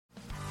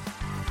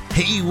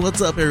Hey, what's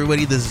up,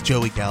 everybody? This is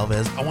Joey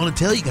Galvez. I want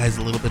to tell you guys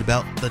a little bit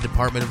about the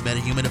Department of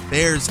Meta-Human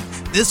Affairs.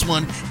 This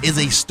one is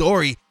a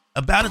story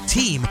about a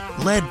team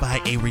led by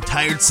a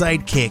retired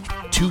sidekick,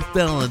 2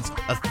 felons,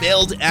 a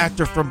failed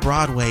actor from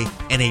Broadway,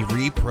 and a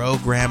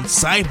reprogrammed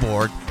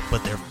cyborg.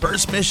 But their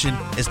first mission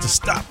is to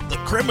stop the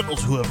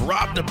criminals who have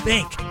robbed a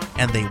bank,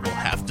 and they will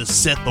have to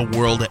set the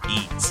world at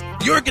ease.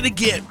 You're going to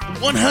get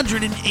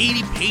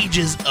 180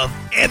 pages of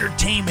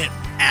entertainment,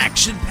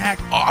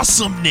 action-packed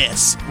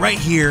awesomeness right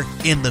here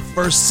in the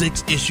first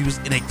 6 issues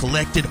in a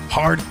collected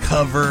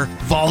hardcover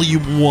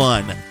volume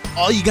 1.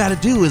 All you got to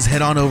do is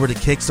head on over to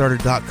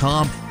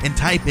Kickstarter.com and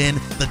type in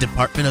the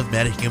Department of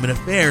Meta-Human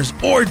Affairs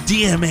or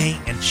DMA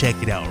and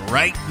check it out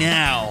right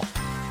now.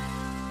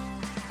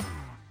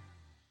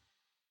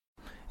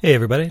 Hey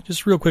everybody,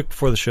 just real quick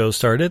before the show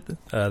started,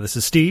 this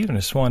is Steve, and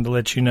I just wanted to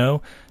let you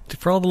know,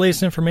 for all the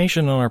latest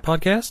information on our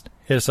podcast,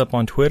 hit us up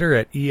on Twitter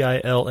at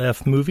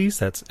EILF Movies,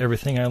 that's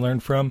everything I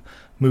learned from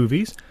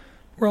movies.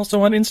 We're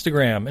also on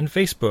Instagram and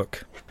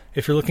Facebook.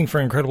 If you're looking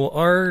for incredible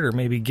art, or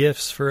maybe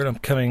gifts for an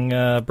upcoming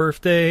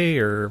birthday,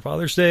 or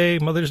Father's Day,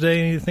 Mother's Day,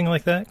 anything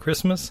like that,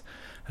 Christmas,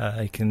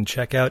 you can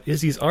check out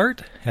Izzy's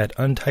art at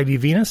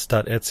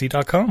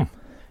untidyvenus.etsy.com.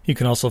 You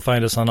can also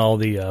find us on all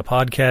the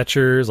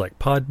podcatchers like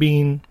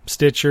Podbean,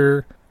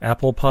 Stitcher,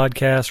 Apple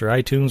Podcasts, or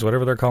iTunes,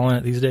 whatever they're calling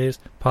it these days.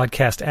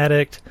 Podcast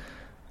Addict.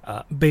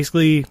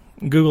 Basically,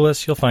 Google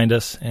us, you'll find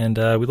us, and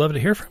we'd love to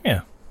hear from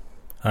you.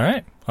 All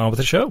right, on with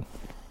the show.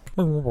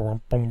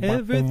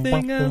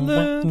 Everything I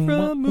learned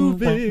from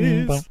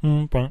movies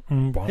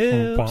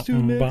helps to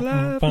make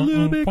life a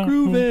little bit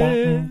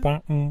groovy.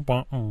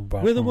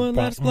 With a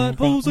one-liner plot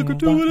holes and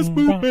gratuitous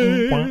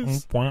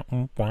movies.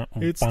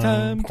 It's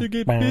time to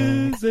get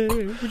busy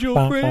with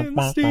your friend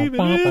Steve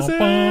and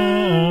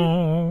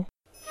Izzy.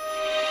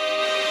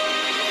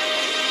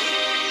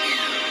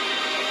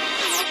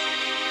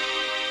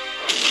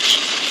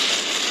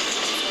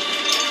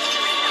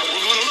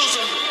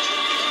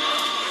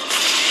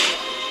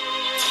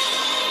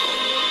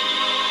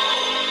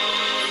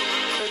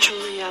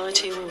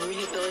 Will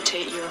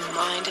rehabilitate your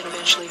mind and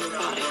eventually your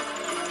body.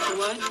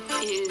 What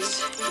is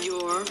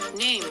your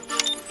name?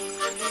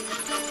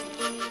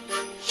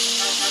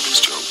 Who's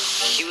Joe?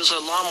 He was a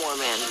lawnmower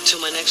man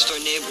until my next door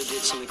neighbor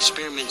did some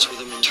experiments with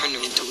him and turned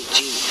him into a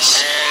genius.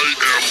 I am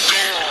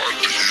God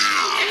here.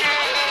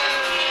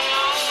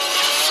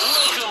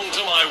 Welcome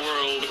to my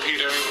world,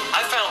 Peter.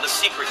 I found the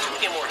secret to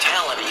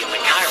immortality in the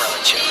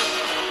Chiron chip.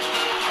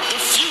 The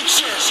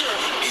future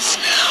is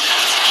now.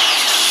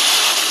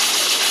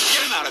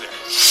 Get him out of there.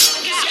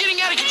 He's getting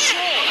out of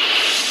control.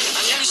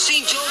 I've never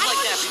seen Joe like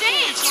that before.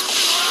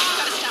 You've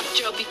got to stop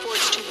Joe before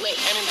it's too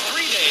late. And in 3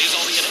 days,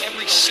 I'll be in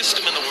every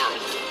system in the world.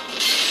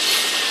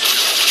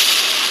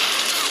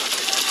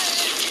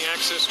 Give me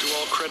access to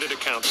all credit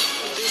accounts.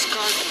 This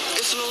card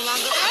is no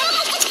longer...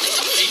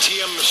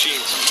 ATM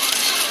machines.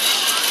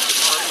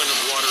 Department of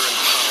Water and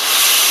Power.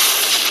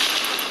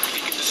 If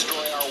he can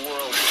destroy our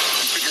world,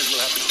 he figures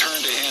we'll have to turn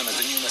to him as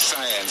the new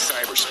messiah in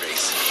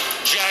cyberspace.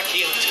 Jack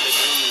into the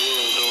new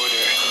world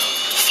order.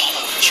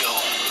 Follow Joe.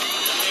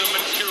 The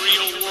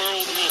material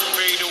world will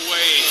fade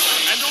away,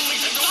 and only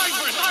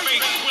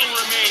cyberspace will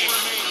remain.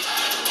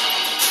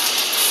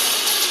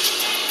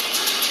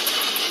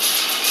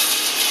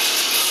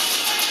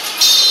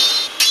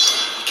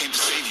 He came to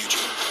save you,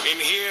 Joe. In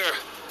here,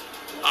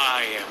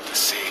 I am the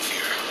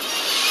savior.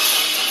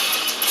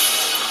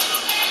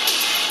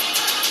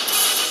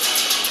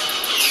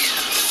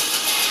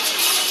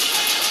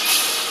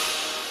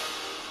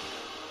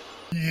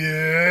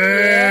 Yeah!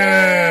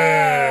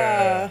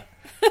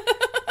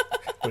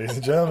 Ladies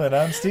and gentlemen,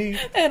 I'm Steve.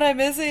 And I'm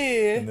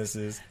Izzy. And this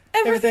is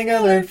Everything I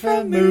Learned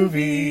from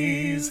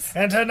Movies.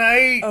 And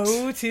tonight...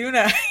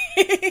 tonight.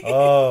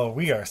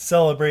 we are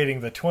celebrating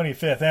the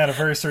 25th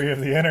anniversary of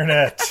the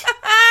internet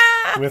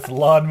with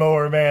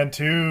Lawnmower Man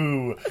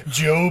 2,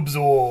 Job's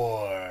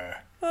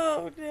War.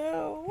 Oh,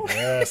 no.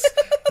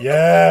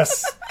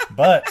 Yes.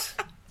 But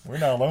we're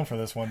not alone for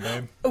this one,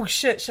 babe. Oh,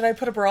 shit. Should I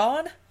put a bra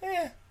on?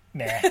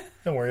 Nah,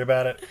 don't worry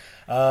about it.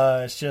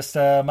 It's just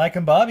Mike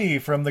and Bobby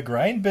from the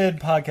Grind Bid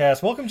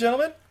podcast. Welcome,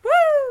 gentlemen.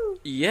 Woo!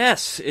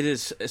 Yes, it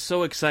is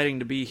so exciting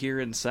to be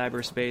here in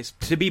cyberspace,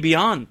 to be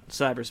beyond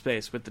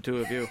cyberspace with the two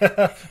of you.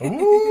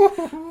 Ooh,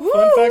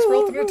 fun facts for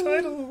alternate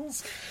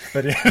titles.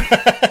 But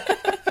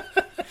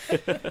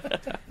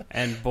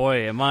And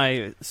boy, am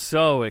I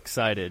so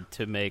excited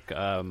to make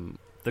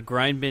the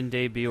Grind Bin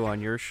debut on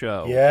your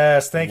show.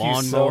 Yes, thank you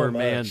so much. Lawnmower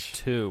Man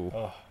 2.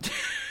 Oh.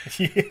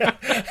 Yeah.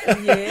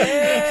 From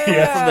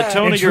the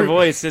tone of your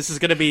voice, this is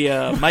going to be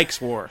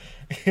Mike's War.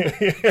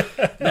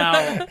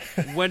 Now,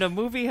 when a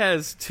movie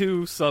has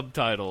 2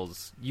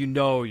 subtitles, you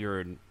know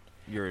you're in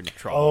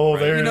trouble. Oh,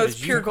 right? You know it's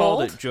pure you called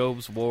gold. it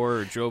Job's War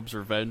or Job's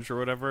Revenge or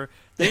whatever.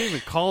 They don't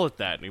even call it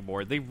that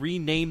anymore. They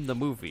renamed the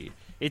movie.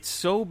 It's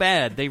so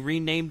bad. They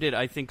renamed it,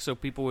 I think, so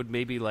people would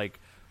maybe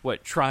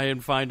try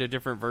and find a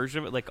different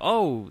version of it.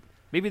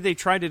 Maybe they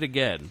tried it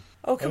again.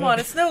 Oh, come on.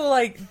 It's no,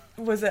 like,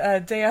 was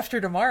it Day After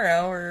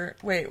Tomorrow? Or,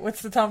 wait,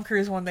 what's the Tom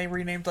Cruise one they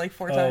renamed, like,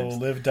 4 times? Oh,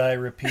 Live, Die,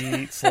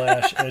 Repeat /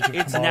 Edge of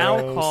It's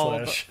Tomorrow. now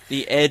called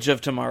The Edge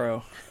of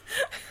Tomorrow.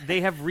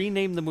 They have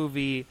renamed the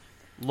movie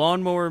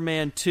Lawnmower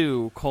Man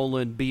 2: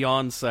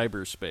 Beyond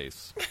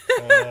Cyberspace.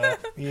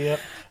 Yep.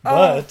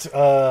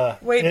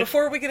 But, Wait,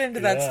 before we get into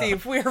that,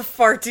 Steve, we are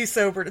far too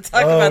sober to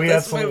talk about we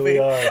this movie.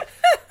 absolutely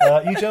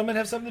are. You gentlemen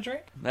have something to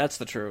drink? That's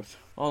the truth.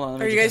 Hold on. Let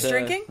me Are you just, guys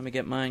drinking? Let me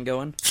get mine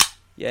going.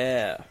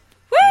 Yeah.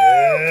 Woo!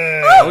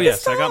 Yeah. Oh,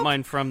 yes, I got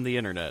mine from the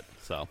internet,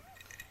 so.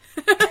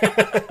 I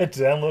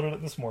downloaded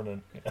it this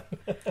morning.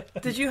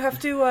 Did you have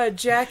to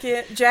jack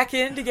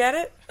in to get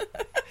it?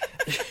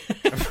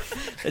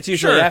 It's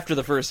usually Sure. after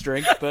the first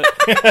drink, but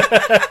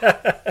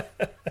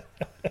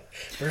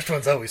First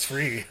one's always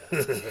free.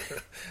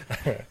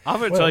 I'm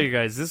going to tell you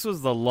guys, this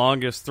was the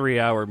longest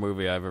 3-hour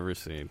movie I've ever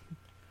seen.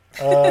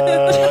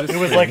 It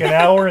was like an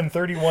hour and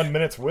 31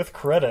 minutes with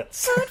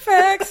credits. Fun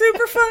fact,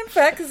 super fun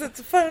fact, because it's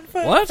a fun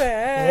What?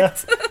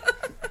 fact.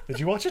 Did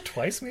you watch it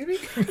twice, maybe?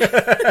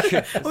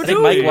 I think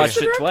Mike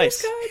watched it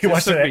twice. You It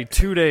watched took me it.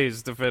 2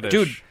 days to finish.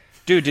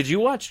 Dude, did you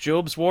watch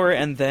Job's War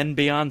and then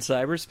Beyond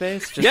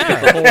Cyberspace? Just Yeah.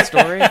 to get the whole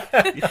story?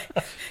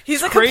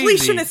 He's a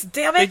Crazy. completionist,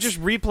 damn it! They just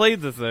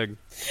replayed the thing.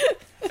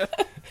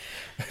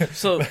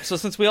 So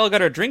since we all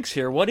got our drinks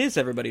here, what is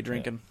everybody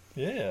drinking?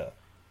 Yeah.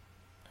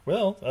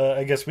 Well,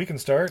 I guess we can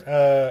start.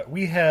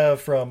 We have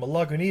from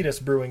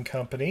Lagunitas Brewing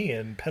Company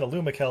in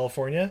Petaluma,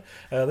 California.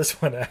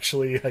 This one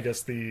actually, I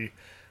guess the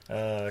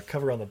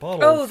cover on the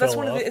bottle. Oh, that's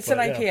fell one of the. off, It's an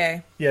but yeah.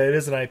 IPA. Yeah, it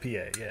is an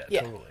IPA. Yeah,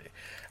 Yeah. totally.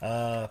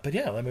 But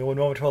yeah, let me one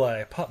moment while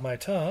I pop my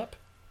top.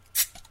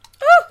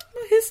 Oh,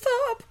 his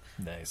top.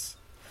 Nice.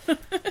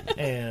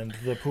 And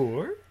the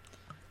pour.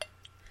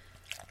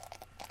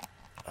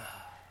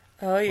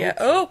 Oh yeah.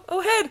 Oh,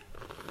 head.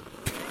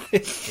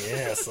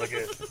 Yes, look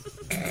at.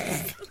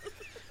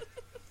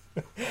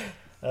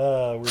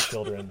 We're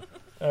children.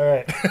 All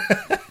right.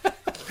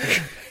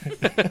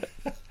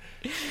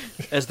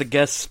 As the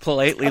guests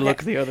politely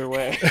look the other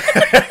way. Sorry,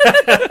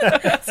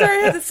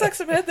 I had to suck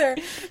some head there.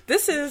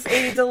 This is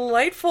a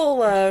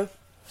delightful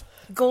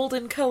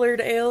golden colored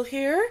ale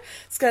here.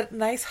 It's got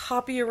nice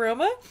hoppy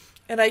aroma.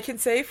 And I can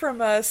say from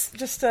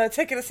just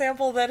taking a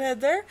sample of that head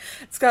there,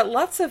 it's got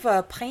lots of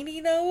piney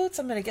notes.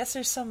 I'm going to guess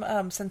there's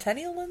some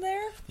Centennial in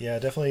there. Yeah,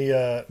 definitely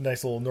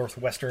nice little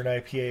Northwestern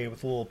IPA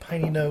with little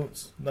piney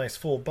notes, nice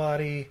full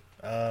body.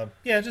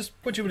 Yeah, just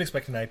what you would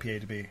expect an IPA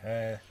to be.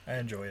 I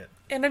enjoy it.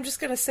 And I'm just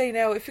going to say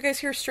now, if you guys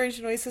hear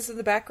strange noises in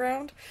the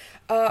background,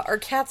 our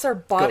cats are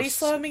body Ghosts.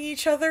 slamming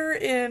each other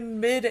in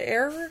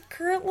mid-air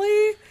currently.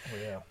 Oh,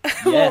 yeah.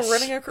 While Yes.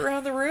 running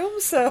around the room,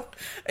 so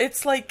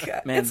it's like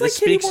Man, it's this like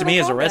Kitty speaks to me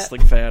as a Mortal Kombat.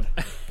 wrestling fan.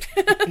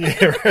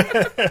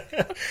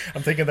 Yeah,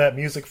 I'm thinking that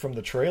music from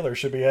the trailer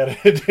should be added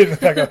in the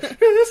background.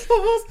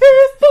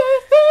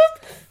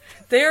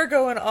 They are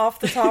going off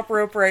the top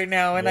rope right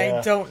now, and Yeah.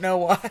 I don't know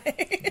why.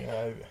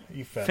 Yeah,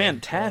 you fat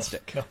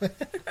Fantastic.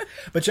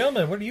 But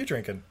gentlemen, what are you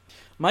drinking?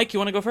 Mike, you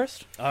want to go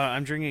first?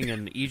 I'm drinking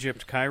an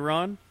Egypt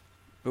Chiron.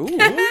 Ooh.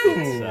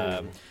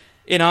 It's,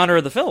 In honor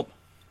of the film.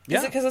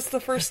 Is it because it's the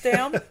first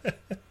down?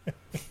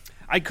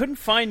 I couldn't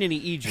find any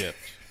Egypt.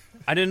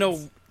 I didn't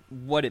know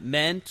what it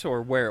meant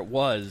or where it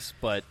was,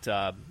 but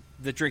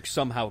the drink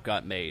somehow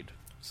got made.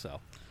 So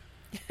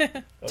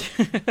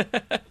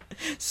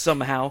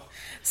Somehow.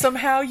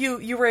 Somehow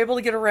you were able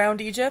to get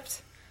around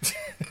Egypt.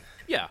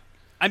 yeah,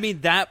 I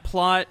mean that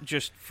plot.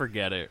 Just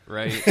forget it,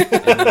 right? And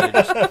then I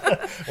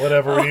just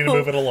Whatever, we need to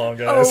move it along,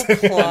 guys. Oh,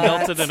 plot.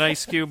 melted an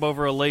ice cube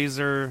over a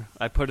laser.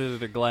 I put it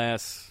in a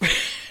glass.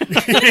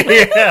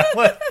 Yeah,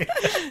 what?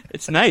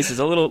 It's nice. It's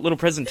a little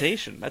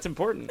presentation. That's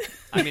important.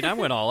 I mean, I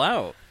went all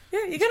out.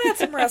 Yeah, you gotta have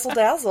some razzle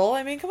dazzle.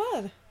 I mean, come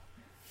on.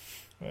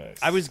 Nice.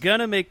 I was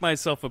gonna make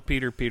myself a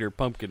Peter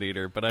Pumpkin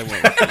Eater, but I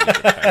went with the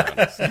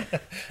Egypt Chiron.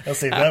 I'll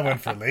save that one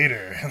for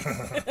later.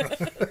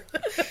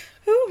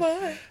 Who am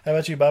I? How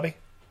about you, Bobby?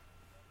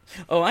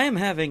 Oh, I am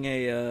having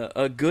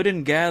a Good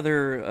and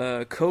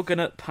Gather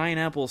coconut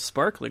pineapple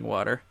sparkling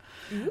water.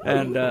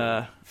 And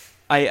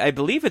I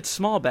believe it's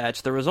small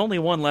batch. There was only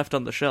one left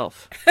on the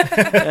shelf.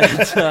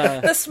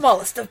 The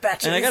smallest of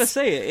batches. And I gotta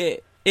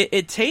say,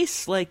 it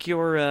tastes like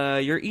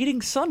you're eating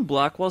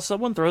sunblock while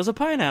someone throws a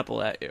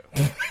pineapple at you.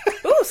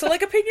 Ooh, so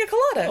like a pina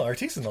Oh, colada.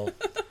 artisanal.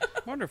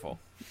 Wonderful.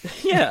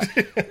 Yeah.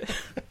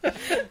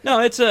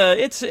 No, it's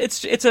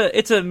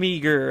a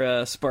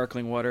meager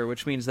sparkling water,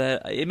 which means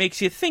that it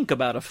makes you think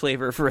about a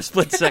flavor for a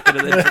split second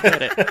and then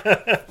forget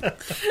it.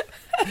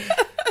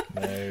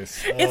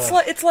 Nice.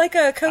 It's like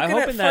a I'm coconut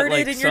hoping that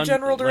farted in your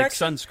general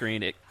direction. like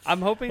sunscreen.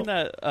 I'm hoping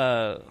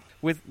that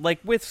with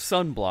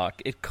sunblock,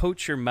 it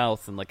coats your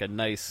mouth in like a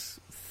nice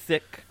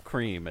thick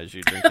cream as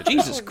you drink it.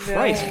 Jesus Oh, no.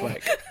 Christ,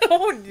 Mike.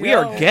 Oh no. We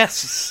are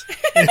guests.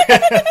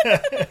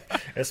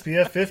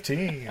 SPF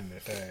 15.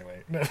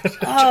 Anyway.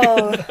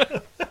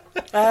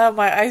 Oh,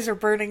 my eyes are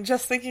burning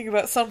just thinking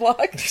about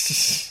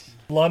sunblock.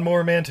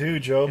 Lawnmower Man 2,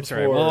 Job's That's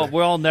right. for...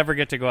 We'll all never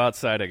get to go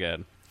outside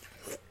again.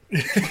 So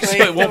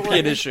it won't be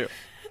an issue.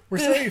 We're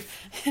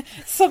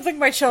safe. Something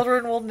my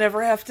children will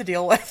never have to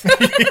deal with.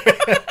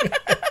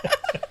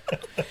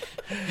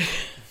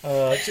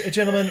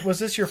 Gentlemen, was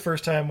this your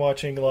first time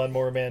watching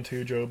Lawnmower Man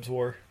 2: Job's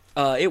War?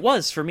 It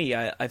was for me.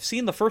 I've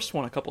seen the first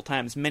one a couple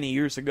times many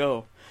years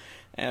ago,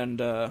 and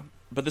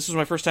but this was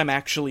my first time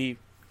actually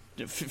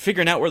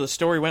figuring out where the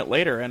story went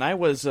later, and I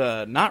was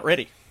not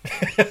ready.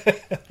 How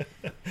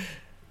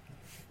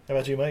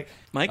about you, Mike?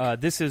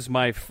 Mike? This is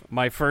my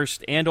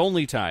first and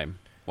only time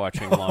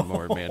watching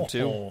Lawnmower Man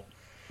 2.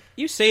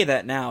 You say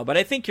that now, but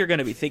I think you're going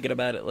to be thinking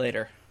about it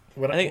later.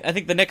 I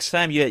think the next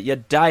time you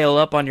dial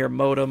up on your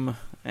modem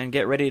and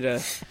get ready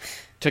to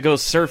go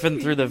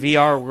surfing through the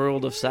VR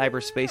world of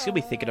cyberspace, you'll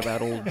be thinking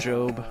about old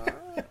Job.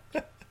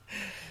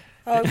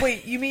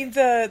 Wait, you mean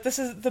this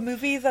is the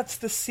movie that's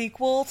the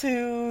sequel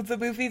to the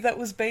movie that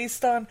was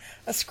based on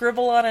a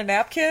scribble on a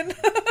napkin?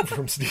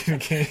 From Stephen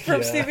King.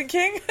 Stephen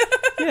King?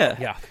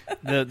 Yeah.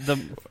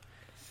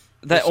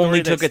 That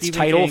only took its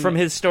title from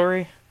his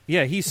story?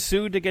 Yeah, he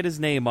sued to get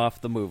his name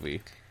off the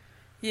movie.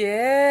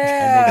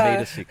 Yeah. And they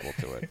made a sequel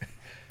to it.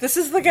 This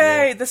is the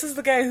guy. Yeah. This is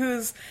the guy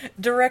whose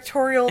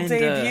directorial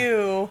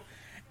debut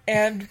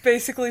and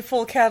basically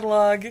full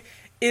catalog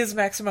is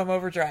Maximum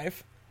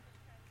Overdrive.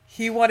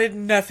 He wanted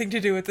nothing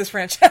to do with this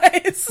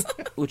franchise.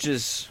 Which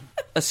is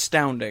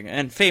astounding.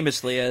 And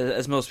famously,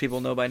 as most people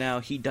know by now,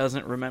 he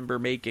doesn't remember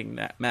making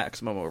that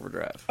Maximum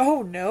Overdrive.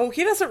 Oh, no.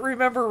 He doesn't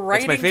remember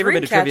writing That's my favorite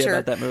bit of trivia Dreamcatcher.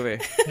 about that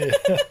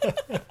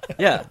movie.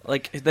 Yeah,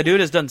 like, the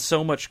dude has done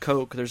so much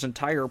coke, there's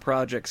entire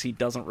projects he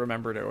doesn't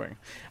remember doing.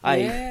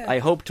 I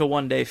hope to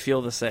one day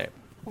feel the same.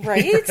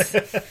 Right?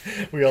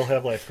 We all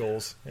have life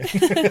goals.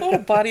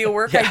 Body of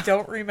work I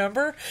don't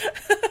remember.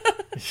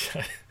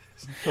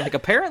 Like,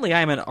 apparently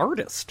I'm an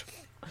artist.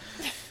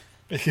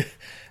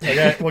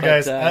 Okay, well,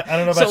 guys, I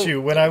don't know about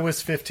you. When I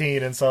was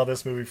 15 and saw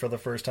this movie for the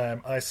first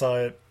time, I saw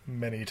it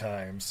many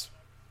times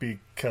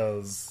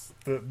because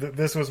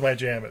this was my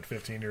jam at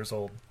 15 years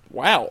old.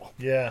 Wow.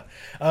 Yeah.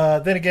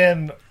 Then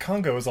again,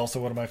 Congo is also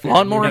one of my favorite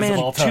Lawnmower movies Man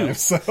of all time,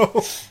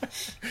 so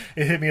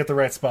it hit me at the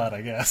right spot,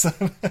 I guess.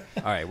 All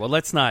right, well,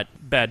 let's not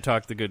bad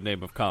talk the good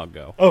name of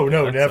Congo. Oh,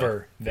 no, That's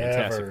never.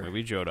 Fantastic Never.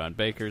 movie. Jodan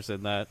Baker's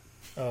in that.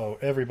 Oh,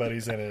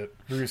 everybody's in it.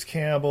 Bruce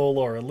Campbell,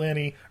 Laura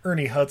Linney,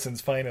 Ernie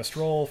Hudson's finest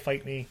role,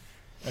 Fight Me.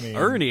 I mean,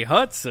 Ernie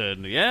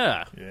Hudson,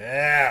 yeah.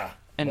 Yeah.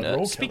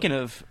 And speaking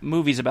of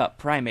movies about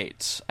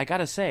primates, I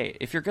gotta say,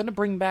 if you're gonna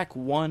bring back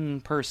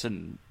one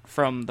person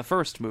from the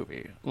first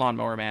movie,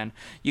 Lawnmower Man,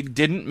 you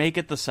didn't make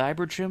it the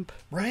Cyber Chimp?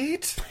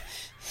 Right?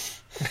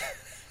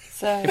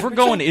 If we're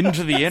going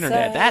into the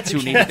internet, that's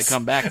who needed to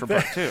come back for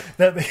part 2.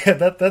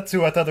 That's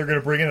who I thought they were going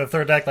to bring in the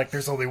third act, like,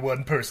 there's only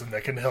one person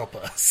that can help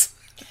us.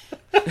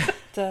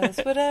 Does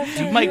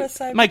whatever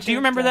Mike, do you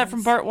remember that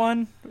from part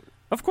 1?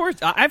 Of course.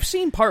 I've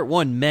seen part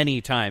 1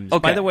 many times.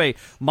 Okay. By the way,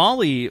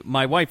 Molly,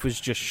 my wife, was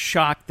just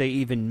shocked they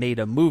even made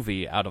a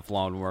movie out of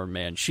Lawnmower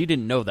Man. She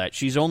didn't know that.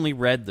 She's only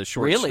read the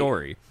short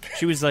story.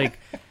 She was like,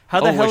 how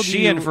the hell was do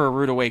she you... in for a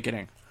rude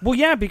awakening? Well,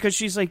 yeah, because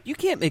she's like, you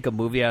can't make a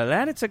movie out of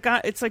that. It's a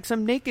guy. It's like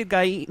some naked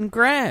guy eating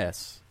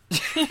grass.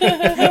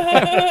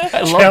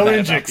 I love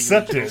Challenge that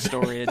accepted.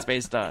 Story it's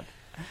based on.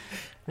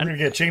 We're going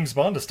to get James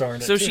Bond to star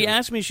in it, So too. she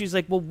asked me, she's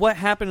like, well, what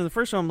happened in the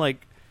first one? I'm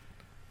like,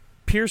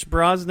 Pierce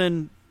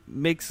Brosnan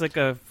makes like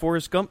a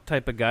Forrest Gump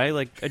type of guy,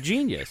 like a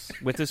genius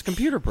with his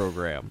computer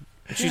program.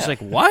 And she's like,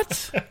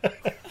 what?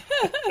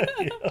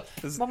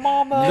 My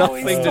mom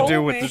always Nothing to told do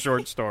me. with the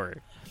short story.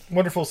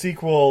 Wonderful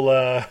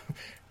sequel,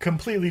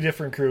 completely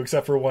different crew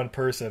except for one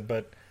person,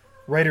 but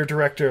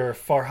writer-director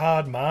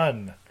Farhad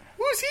Mann.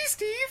 Who's he,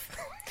 Steve?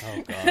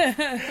 Oh,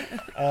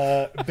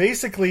 God.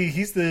 Basically,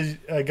 he's the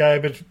guy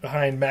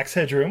behind Max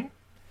Headroom.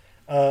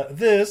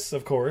 This,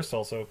 of course,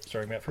 also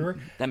starring Matt Frewer.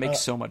 That makes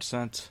so much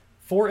sense.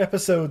 4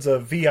 episodes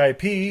of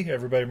VIP.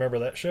 Everybody remember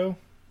that show?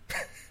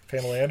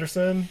 Pamela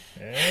Anderson.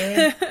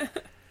 And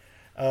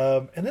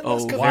then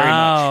last couple,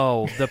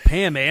 Wow. The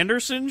Pam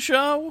Anderson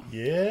show?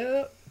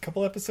 yeah, a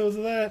couple episodes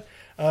of that.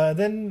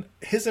 Then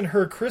His and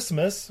Her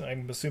Christmas.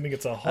 I'm assuming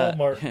it's a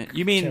Hallmark.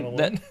 You mean Channel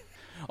that? 1.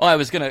 Oh, I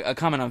was gonna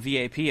comment on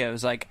VAP. I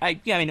was like, I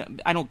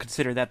don't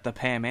consider that the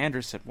Pam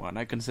Anderson one.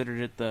 I considered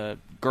it the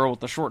girl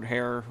with the short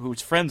hair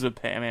who's friends with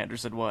Pam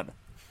Anderson one.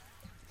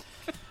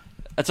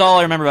 That's all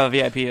I remember about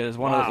VIP. Is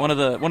one of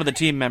the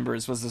team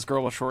members was this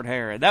girl with short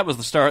hair, and that was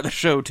the star of the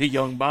show to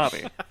young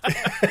Bobby.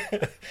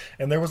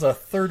 And there was a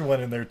third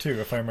one in there too,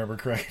 if I remember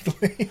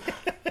correctly.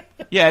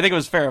 Yeah, I think it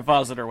was Farrah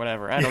Fawcett or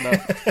whatever. I don't know.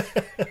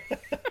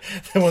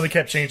 The one that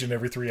kept changing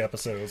every 3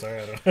 episodes.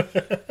 I don't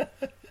know.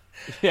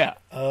 Yeah.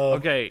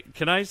 Okay,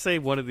 can I say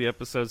one of the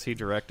episodes he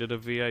directed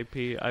of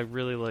VIP? I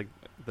really like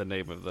the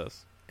name of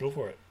this. Go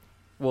for it.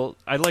 Well,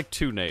 I like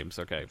 2 names,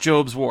 okay.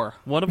 Job's War.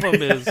 One of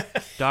them is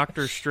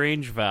Dr.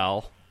 Strange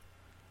Val.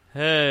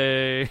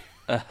 Hey.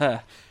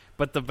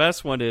 But the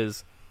best one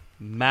is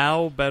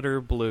Mao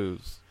Better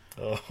Blues.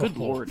 Oh. Good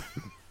Lord.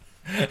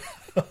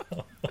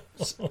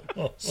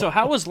 So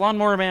how was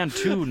Lawnmower Man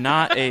 2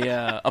 not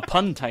a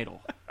pun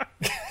title?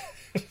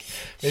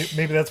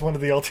 Maybe that's one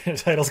of the alternate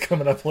titles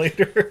coming up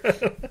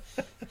later.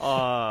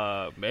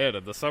 Man,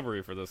 and the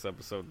summary for this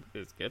episode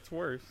gets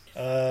worse.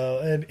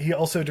 And he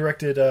also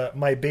directed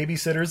My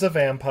Babysitter's a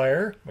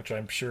Vampire, which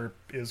I'm sure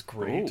is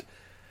great.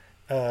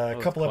 A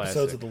couple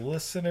episodes of The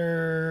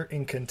Listener,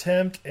 In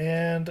Contempt,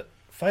 and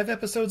 5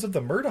 episodes of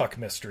The Murdoch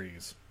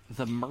Mysteries.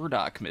 The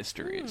Murdoch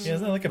Mysteries. Yeah,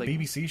 isn't that like a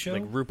BBC show?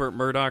 Like Rupert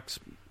Murdoch's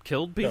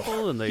killed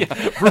people, and they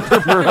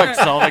Rupert Murdoch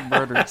solving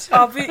murders.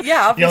 Obviously.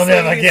 You'll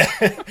never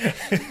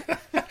get.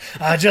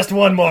 Just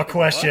one more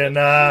question.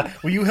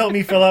 Will you help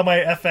me fill out my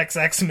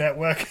FXX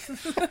network?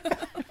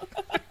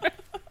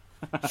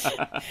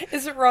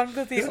 Is it wrong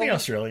that Isn't he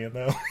Australian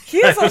though? He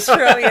is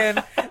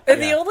Australian,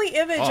 and the only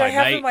image I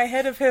have night. in my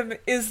head of him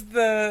is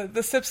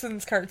the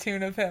Simpsons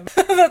cartoon of him.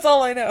 That's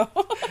all I know.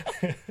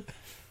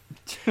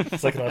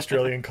 It's like an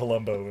Australian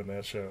Columbo in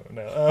that show.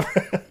 No,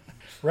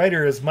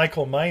 writer is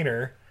Michael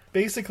Miner.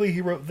 Basically,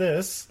 he wrote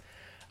this.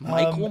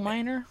 Michael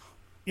Miner?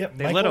 Yep,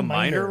 they Michael let a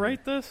Miner minor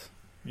write this?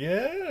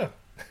 Yeah.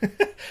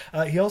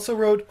 He also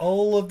wrote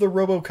all of the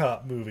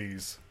RoboCop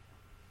movies.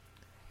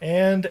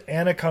 And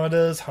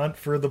Anaconda's Hunt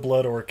for the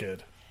Blood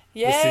Orchid.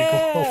 Yeah. The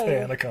sequel to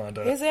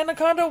Anaconda. His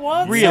Anaconda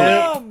wants Really?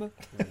 him.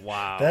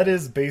 Wow. That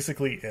is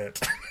basically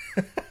it.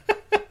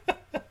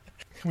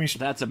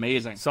 That's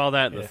amazing. Saw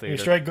that in the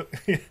theater.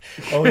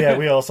 Oh yeah,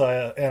 we all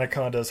saw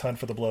Anaconda's Hunt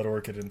for the Blood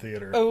Orchid in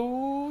theater.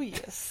 Oh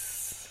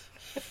yes.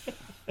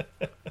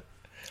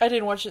 I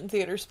didn't watch it in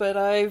theaters, but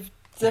I've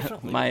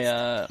definitely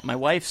my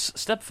wife's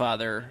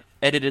stepfather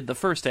edited the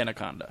first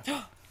Anaconda.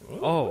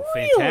 Oh,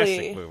 Really?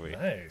 fantastic movie.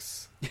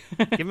 Nice.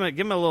 Give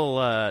him a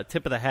little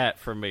tip of the hat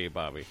from me,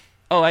 Bobby.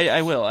 Oh,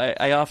 I will.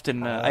 I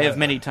often I have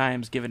many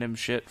times given him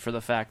shit for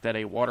the fact that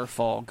a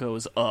waterfall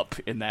goes up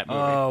in that movie.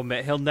 Oh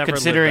man, he'll never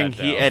considering live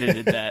that he down.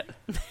 edited that.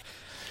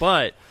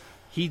 But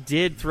he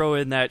did throw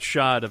in that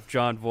shot of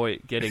John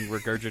Voight getting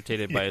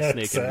regurgitated by a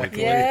snake and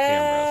winking at the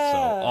camera. So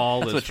all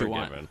That's is what you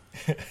forgiven.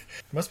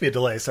 Must be a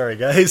delay. Sorry,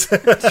 guys.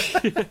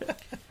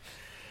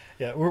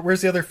 Yeah,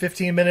 where's the other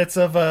 15 minutes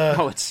of...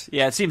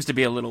 it seems to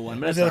be a little one.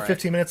 But Where's that's the other all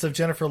 15 minutes of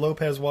Jennifer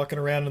Lopez walking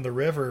around in the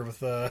river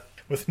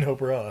with no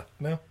bra?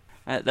 No?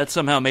 right. That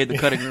somehow made the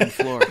cutting room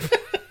floor.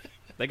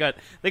 They got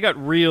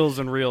reels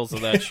and reels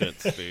of that shit,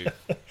 Steve.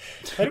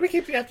 Why do we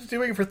keep have to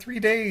doing it for 3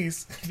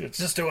 days?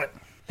 Just do it.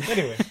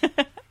 Anyway.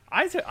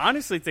 I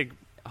honestly think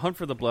Hunt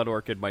for the Blood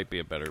Orchid might be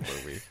a better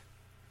movie.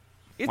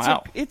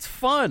 It's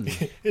fun.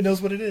 It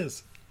knows what it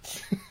is.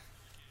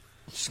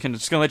 Just gonna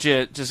let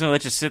you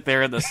sit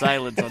there in the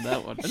silence on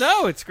that one.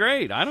 No, it's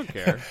great. I don't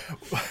care.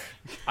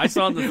 I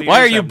saw in the theaters. Why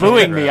are you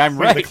booing me? I'm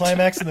right. The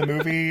climax in the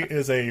movie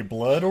is a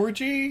blood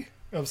orgy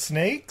of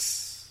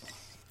snakes.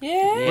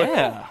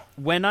 Yeah.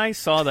 When I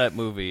saw that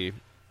movie,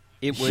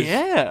 it was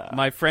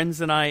my friends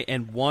and I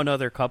and one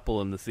other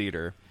couple in the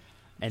theater.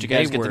 And did you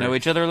guys get to know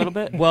each other a little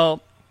bit?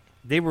 Well,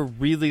 they were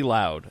really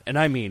loud, and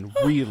I mean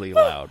really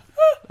loud.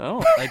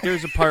 Oh, like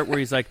there's a part where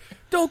he's like,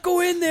 "Don't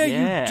go in there,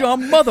 Yeah. you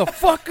dumb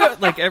motherfucker!"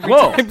 Like every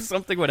time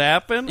something would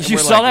happen. You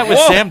saw that with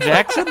Sam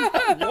Jackson?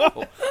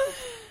 Whoa.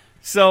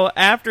 So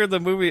after the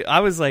movie,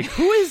 I was like,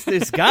 "Who is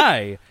this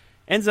guy?"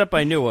 Ends up,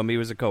 I knew him. He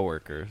was a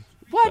coworker.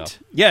 What? So,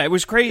 yeah, it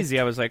was crazy.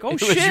 I was like, "Oh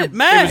It was shit,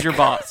 Mac!" It was your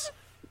boss.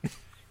 It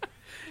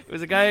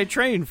was a guy I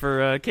trained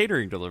for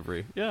catering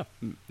delivery. Yeah,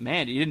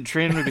 Man, you didn't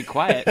train him to be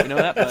quiet. You know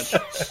that much.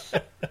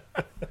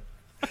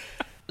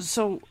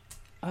 So,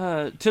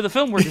 to the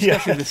film we're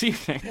discussing this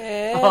evening.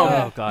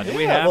 oh god, do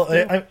we have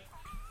to?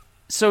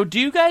 So, do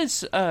you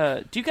guys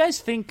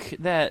think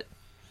that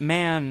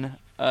man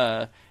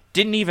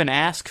didn't even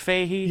ask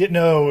Fahey?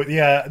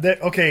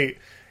 Okay.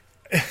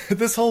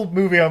 This whole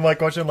movie, I'm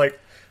like watching, like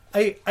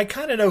I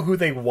kind of know who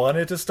they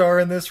wanted to star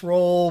in this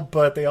role,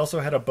 but they also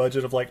had a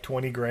budget of like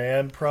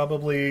 $20,000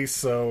 probably.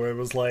 So it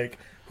was like,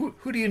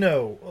 who do you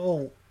know?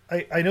 Oh,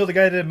 I know the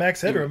guy that did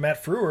Max Headroom,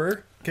 Matt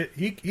Frewer.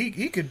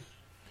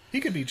 He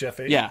could be Jeff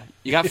Fahey. Yeah,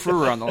 you got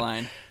Frewer on the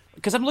line.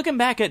 Because I'm looking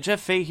back at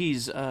Jeff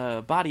Fahey's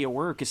body of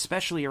work,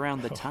 especially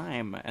around the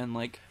time, and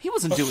like he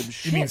wasn't doing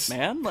shit,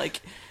 man.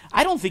 Like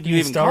I don't think you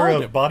even star called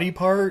of him. Body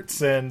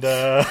Parts and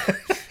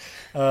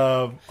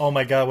oh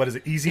my god, what is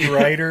it? Easy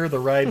Rider, The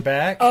Ride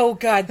Back. Oh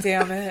god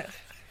damn it!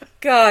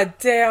 God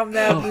damn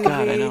that movie. Oh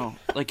god, I know.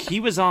 Like he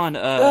was on.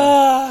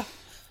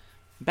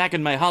 Back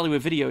in my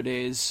Hollywood video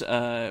days,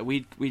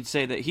 we'd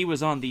say that he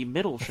was on the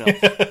middle shelf.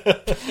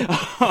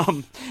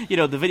 The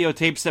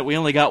videotapes that we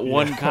only got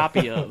one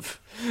copy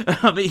of.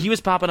 But he was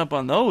popping up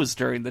on those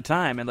during the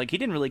time, and like he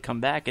didn't really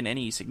come back in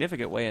any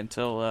significant way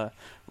until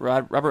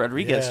Robert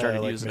Rodriguez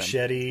started like using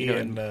Machete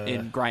him.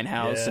 In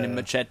Grindhouse and in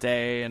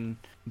Machete,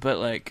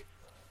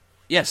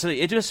 so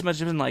it just must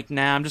have been like,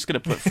 nah, I'm just gonna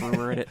put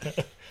Frewer in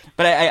it.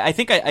 But I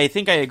think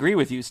I agree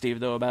with you, Steve,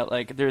 though, about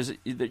like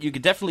you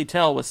could definitely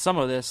tell with some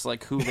of this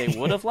like who they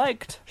would have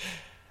liked.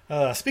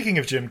 Speaking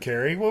of Jim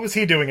Carrey, what was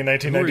he doing in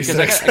 1996?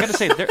 Because I got to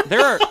say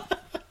there are.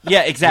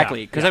 Yeah,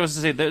 exactly. Because I was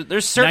to say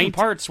there's certain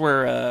parts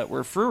where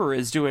Frewer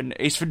is doing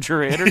Ace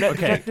Ventura: Internet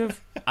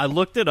Detective. I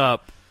looked it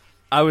up.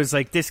 I was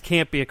like, this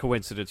can't be a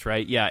coincidence,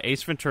 right? Yeah,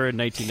 Ace Ventura in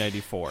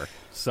 1994.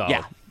 So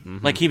yeah.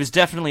 Like he was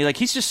definitely like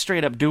he's just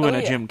straight up doing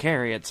a Jim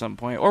Carrey at some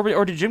point,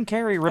 or did Jim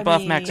Carrey rip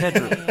off Max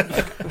Headroom?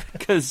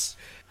 Because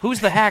who's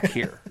the hack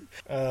here?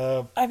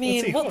 I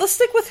mean, let's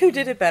stick with who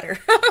did it better.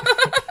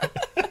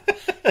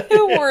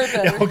 Who wore it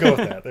better? Yeah, we'll go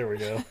with that. There we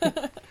go.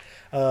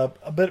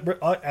 But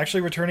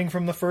actually returning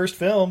from the first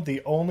film,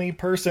 the only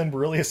person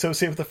really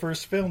associated with the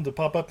first film to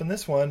pop up in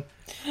this one,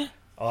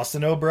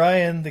 Austin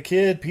O'Brien, the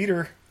kid,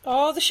 Peter.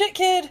 Oh, the shit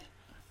kid.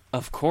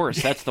 Of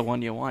course, that's the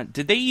one you want.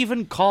 Did they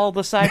even call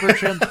the cyber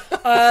chimp?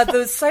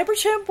 The cyber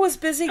chimp was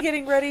busy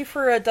getting ready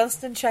for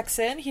Dunstan checks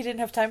in. He didn't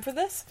have time for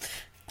this.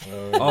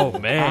 Oh,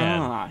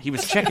 man. He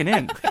was checking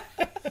in.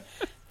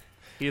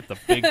 He hit the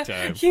big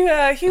time. He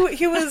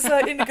was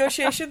in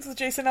negotiations with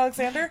Jason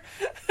Alexander.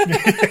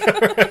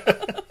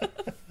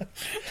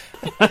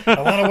 I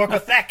want to work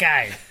with that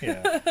guy.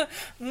 Yeah.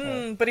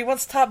 But he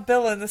wants top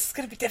billing. This is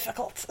going to be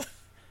difficult.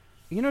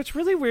 You know, it's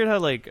really weird how,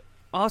 like,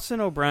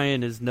 Austin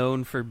O'Brien is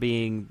known for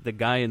being the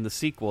guy in the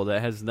sequel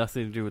that has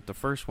nothing to do with the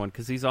first one,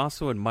 because he's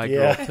also in My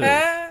Girl, too.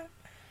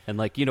 And,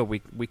 like, you know,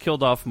 we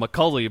killed off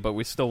Macaulay, but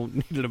we still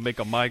needed to make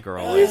a My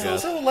Girl. Well, he's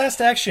also a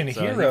Last Action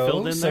hero. He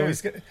filled in there.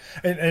 He's good.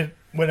 And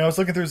when I was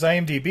looking through his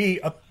IMDb...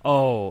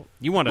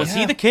 you want to... Was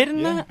he the kid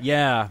in that?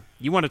 Yeah.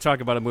 You want to talk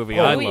about a movie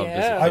I loved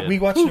as a kid. We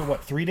watched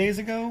it, 3 days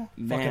ago?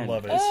 Man. Fucking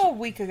love it. Oh, a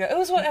week ago. It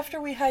was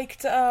after we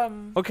hiked...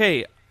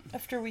 Okay.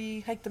 After we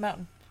hiked the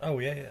mountain. Oh,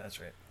 yeah,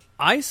 that's right.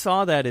 I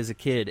saw that as a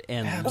kid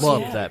and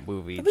loved that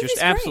movie. Just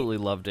absolutely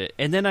loved it.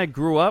 And then I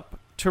grew up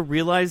to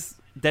realize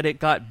that it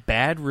got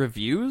bad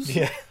reviews.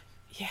 Yeah.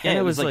 Yeah,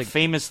 it was like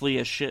famously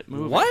a shit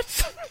movie. What?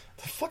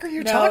 The fuck are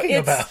you talking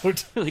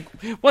about? Like,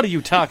 what are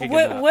you talking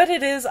about? What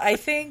it is, I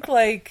think,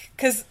 like,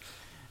 because...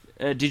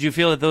 did you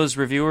feel that those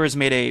reviewers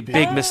made a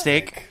big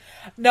mistake?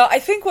 No, I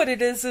think what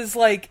it is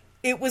like,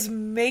 it was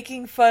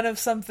making fun of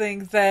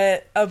something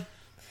that a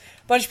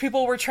bunch of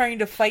people were trying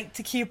to fight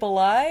to keep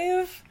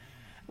alive.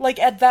 Like,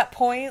 at that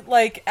point,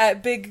 like,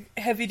 at big,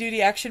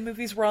 heavy-duty action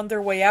movies were on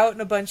their way out,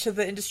 and a bunch of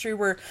the industry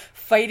were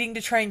fighting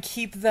to try and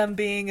keep them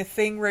being a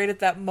thing right at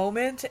that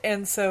moment,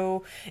 and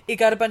so it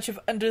got a bunch of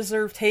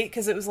undeserved hate,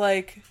 because it was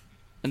like...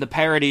 And the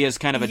parody is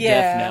kind of a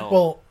death knell.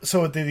 Well,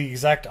 so the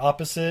exact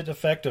opposite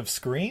effect of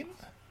Scream?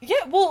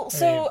 Yeah, well,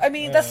 so, I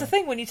mean, that's the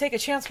thing, when you take a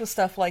chance with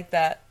stuff like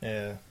that.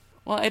 Yeah.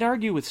 Well, I'd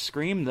argue with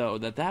Scream, though,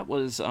 that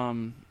was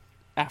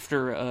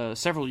after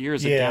several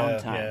years of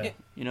downtime. Yeah.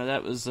 You know,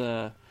 that was...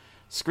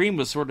 Scream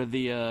was sort of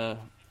the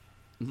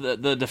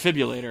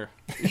defibrillator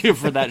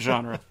for that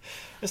genre.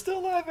 It's still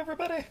alive,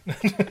 everybody.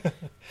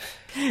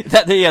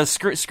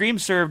 Scream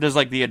served as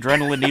like the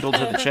adrenaline needle to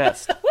the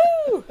chest.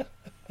 Woo!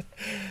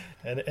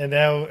 And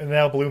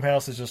now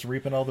Blumhouse is just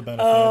reaping all the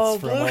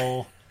benefits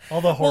from all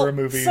the horror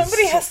movies.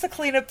 Somebody has to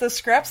clean up the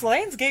scraps.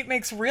 Lionsgate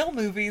makes real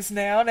movies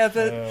now. Now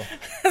that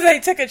they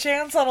took a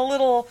chance on a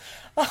little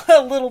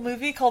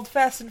movie called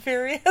Fast and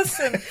Furious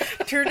and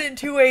turned it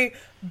into a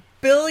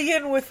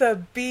billion with a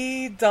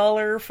B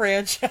dollar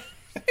franchise.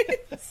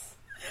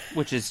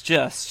 Which is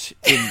just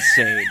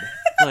insane.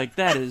 Like,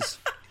 that is...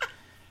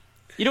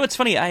 You know what's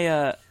funny?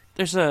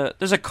 There's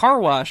a car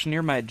wash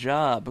near my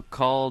job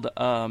called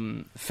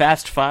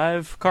Fast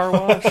Five Car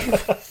Wash.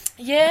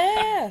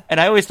 Yeah. And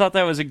I always thought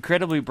that was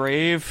incredibly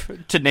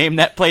brave to name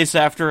that place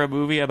after a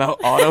movie about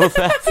auto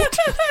theft.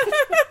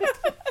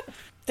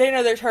 They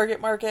know their target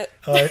market.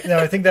 No,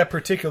 I think that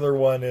particular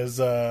one is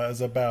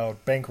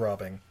about bank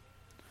robbing.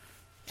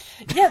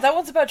 Yeah, that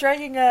one's about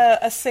dragging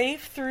a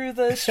safe through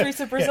the streets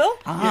of Brazil.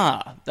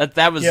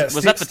 That was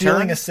that the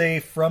stealing term? a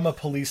safe from a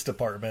police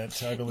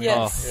department, I believe.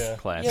 Yes.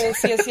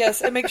 Classic.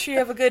 Yes. And make sure you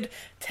have a good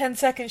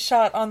 10-second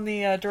shot on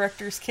the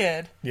director's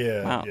kid.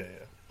 Yeah, Wow. yeah,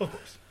 of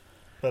course.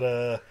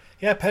 But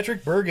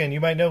Patrick Bergen, you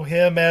might know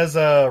him as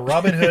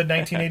Robin Hood,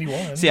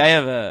 1981. See, I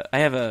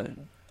have a.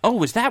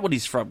 Oh, is that what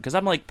he's from? Because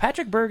I'm like,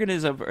 Patrick Bergen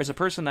is a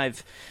person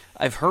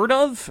I've heard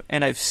of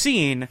and I've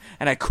seen,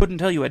 and I couldn't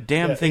tell you a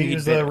damn thing he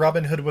was the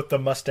Robin Hood with the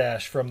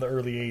mustache from the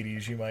early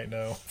 80s, you might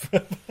know.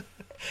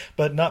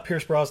 But not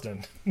Pierce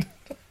Brosnan.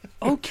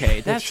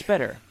 Okay, that's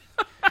better.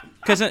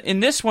 Because in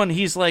this one,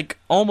 he's like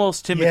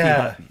almost Timothy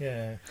Hutton.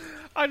 Yeah.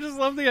 I just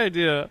love the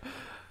idea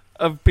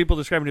of people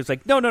describing it as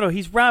like, no,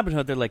 he's Robin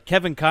Hood. They're like,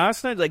 Kevin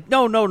Costner? Like,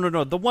 no,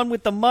 the one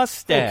with the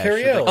mustache.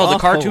 Cary-O. Oh, the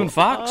cartoon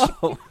fox?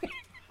 Oh.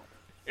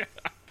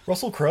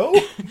 Russell Crowe?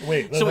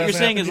 Wait. So what you're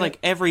saying is like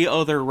every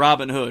other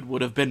Robin Hood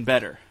would have been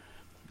better.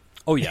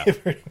 Oh, yeah.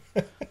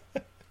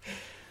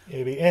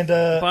 Maybe. And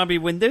Bobby,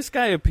 when this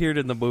guy appeared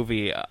in the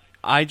movie,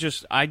 I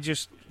just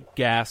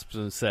gasped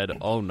and said,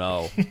 "Oh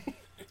no!"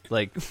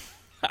 Like,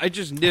 I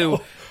just knew,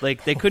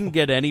 like, they couldn't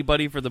get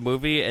anybody for the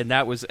movie, and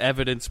that was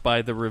evidenced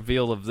by the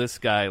reveal of this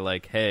guy.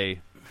 Like, hey,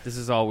 this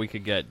is all we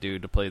could get,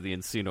 dude, to play the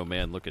Encino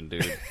Man looking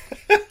dude.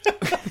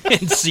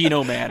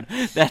 Encino Man.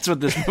 That's what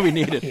this movie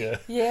needed.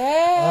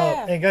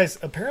 Yeah. And guys,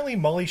 apparently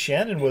Molly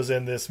Shannon was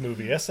in this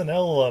movie,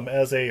 SNL,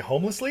 as a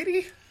homeless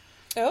lady.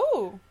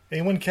 Oh.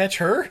 Anyone catch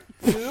her?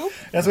 Who?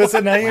 That's what's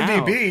in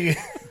IMDb.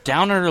 Wow.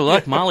 Down on her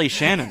luck, Molly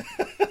Shannon.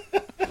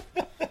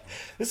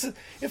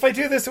 If I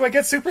do this, do I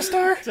get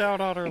superstar? Down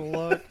on her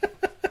luck.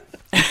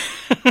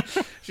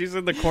 She's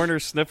in the corner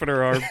sniffing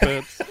her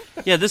armpits.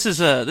 Yeah, this is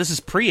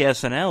pre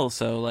SNL,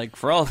 so like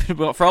for all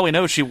we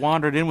know, she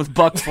wandered in with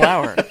Buck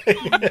Flower.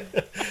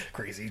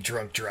 Crazy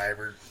drunk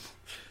driver.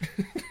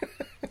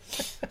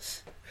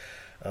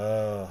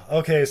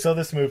 Okay, so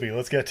this movie,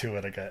 let's get to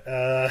it again.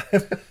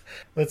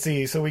 Let's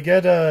see. So we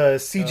get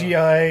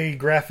CGI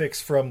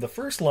graphics from the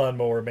first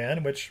Lawnmower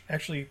Man, which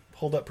actually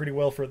hold up pretty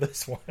well for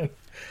this one.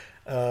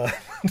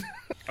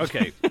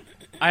 Okay,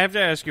 I have to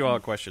ask you all a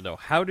question though.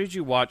 How did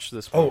you watch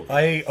this movie? Oh,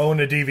 I own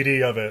a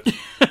DVD of it.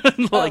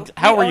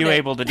 How were you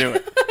able to do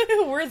it?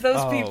 We're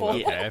those people.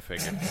 Okay, I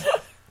figured.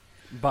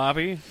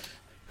 Bobby?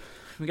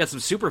 We got some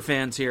super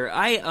fans here.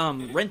 I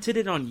rented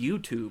it on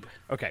YouTube.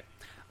 Okay.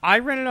 I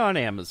rented it on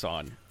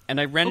Amazon, and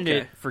I rented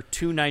it for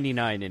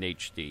 $2.99 in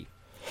HD.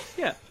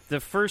 Yeah. The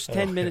first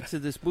 10 minutes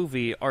of this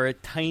movie are a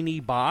tiny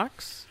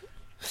box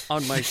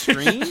on my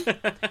screen,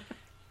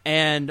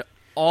 and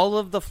all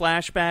of the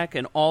flashback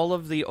and all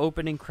of the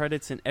opening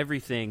credits and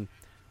everything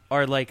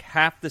are like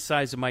half the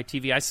size of my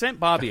TV. I sent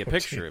Bobby a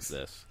picture of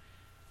this.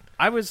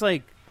 I was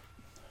like,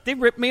 they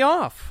ripped me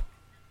off.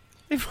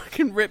 They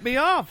fucking ripped me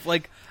off.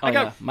 Like,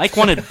 Mike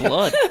wanted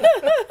blood.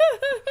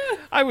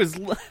 I was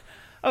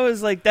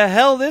like, the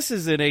hell, this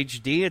is in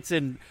HD. It's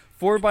in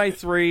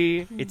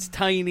 4:3. It's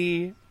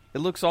tiny. It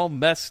looks all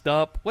messed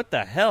up. What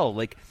the hell?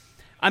 Like,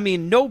 I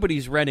mean,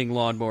 nobody's renting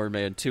Lawnmower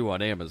Man 2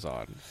 on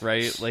Amazon,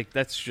 right? Like,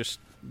 that's just,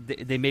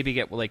 they maybe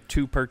get like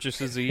 2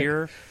 purchases a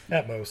year.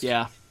 At most.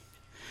 Yeah.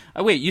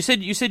 Oh, wait, you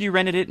said you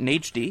rented it in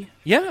HD?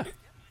 Yeah.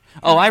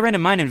 Oh, I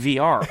rented mine in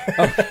VR.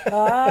 Perfect.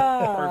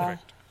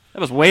 That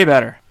was way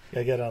better.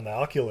 Yeah, get on the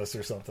Oculus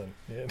or something.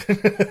 Yeah.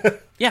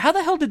 Yeah, how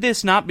the hell did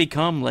this not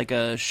become like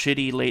a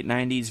shitty late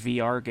 90s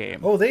VR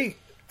game? Oh, I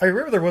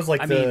remember there was like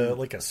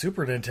like a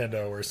Super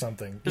Nintendo or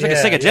something. There's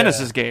like a Sega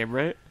Genesis game,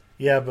 right?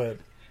 Yeah, but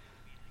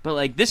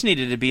like this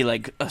needed to be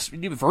like a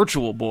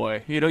Virtual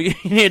Boy. You know, you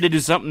needed to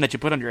do something that you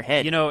put on your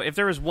head. You know, if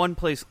there was one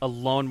place a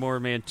Lawnmower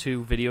Man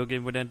 2 video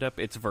game would end up,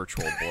 it's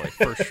Virtual Boy,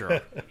 for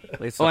sure.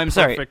 I'm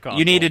sorry.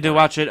 You needed to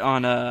watch it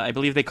on, I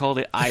believe they called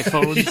it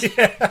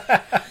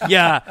iPhones.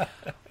 Yeah.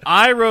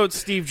 I wrote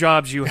Steve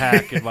Jobs, you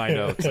hack in my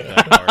notes at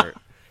that part.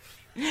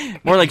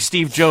 More like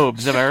Steve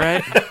Jobs, am I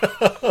right?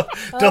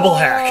 Double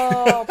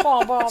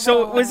hack.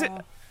 So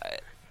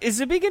is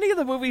the beginning of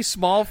the movie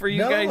small for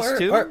you guys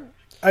too?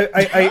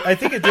 I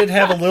think it did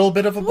have a little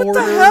bit of a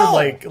border,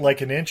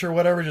 like an inch or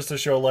whatever, just to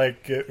show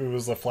like it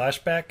was a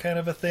flashback kind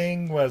of a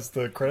thing as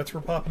the credits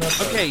were popping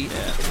up. Okay,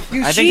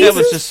 I think that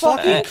was just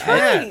fucking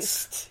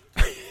Christ.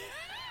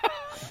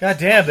 God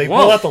damn, they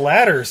pull out the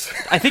ladders.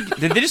 I think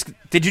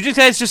did you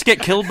guys just get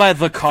killed by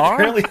the car?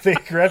 Apparently they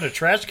grabbed a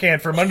trash can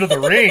from under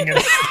the ring.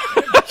 And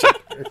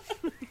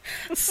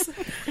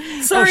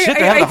Sorry,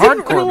 I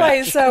didn't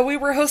realize we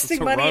were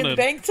hosting Money in the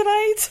Bank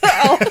tonight.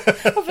 I'll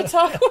have a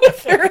talk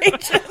with their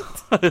agent.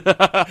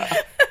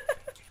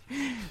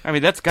 I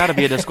mean, that's got to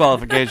be a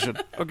disqualification.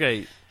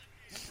 Okay.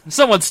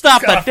 Someone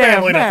stop that damn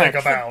family match. to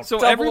think about. So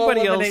Double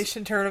everybody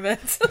elimination else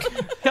tournament.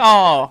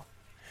 Oh.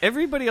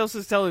 Everybody else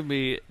is telling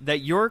me that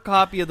your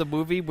copy of the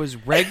movie was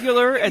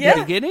regular at the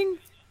beginning?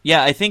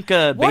 Yeah, I think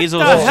Bezos was the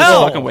just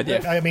hell? fucking with you.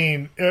 I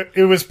mean,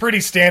 it was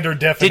pretty standard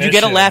definition. Did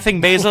you get a laughing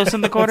Bezos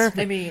in the corner?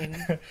 I mean,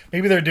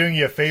 maybe they're doing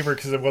you a favor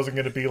because it wasn't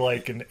going to be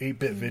like an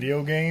 8-bit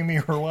video game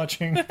you were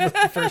watching for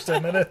the first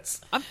 10 minutes.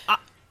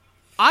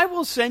 I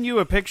will send you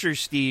a picture,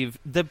 Steve.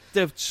 The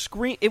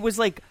screen, it was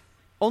like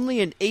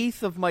only an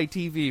eighth of my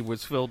TV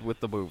was filled with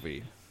the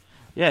movie.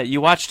 Yeah,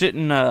 you watched it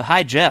in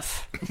High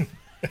Jeff.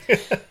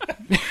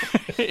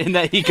 In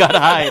that he got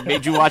high and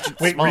made you watch it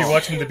small. Were you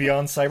watching the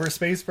Beyond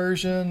Cyberspace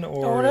version?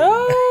 Or...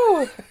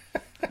 Oh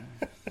no!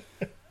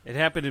 It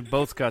happened in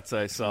both cuts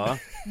I saw.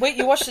 Wait,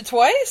 you watched it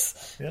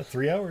twice? Yeah,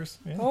 3 hours.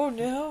 Yeah. Oh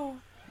no!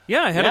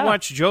 Yeah, I had to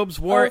watch Job's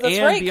War and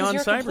right, Beyond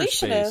you're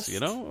Cyberspace, you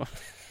know?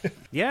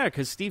 Yeah,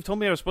 because Steve told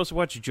me I was supposed to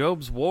watch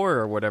Job's War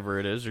or whatever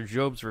it is, or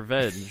Job's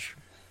Revenge.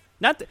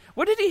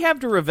 What did he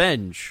have to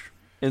revenge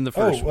in the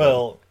first one?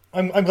 Well...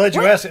 I'm glad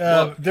you asked.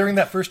 During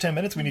that first 10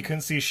 minutes when you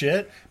couldn't see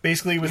shit,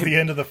 basically it was the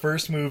end of the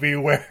first movie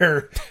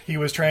where he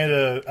was trying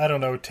to, I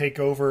don't know, take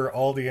over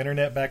all the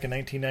internet back in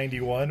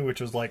 1991, which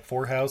was like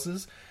 4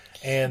 houses.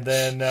 And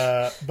then,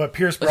 but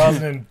Pierce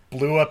Brosnan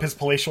blew up his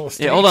palatial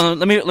estate. Yeah, hold on.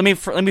 Let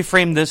me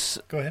frame this.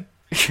 Go ahead.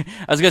 I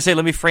was gonna say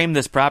let me frame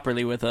this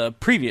properly with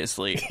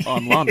previously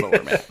on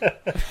Lawnmower Man.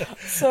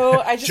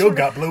 So I just Joe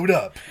got blowed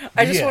up.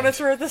 I just want to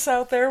throw this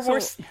out there.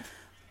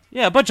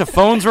 Yeah, a bunch of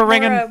phones were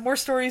ringing. More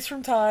stories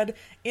from Todd.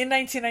 In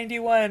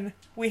 1991,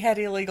 we had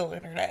illegal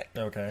internet.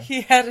 Okay. He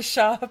had a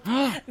shop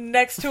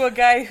next to a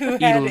guy who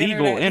had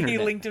illegal internet. He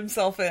linked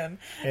himself in.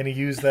 And he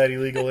used that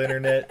illegal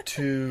internet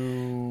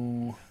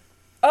to...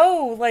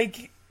 Oh,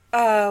 like...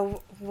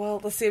 well,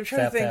 let's see. I'm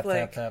trying to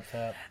think.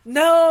 Tap.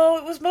 No,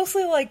 it was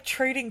mostly like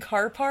trading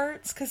car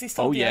parts because he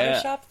sold the auto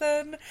shop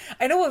then.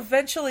 I know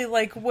eventually,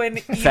 like when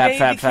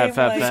eBay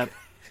became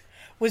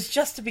was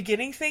just a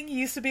beginning thing. You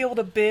used to be able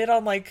to bid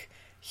on like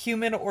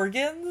human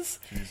organs,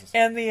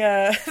 and the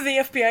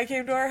FBI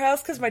came to our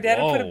house because my dad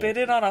had put a bid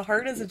in on a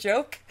heart as a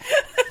joke.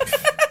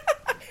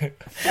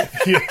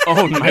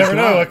 Oh, You my never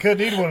know. I God. could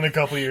need one in a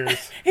couple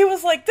years. He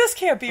was like, "This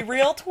can't be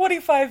real.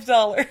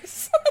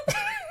 $25."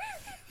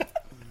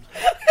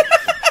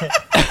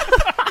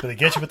 But they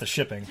get you with the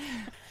shipping.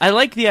 I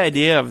like the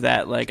idea of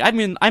that. Like, I'm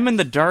in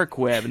the dark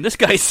web, and this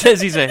guy says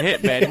he's a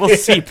hitman. We'll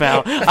see,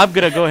 pal. I'm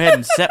gonna go ahead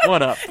and set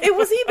one up. It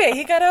was eBay.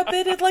 He got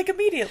outbidded like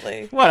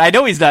immediately. What? I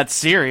know he's not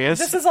serious.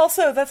 That's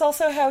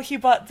also how he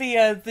bought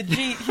the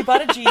Jeep. He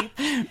bought a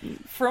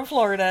Jeep from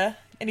Florida,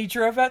 and he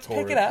drove out to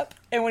pick it up.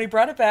 And when he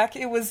brought it back,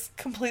 it was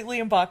completely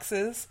in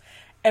boxes.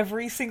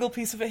 Every single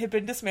piece of it had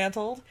been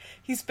dismantled.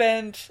 He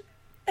spent,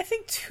 I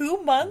think,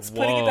 2 months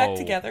putting it back Whoa.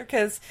 together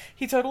because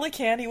he totally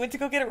can. He went to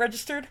go get it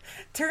registered.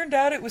 Turned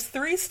out it was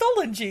 3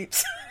 stolen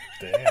Jeeps.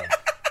 Damn.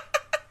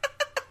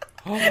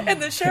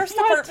 And the sheriff's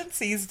department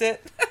seized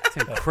it. It's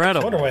I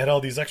incredible. wonder why I had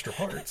all these extra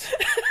parts.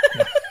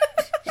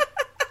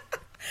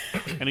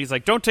 And he's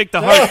like, "Don't take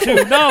the heart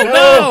too."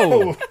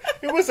 No.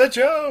 It was a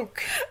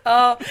joke.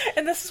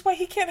 And this is why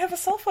he can't have a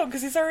cell phone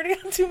because he's already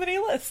on too many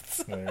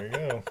lists. There you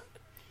go.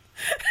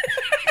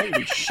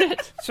 Holy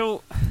shit.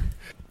 So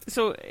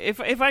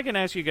if I can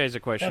ask you guys a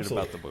question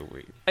Absolutely. about the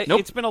movie. Nope.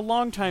 It's been a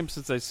long time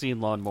since I've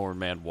seen Lawnmower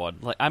Man 1.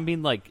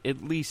 Like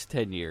at least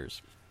 10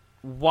 years.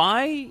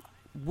 Why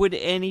would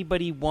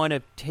anybody want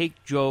to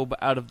take Job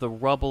out of the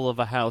rubble of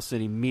a house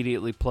and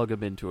immediately plug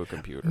him into a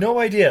computer? No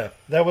idea.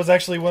 That was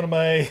actually one of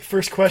my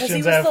first Because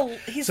questions.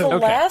 he's the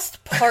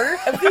last part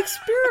of the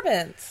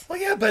experiment. Well,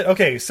 yeah, but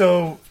okay,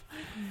 so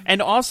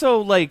And also,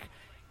 like,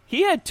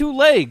 he had 2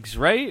 legs,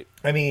 right?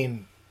 I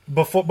mean,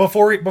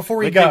 before he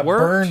Like, got they worked?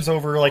 burns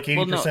over like 80%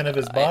 Well, no, of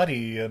his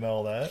body and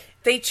all that.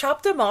 They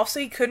chopped him off so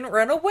he couldn't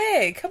run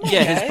away. Come on,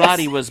 Yeah, guys. his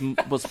body was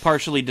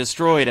partially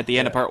destroyed at the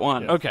end of part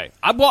 1. Okay.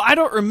 I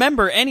don't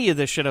remember any of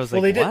this shit. I was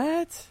Well, like, they did-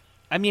 what?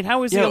 I mean,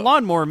 how is he Yeah. a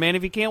lawnmower man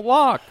if he can't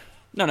walk?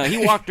 No,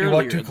 he walked He earlier.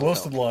 walked too in the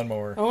close to film. the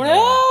lawnmower. Oh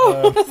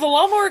no! The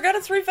lawnmower got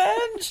its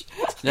revenge.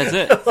 That's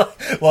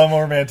it.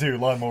 Lawnmower Man 2,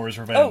 Lawnmower's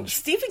Oh, Revenge.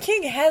 Stephen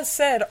King has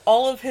said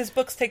all of his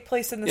books take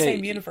place in the Yeah,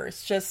 same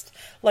universe, just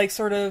like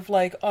sort of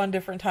like on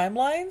different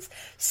timelines.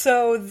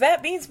 So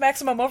that means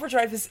Maximum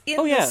Overdrive is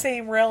in the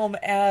same realm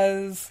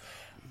as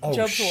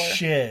Job's War.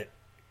 Shit.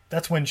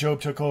 That's when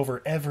Job took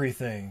over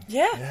everything.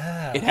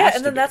 Yeah, It yeah, has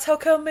and to then be. that's how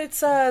come it's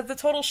the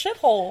total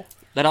shithole.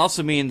 That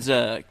also means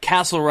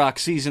Castle Rock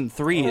Season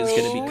 3 is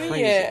going to be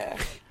crazy. Yeah.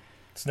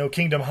 It's no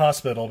Kingdom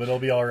Hospital, but it'll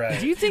be all right.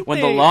 Do you think When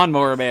they, the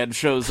Lawnmower Man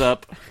shows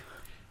up.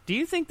 Do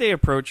you think they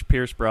approached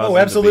Pierce Brosnan? Oh,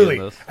 absolutely.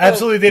 To be in this?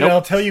 Absolutely they did. Nope.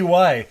 I'll tell you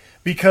why.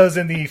 Because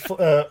in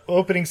the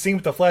opening scene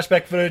with the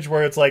flashback footage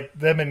where it's like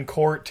them in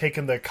court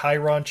taking the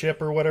Chiron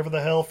chip or whatever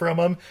the hell from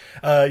him,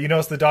 you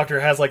notice the doctor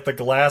has like the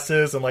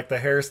glasses and like the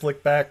hair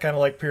slicked back, kind of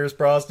like Pierce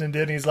Brosnan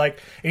did. And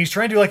he's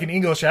trying to do like an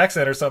English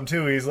accent or something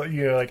too. He's like,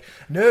 like,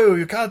 no,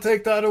 you can't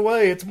take that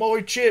away. It's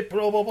my chip.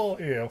 Blah blah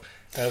blah.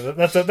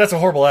 That's a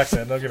horrible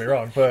accent. Don't get me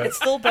wrong, but It's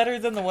still better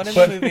than the one in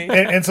the movie.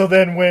 and so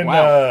then when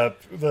Wow.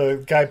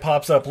 the guy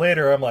pops up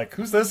later, I'm like,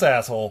 who's this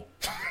asshole?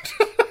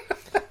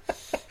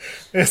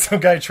 There's some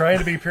guy trying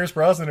to be Pierce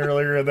Brosnan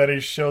earlier, and then he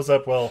shows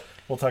up. Well,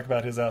 we'll talk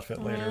about his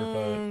outfit later,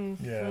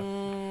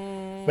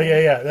 but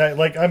yeah.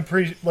 Like I'm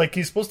pretty like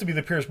he's supposed to be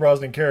the Pierce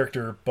Brosnan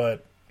character,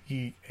 but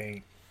he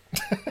ain't.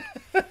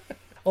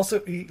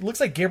 Also, he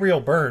looks like Gabriel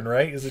Byrne,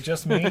 right? Is it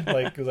just me?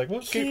 Like, it was like,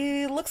 what?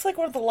 He looks like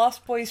one of the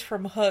Lost Boys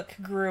from Hook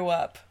grew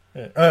up.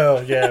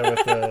 Oh yeah,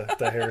 with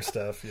the hair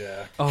stuff.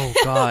 Yeah. Oh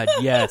God,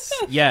 yes.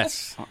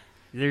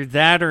 They're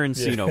that or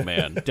Encino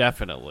Man,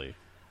 definitely.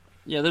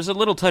 Yeah, there's a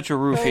little touch of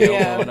Rufio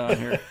yeah. going on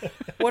here.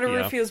 One of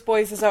Yeah. Rufio's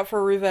boys is out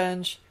for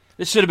revenge.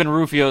 This should have been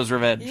Rufio's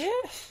revenge. Yeah.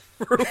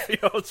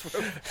 Rufio's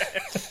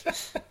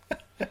Revenge.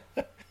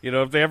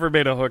 If they ever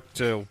made a Hook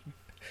 2.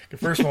 The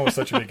first one was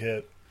such a big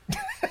hit.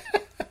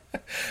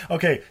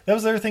 Okay, that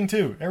was the other thing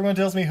too. Everyone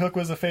tells me Hook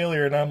was a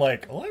failure, and I'm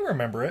like, well, I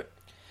remember it.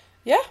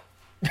 Yeah.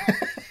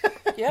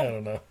 I Yeah.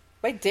 don't know.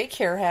 My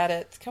daycare had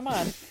it. Come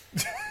on.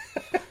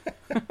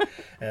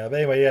 Yeah, but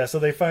anyway, yeah. So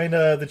they find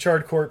the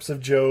charred corpse of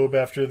Job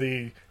after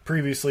the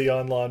previously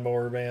on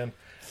Lawnmower Man,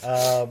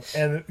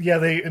 and yeah,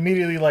 they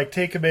immediately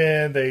take him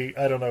in. They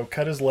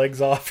cut his legs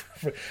off.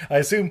 I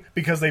assume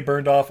because they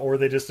burned off, or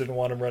they just didn't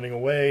want him running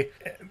away.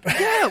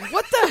 Yeah,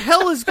 what the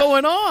hell is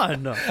going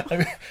on?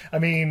 I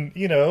mean,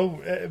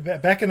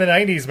 back in the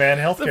 90s, man,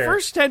 healthcare. The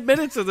first 10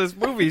 minutes of this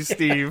movie,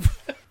 Steve.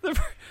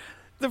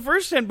 The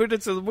first 10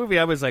 minutes of the movie,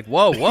 I was like,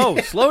 whoa,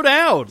 slow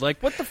down.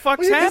 Like, what the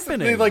fuck's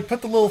happening? They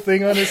put the little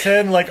thing on his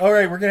head and all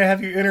right, we're going to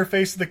have you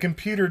interface to the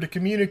computer to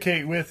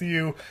communicate with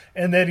you.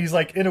 And then he's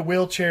in a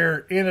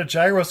wheelchair in a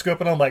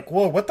gyroscope. And I'm like,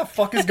 whoa, what the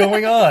fuck is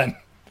going on?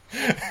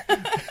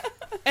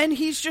 And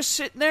he's just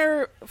sitting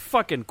there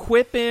fucking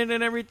quipping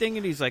and everything.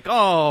 And he's like,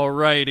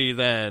 alrighty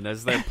then,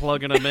 as they're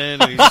plugging him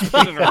in and he's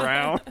spinning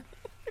around.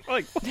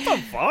 Like, what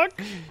the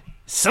fuck?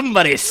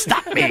 Somebody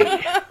stop me!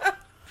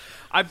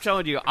 I'm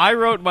telling you, I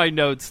wrote my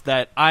notes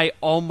that I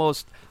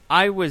was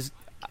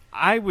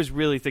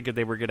really thinking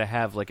they were going to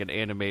have an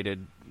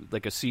animated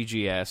like a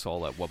CG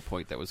asshole at one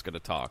point that was going to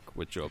talk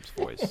with Job's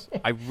voice.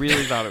 I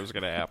really thought it was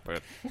going to happen.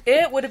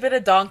 It would have been a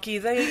donkey.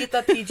 They get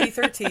that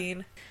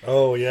PG-13.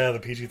 Oh yeah, the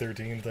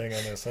PG-13 thing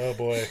on this. Oh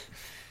boy.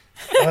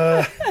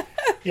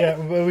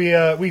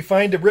 We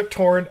find a Rip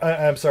Torn.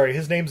 I'm sorry,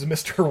 his name's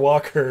Mr.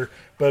 Walker,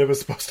 but it was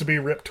supposed to be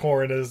Rip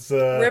Torn as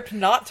Rip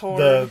Not Torn.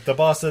 The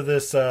boss of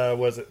this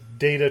was it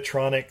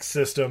Datatronic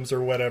Systems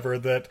or whatever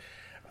that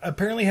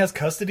apparently has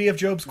custody of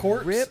Job's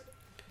corpse. Rip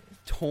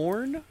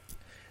Torn?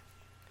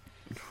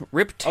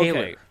 Rip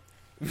Taylor.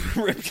 Okay.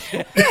 Rip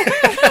Taylor.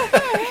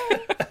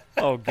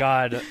 Oh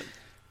God.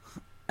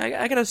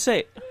 I gotta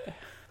say,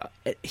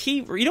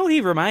 you know what he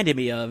reminded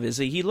me of is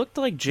he looked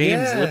like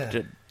James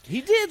Lipton.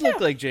 He did look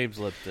like James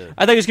Lipton.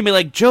 I thought he was gonna be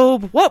like,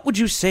 Job, what would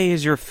you say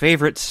is your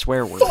favorite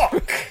swear word?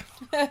 Fuck!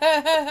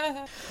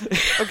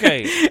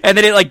 Okay. And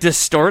then it like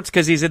distorts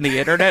because he's in the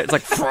internet. It's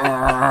like,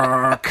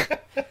 fuck.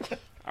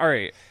 All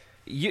right.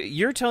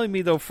 You're telling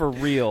me, though, for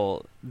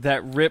real,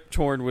 that Rip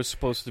Torn was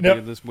supposed to be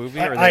in this movie?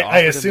 Or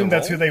I assume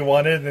that's who they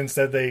wanted, and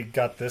instead they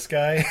got this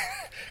guy.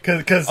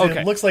 Because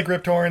it looks like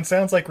Rip Torn,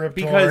 sounds like Rip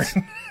Torn.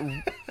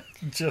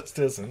 Just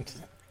isn't.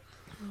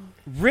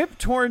 Rip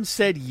Torn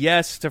said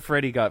yes to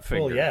Freddy Got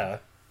Fingered. Well, yeah.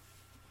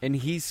 And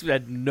he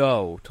said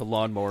no to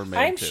Lawnmower Man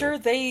I'm 2. sure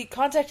they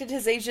contacted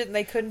his agent and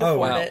they couldn't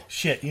afford it.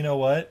 Shit, you know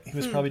what? He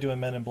was probably doing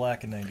Men in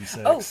Black in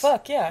 96. Oh,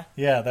 fuck, yeah.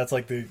 Yeah, that's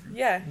like the...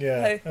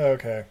 Yeah.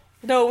 Okay.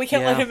 No, we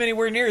can't let him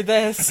anywhere near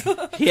this.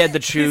 He had to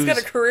choose. He's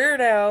got a career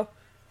now.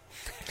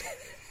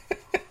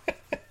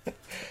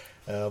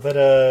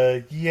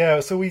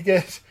 So we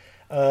get...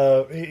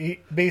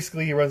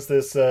 he runs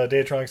this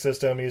Datatronic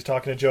system. He's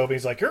talking to Job, and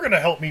he's like, "You're going to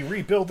help me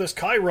rebuild this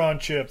Chiron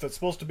chip that's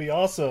supposed to be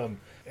awesome."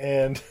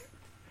 And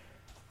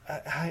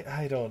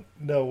I don't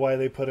know why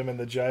they put him in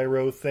the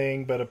gyro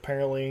thing, but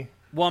apparently...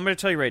 Well, I'm going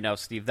to tell you right now,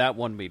 Steve, that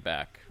won me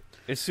back.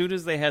 As soon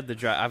as they had the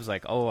gyro, I was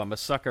like, oh, I'm a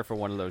sucker for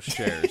one of those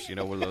chairs. You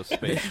know, one of those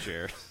space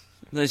chairs.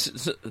 One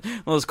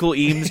of those cool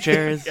Eames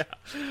chairs. Yeah.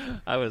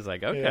 I was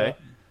like, okay.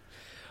 Yeah.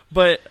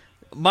 But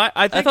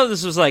I thought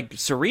this was like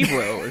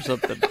Cerebro or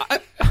something.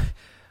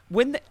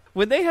 When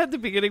they had the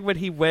beginning, when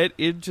he went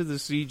into the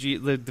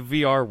CG, the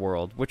VR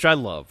world, which I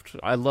loved.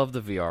 I love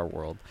the VR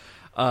world.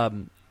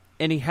 And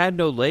he had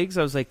no legs.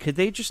 I was like, could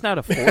they just not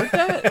afford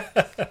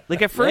that?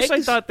 Like at first,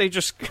 I thought they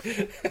just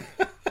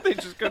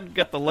couldn't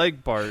get the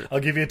leg part.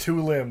 I'll give you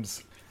 2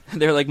 limbs.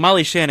 They're like,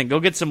 Molly Shannon, go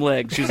get some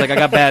legs. She was like, I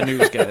got bad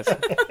news, guys.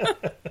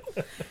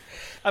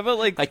 I felt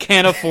like I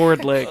can't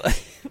afford legs.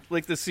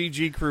 Like the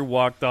CG crew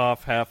walked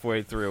off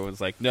halfway through and was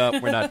like, no,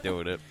 we're not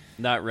doing it.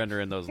 Not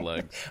rendering those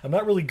legs. I'm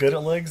not really good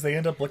at legs. They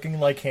end up looking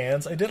like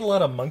hands. I did a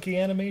lot of monkey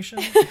animation.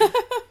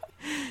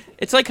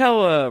 It's like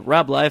how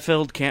Rob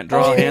Liefeld can't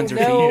draw hands or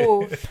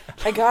feet.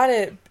 I got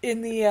it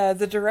in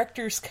the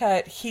director's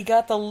cut. He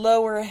got the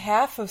lower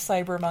half of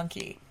Cyber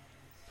Monkey,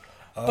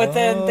 but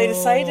then they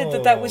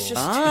decided that was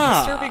just too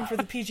disturbing for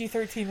the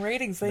PG-13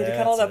 ratings. They had to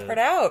cut all that part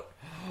out.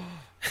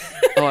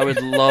 Oh, I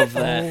would love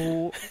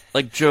that.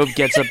 Like Job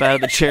gets up out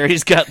of the chair,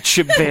 he's got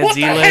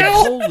chimpanzee legs.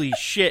 Holy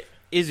shit.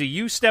 Izzy,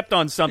 you stepped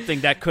on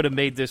something that could have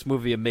made this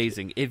movie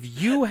amazing. If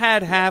you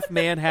had half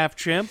man, half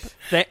chimp,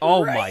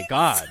 oh my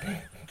god.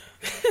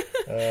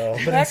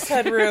 Max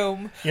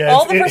Headroom. Yeah,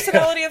 all the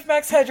personality of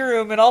Max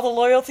Headroom and all the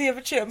loyalty of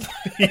a chimp.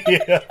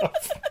 Yeah.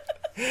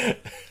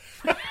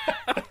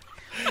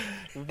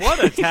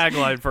 What a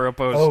tagline for a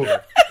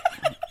poster.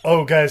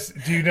 Oh, guys,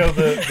 do you know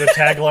the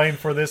tagline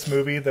for this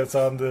movie that's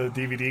on the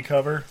DVD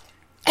cover?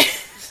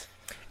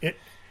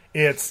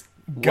 It's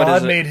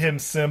God made him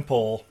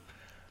simple.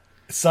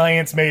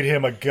 Science made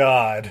him a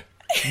god.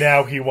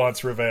 Now he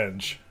wants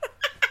revenge.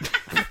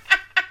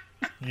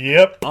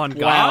 Yep. On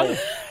God?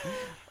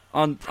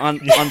 Wow. On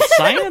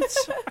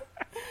science?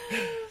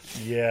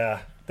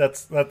 Yeah.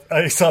 That.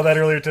 I saw that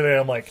earlier today.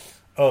 I'm like,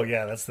 oh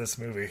yeah, that's this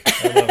movie.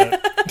 I love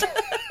it.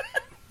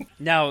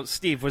 Now,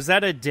 Steve, was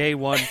that a day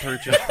one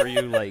purchase for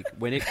you? Like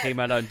when it came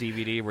out on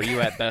DVD, were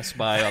you at Best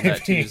Buy on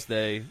that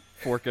Tuesday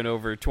forking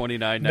over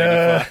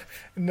 $29.95?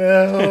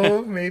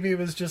 No, maybe it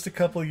was just a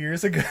couple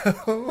years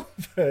ago.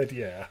 But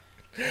yeah.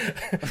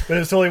 But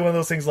it's totally one of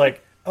those things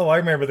like, oh, I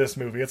remember this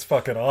movie. It's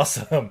fucking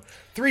awesome.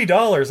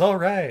 $3, all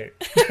right.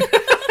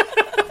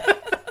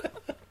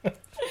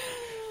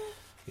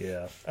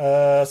 Yeah.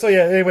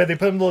 Anyway, they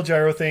put him in little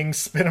gyro things,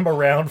 spin him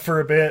around for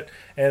a bit,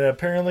 and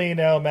apparently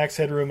now Max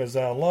Headroom is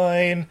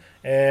online,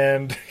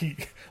 and he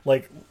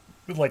like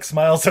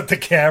smiles at the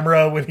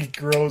camera when he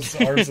grows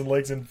arms and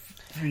legs in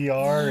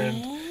VR,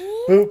 and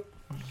boop,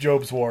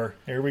 Job's War.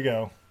 Here we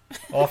go.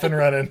 Off and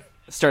running.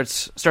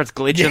 Starts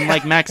glitching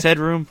like Max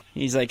Headroom.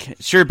 He's like,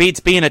 sure beats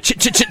being a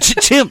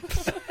chimp.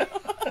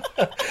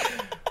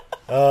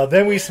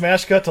 Then we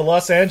smash cut to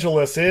Los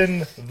Angeles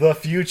in the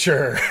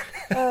future.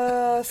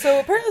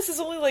 So apparently this is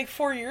only like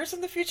 4 years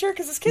in the future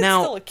because this kid's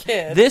still a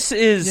kid. This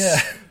is...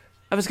 Yeah.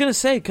 I was going to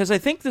say, because I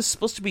think this is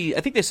supposed to be...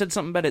 I think they said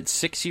something about it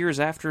 6 years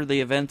after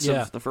the events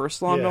of the first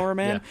Lawnmower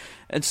Man. Yeah.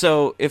 And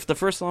so if the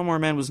first Lawnmower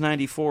Man was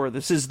 94,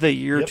 this is the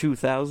year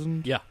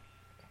 2000. Yeah.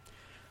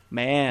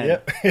 Man,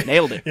 Yep.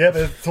 nailed it. Yeah,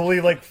 it's totally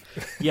like...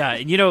 Yeah,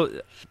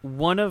 and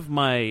one of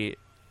my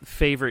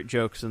favorite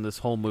jokes in this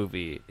whole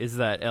movie is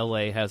that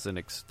LA has an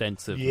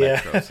extensive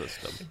metro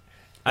system.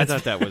 I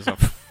thought that was a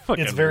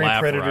fucking It's very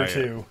laugh Predator riot.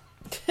 2.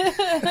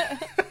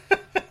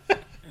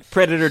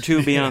 Predator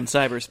 2 Beyond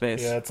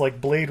Cyberspace. Yeah, it's like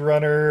Blade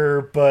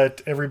Runner,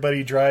 but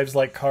everybody drives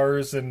like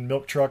cars and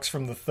milk trucks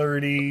from the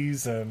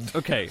 30s. And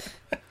Okay.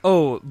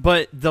 Oh,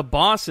 but the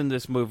boss in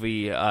this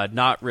movie,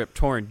 not Rip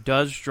Torn,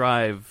 does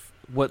drive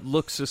what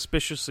looks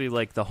suspiciously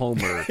like the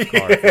Homer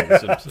car from The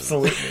Simpsons.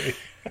 Absolutely.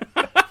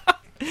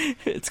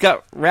 It's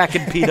got Rack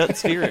and Peanut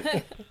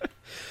spirit.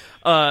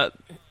 But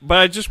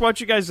I just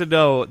want you guys to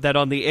know that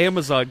on the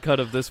Amazon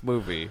cut of this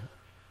movie,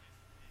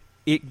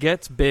 it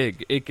gets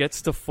big. It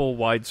gets to full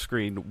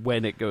widescreen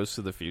when it goes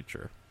to the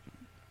future.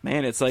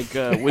 Man, it's like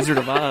Wizard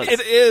of Oz.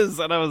 It is,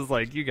 and I was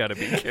like, you gotta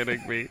be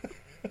kidding me.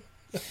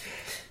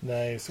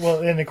 Nice.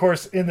 Well, and of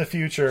course, in the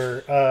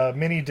future,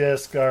 mini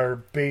discs are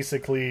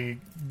basically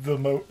the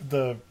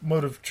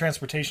mode of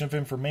transportation of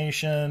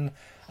information.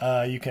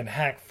 You can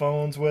hack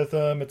phones with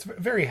them. It's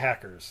very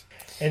hackers.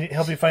 And it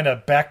helps you find a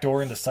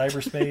backdoor into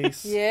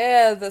cyberspace.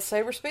 Yeah, the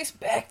cyberspace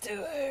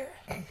backdoor.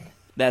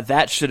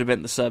 That should have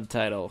been the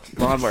subtitle.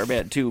 Lawnmower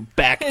Man 2,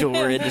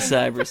 Backdoor into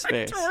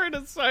Cyberspace. Backdoor into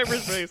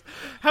cyberspace.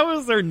 How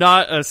is there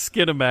not a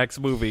Skinamax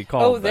movie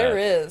called there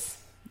is.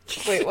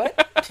 Wait, what?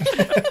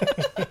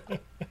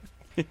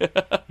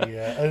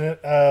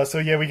 Yeah. So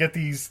we get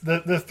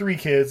the three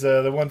kids.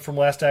 The one from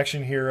Last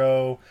Action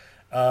Hero.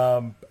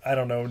 I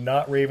don't know,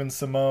 not Raven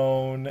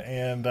Simone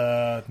and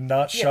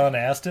not Sean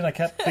Astin. I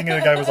kept thinking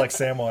the guy was like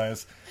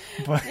Samwise.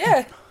 But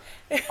yeah.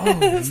 Oh,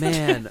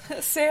 man.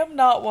 Sam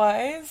Not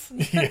Wise.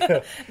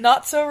 Yeah.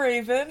 Not So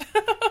Raven.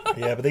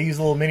 Yeah, but they use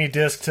a little mini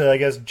disc to, I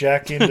guess,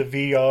 jack into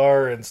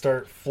VR and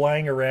start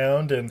flying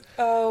around. And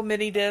oh,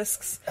 mini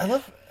discs. I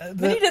love...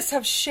 Mini discs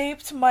have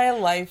shaped my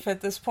life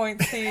at this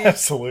point, Steve.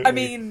 Absolutely. I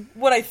mean,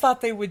 what I thought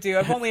they would do.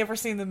 I've only ever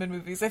seen them in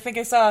movies. I think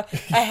I saw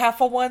a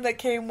half of one that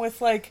came with,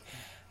 like,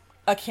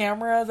 a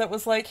camera that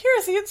was like,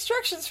 here's the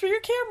instructions for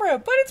your camera,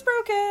 but it's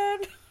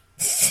broken.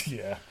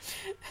 Yeah.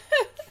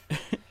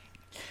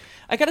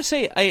 I gotta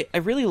say, I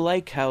really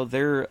like how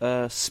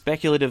their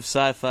speculative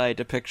sci-fi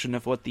depiction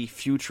of what the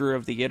future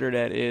of the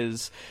internet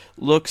is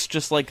looks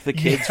just like the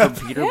kids from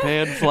Peter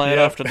Pan flying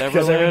off to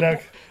Neverland.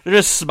 They're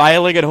just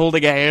smiling and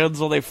holding hands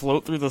while they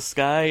float through the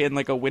sky in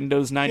like a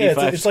Windows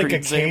 95 it's like a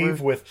screensaver.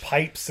 cave with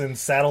pipes and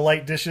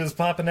satellite dishes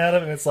popping out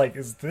of it, and it's like,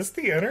 is this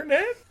the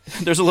internet?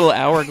 There's a little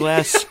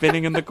hourglass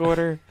spinning in the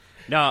corner.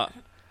 Now,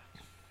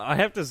 I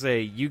have to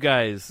say, you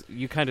guys,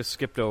 you kind of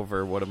skipped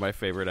over one of my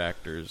favorite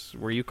actors,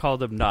 where you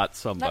called him not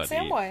somebody.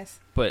 Not Samwise.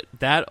 But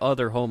that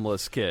other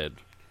homeless kid,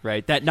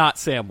 right? That not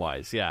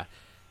Samwise, yeah.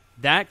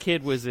 That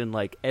kid was in,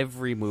 like,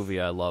 every movie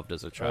I loved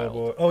as a child. Oh,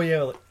 boy. Oh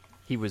yeah.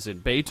 He was in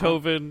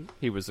Beethoven.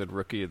 He was in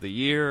Rookie of the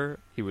Year.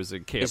 He was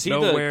in Camp Is he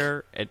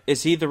Nowhere.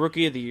 Is he the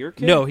Rookie of the Year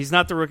kid? No, he's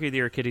not the Rookie of the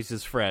Year kid. He's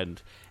his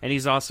friend. And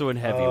he's also in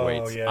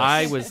Heavyweights. Oh, yes.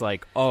 I was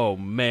like, oh,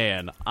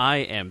 man, I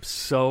am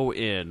so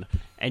in.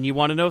 And you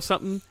want to know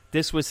something?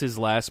 This was his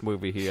last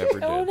movie he ever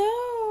did. Oh,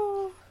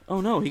 no.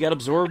 Oh, no. He got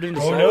absorbed into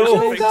Oh,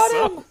 cyberspace? no.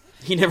 Got him.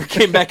 He never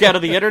came back out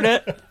of the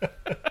internet?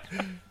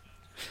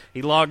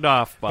 He logged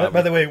off, Bob.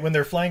 By the way, when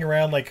they're flying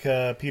around like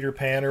Peter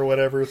Pan or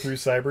whatever through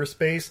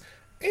cyberspace,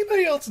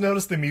 anybody else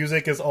notice the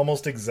music is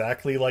almost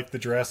exactly like the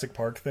Jurassic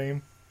Park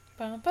theme?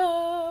 Bum,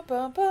 bum,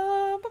 bum,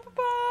 bum, bum,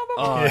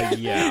 bum.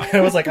 Yeah. And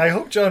I was like, I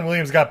hope John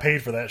Williams got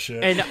paid for that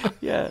shit. And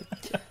Yeah.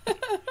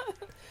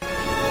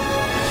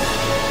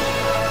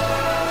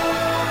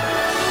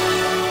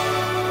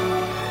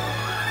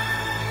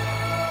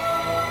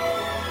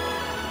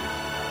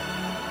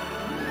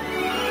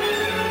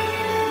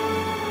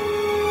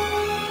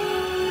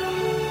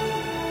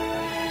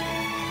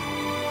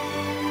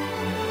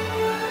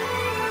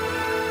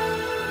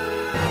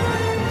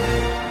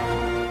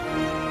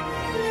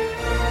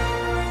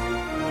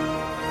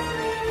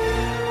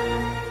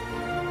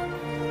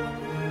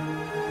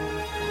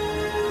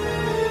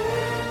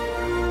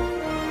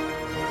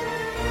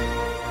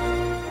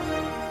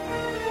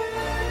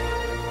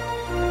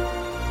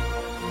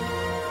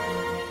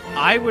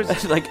 I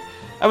was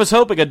I was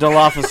hoping a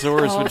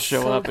Dilophosaurus Oh, would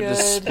show so up and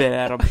just good. spit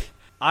at him.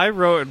 I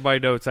wrote in my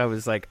notes, I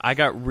was like, I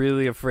got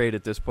really afraid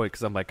at this point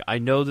because I'm like, I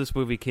know this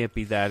movie can't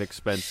be that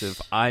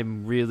expensive.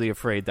 I'm really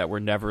afraid that we're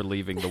never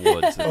leaving the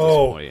woods at this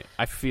point.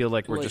 I feel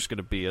like we're just going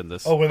to be in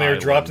this. when they were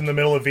island. dropped in the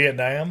middle of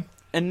Vietnam?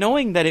 And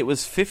knowing that it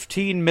was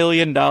 $15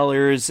 million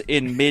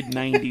in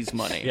mid-90s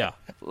money. Yeah.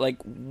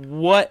 Like,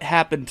 what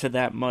happened to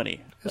that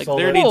money? Like, all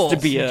there that needs to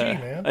be CG,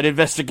 man. an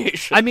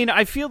investigation. I mean,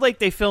 I feel like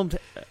they filmed.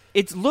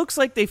 It looks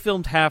like they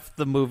filmed half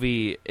the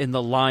movie in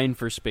the line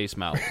for Space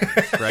Mountain,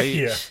 right?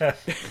 Yeah.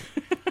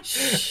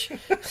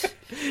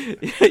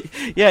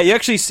 Yeah, you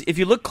actually, if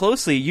you look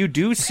closely, you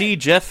do see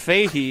Jeff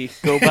Fahey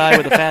go by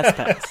with a fast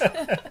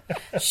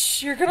pass.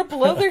 Shh, you're going to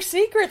blow their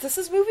secrets. This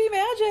is movie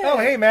magic. Oh,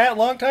 hey, Matt,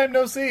 long time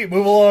no see.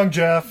 Move along,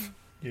 Jeff.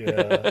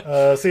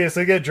 Yeah. So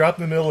you get dropped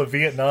in the middle of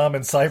Vietnam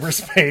in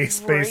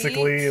cyberspace,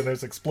 basically, and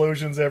there's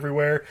explosions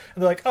everywhere.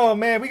 And they're like, oh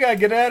man, we gotta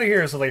get out of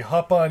here. So they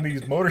hop on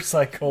these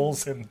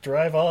motorcycles and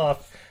drive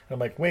off. And I'm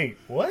like, wait,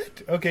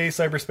 what? Okay,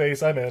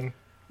 cyberspace, I'm in.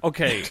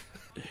 Okay,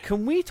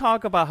 can we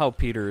talk about how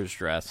Peter is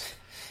dressed?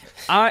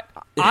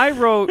 I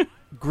wrote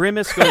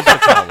Grimace goes to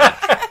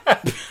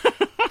college.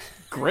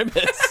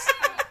 Grimace.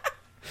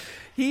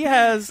 He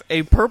has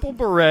a purple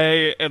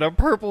beret and a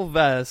purple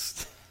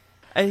vest,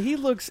 and he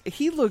looks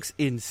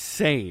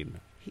insane.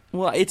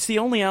 Well, it's the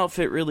only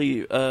outfit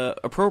really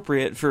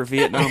appropriate for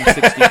Vietnam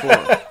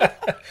 64.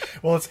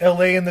 Well, it's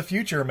L.A. in the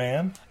future,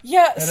 man.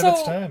 Yeah, Ahead so of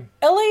its time.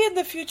 LA in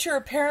the future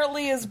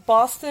apparently is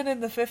Boston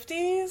in the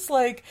 50s.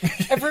 Like,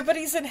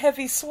 everybody's in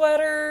heavy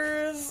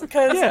sweaters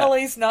because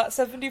LA's not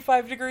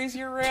 75 degrees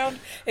year-round,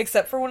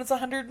 except for when it's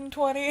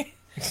 120.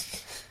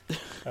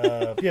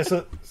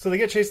 So they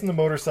get chasing the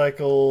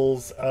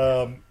motorcycles,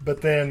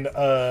 but then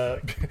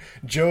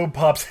Job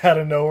pops out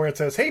of nowhere and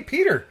says, "Hey,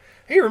 Peter!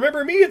 Hey,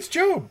 remember me? It's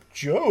Job!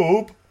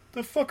 Job?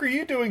 The fuck are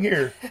you doing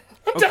here?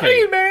 I'm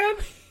dying, man!"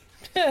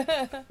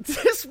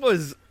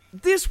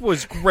 This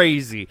was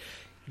crazy.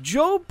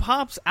 Job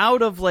pops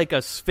out of like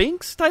a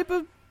sphinx type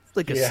of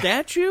a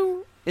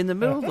statue in the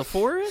middle of the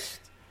forest,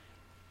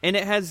 and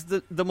it has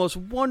the most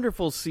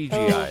wonderful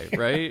CGI,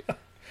 right?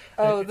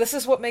 Oh, this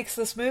is what makes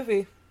this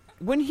movie.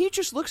 When he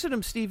just looks at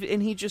him, Steve,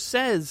 and he just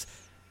says,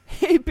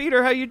 "Hey,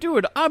 Peter, how you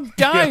doing? I'm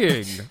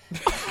dying."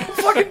 I'm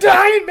fucking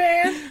dying,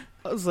 man.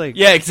 I was like,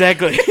 yeah,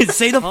 exactly.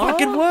 Say the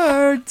fucking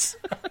words.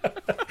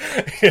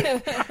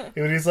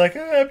 And he's like,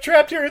 I'm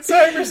trapped here in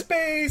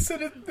cyberspace,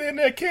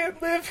 and I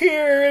can't live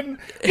here, and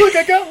look,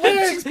 I got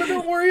legs, but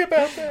don't worry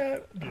about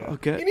that.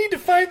 Okay. You need to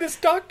find this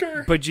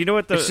doctor. But you know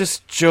what? It's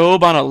just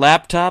Job on a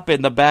laptop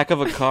in the back of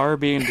a car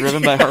being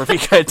driven by Harvey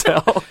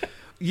Keitel.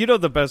 You know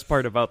the best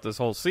part about this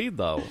whole scene,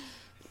 though?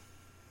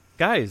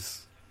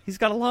 Guys, he's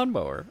got a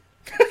lawnmower.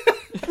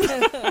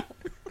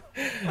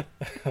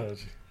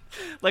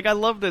 Like, I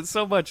loved it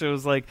so much. It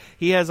was like,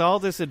 he has all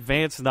this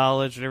advanced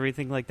knowledge and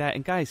everything like that.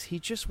 And guys, he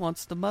just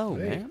wants to mow,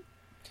 man.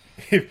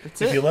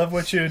 If you love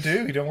what you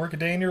do, you don't work a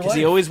day in your life.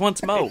 He always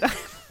wants mow.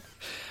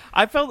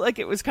 I felt like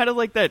it was kind of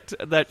like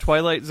that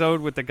Twilight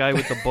Zone with the guy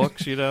with the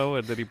books,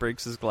 and then he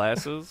breaks his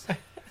glasses.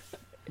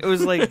 It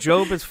was like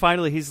Job is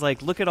finally, he's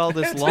like, look at all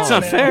this lawn. It's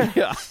not fair.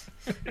 Yeah.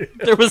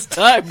 There was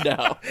time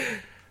now.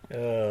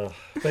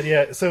 But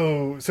yeah,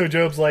 so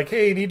Job's like,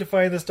 hey, you need to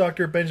find this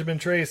Dr. Benjamin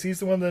Trace. He's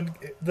the one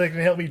that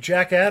can help me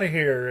jack out of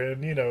here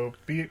and,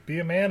 be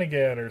a man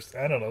again, or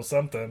I don't know,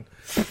 something.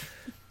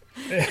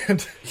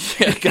 And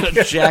yeah,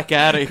 gotta jack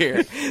out of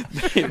here.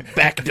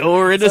 Back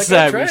door into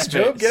cyberspace.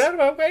 Job, get out of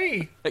my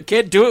way. I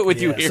can't do it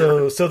with you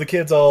here. So the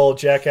kids all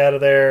jack out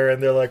of there,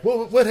 and they're like,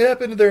 well, what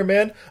happened there,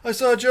 man? I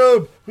saw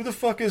Job. Who the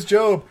fuck is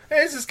Job? Hey,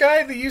 it's this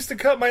guy that used to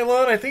cut my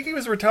lawn. I think he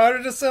was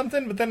retarded or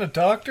something, but then a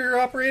doctor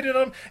operated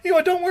on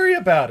him. Don't worry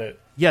about it.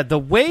 Yeah, the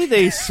way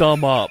they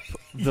sum up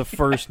the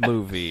first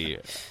movie...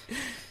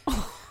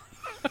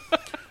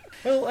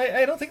 Well,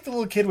 I don't think the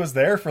little kid was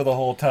there for the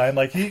whole time.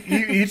 Like,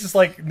 he just,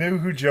 knew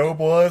who Job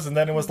was, and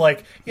then it was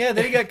like, yeah,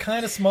 then he got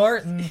kind of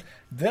smart, and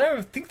then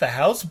I think the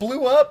house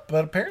blew up,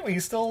 but apparently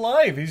he's still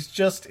alive. He's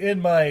just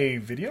in my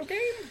video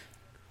game?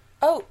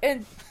 Oh,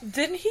 and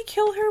didn't he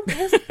kill her?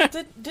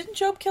 Didn't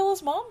Job kill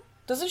his mom?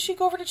 Doesn't she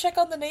go over to check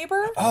on the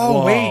neighbor? Oh,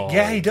 Whoa. Wait,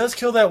 yeah, he does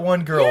kill that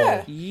one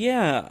girl.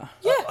 Yeah.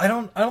 I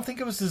don't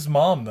think it was his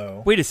mom,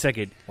 though. Wait a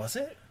second. Was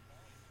it?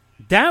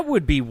 That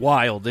would be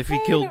wild if he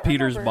killed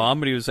Peter's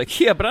mom, and he was like,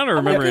 yeah, but I don't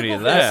remember any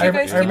of that. I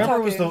remember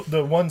it was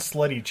the one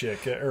slutty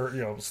chick,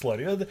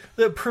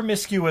 the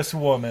promiscuous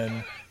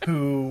woman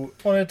who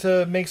wanted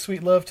to make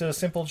sweet love to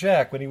Simple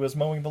Jack when he was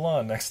mowing the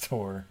lawn next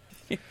door.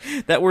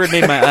 That word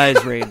made my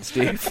eyes rain,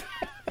 Steve.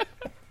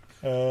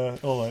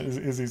 Hold on,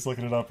 Izzy's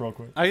looking it up real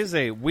quick. I just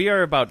say, we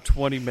are about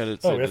 20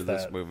 minutes into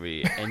this that.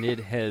 movie, and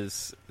it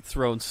has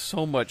thrown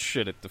so much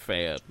shit at the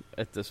fan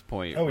at this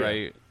point,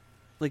 right? Yeah.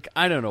 Like,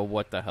 I don't know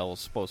what the hell is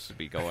supposed to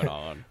be going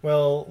on.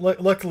 Well,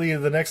 luckily,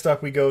 the next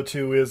stop we go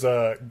to is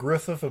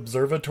Griffith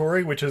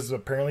Observatory, which has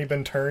apparently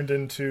been turned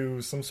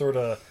into some sort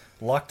of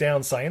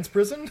lockdown science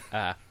prison.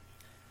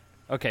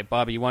 Okay,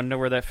 Bobby, you want to know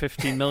where that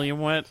 $15 million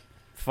went?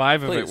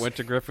 5 of Please. it went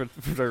to Griffith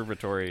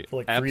Observatory.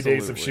 For 3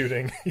 days of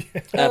shooting.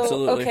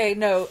 Absolutely. Okay,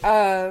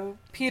 no.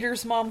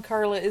 Peter's mom,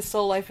 Carla, is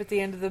still alive at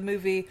the end of the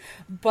movie,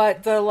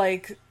 but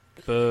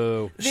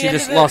Boo. She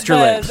just lost her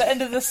legs. The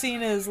end of the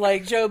scene is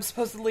Job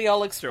supposedly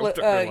all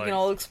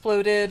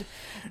exploded,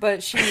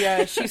 but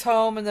she's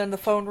home, and then the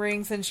phone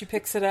rings, and she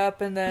picks it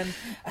up, and then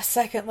a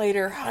second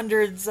later,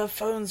 hundreds of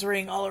phones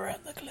ring all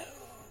around the globe.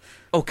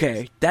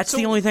 Okay, that's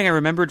the only thing I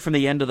remembered from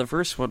the end of the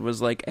first one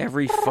was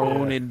every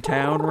phone in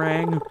town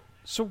rang.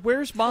 So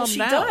where's mom She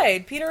now?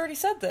 died. Peter already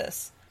said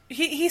this.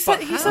 He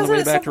says it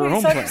at back to her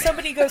some home point.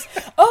 Somebody goes,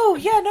 "Oh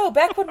yeah, no,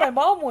 back when my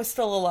mom was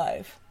still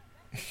alive."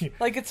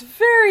 It's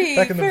very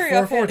Back in the very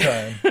 4-4 offhand.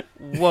 time.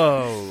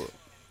 Whoa.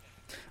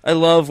 I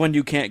love when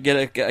you can't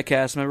get a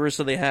cast member,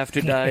 so they have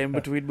to die in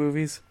between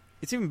movies.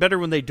 It's even better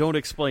when they don't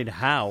explain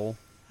how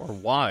or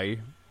why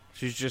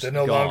She's just They're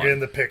no gone. longer in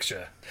the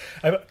picture.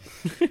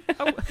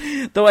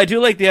 Though I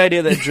do like the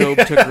idea that Job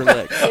took her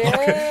licks.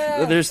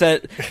 Yeah. There's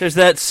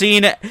that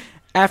scene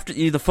after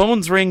the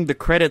phones ring, the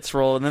credits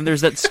roll, and then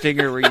there's that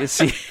stinger where you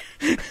see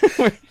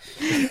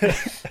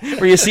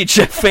where you see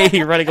Jeff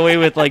Fahey running away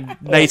with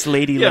like nice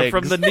lady Yeah, legs.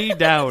 from the knee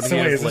down. So he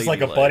wait, has is this lady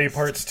like a Body legs.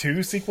 Parts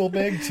 2 sequel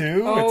big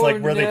too? Oh, It's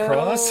like where they no.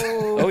 cross?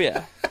 Oh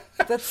yeah.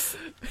 That's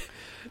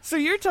So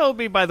you're telling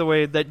me, by the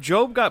way, that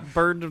Job got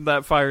burned in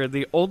that fire, and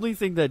the only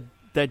thing that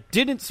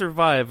didn't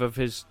survive of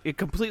his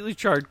completely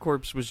charred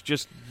corpse was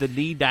just the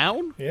knee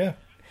down? Yeah.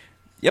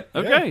 Yep.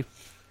 Okay.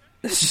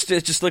 It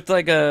just looked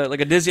like a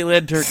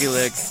Disneyland turkey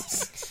leg.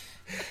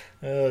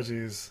 Oh,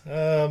 jeez.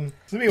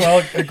 So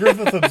meanwhile, at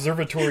Griffith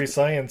Observatory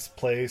Science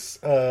Place,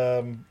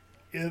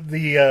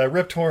 the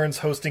Ripped Horn's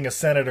hosting a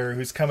senator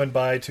who's coming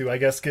by to, I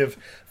guess, give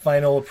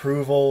final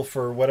approval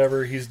for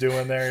whatever he's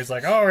doing there. He's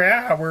like, oh,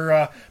 yeah,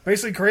 we're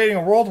basically creating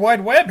a World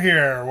Wide Web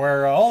here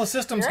where all the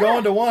systems go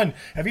into one.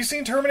 Have you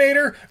seen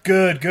Terminator?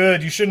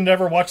 Good. You shouldn't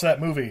ever watch that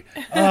movie.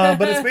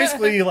 But it's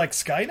basically like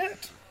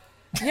Skynet.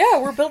 yeah.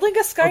 We're building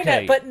a Skynet,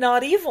 Okay. but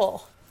not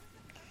evil.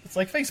 It's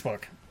like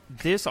Facebook.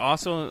 This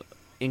also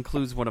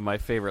includes one of my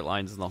favorite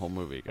lines in the whole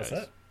movie, guys.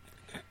 What's that?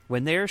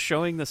 When they're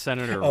showing the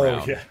senator Oh,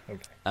 around, yeah.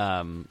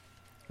 Okay.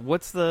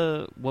 what's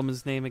the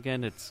woman's name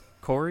again? It's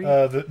Corey?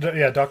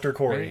 Yeah, Dr.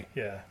 Corey. Right.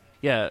 Yeah.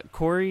 Yeah,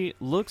 Corey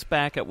looks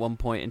back at one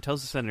point and tells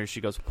the senator,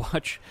 she goes,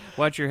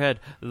 watch your head.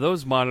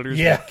 Those monitors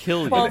will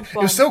kill you. Bum, It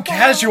was so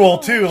casual,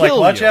 too. Like, Kill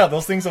watch you. out,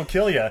 those things will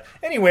kill you.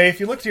 Anyway, if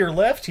you look to your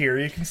left here,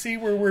 you can see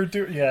where we're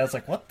doing... Yeah, it's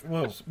like, what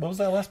was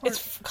that last part?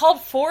 It's called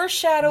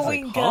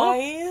foreshadowing, Like, huh?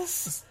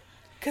 guys.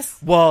 Because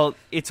Well,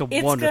 it's it's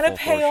wonderful gonna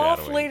pay off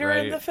foreshadowing, later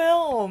right? in the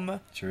film.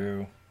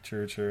 True.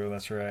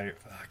 That's right.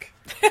 Fuck.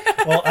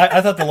 Well, I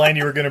thought the line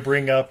you were going to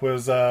bring up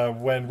was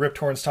when Rip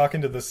Torn's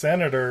talking to the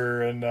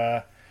senator,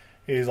 and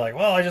he's like,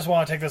 well, I just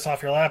want to take this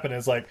off your lap. And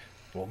it's like,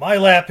 well, my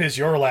lap is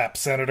your lap,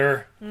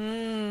 Senator.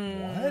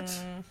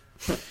 What?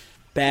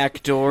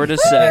 Back door to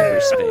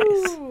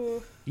cyberspace.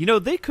 Ooh. You know,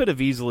 they could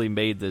have easily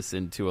made this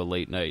into a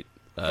late night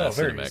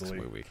very Cinemax easily.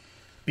 movie.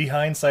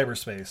 Behind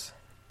cyberspace.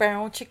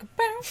 Bow, chicka,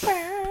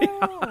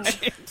 bow, bow.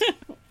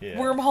 Yeah.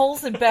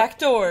 Wormholes and back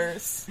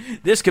doors.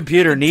 This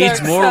computer needs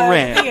Dark more side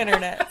of the RAM.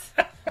 internet.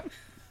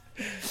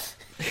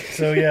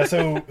 So yeah,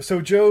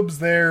 so Job's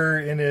there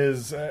in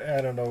his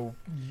I don't know,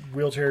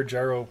 wheelchair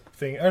gyro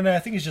thing. Or no, I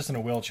think he's just in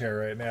a wheelchair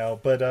right now.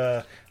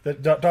 But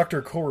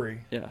Dr.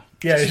 Corey, Yeah.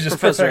 he's just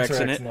Professor Professor X X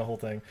in in it. the whole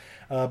thing.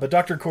 But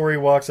Dr. Corey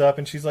walks up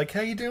and she's like,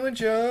 "How you doing,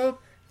 Job?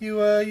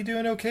 You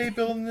doing okay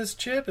building this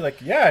chip?" You're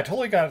like, "Yeah, I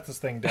totally got this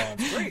thing down.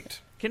 It's great."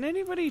 Can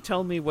anybody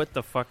tell me what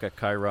the fuck a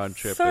Chiron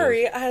chip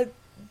Sorry, is?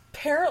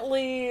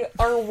 apparently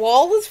our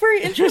wall is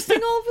very interesting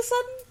all of a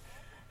sudden.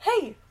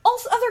 Hey,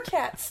 also other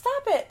cats,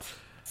 stop it!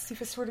 See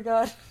if I swear to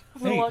God.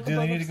 I'm gonna Hey, lock do them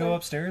they up need to go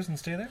upstairs. upstairs and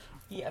stay there?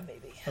 Yeah,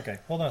 maybe. Okay,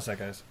 hold on a sec,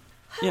 guys.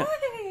 Yeah.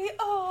 Hey,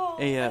 oh,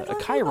 I A love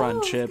you Chiron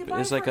both. chip Goodbye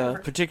is like forever.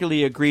 a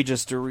particularly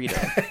egregious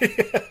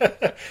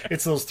Dorito.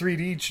 It's those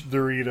 3D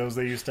Doritos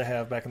they used to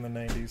have back in the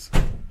 90s.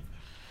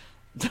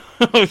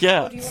 Oh,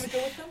 yeah. Do you want to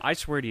go with them? I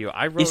swear to you,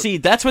 I wrote... You see,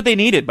 that's what they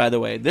needed, by the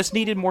way. This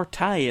needed more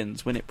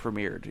tie-ins when it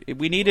premiered.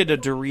 We needed a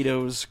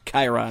Doritos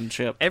Chiron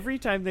chip. Every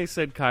time they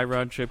said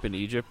Chiron chip in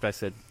Egypt,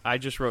 I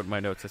just wrote in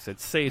my notes, I said,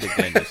 say it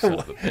again, you son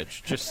of a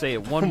bitch. Just say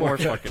it one more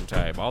fucking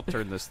time. I'll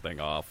turn this thing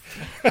off.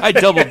 I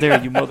double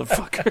dare you,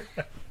 motherfucker.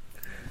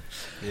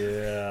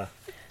 Yeah.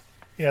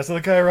 Yeah, so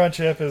the Chiron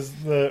chip is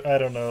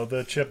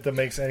the chip that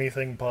makes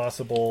anything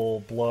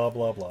possible, blah,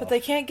 blah, blah. But they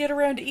can't get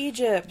around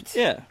Egypt.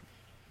 Yeah.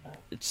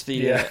 It's the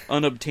Yeah.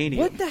 unobtainium.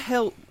 What the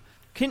hell?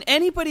 Can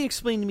anybody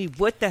explain to me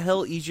what the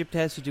hell Egypt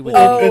has to do with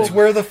Oh. It's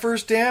where the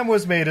first dam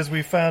was made, as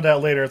we found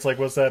out later. It's like,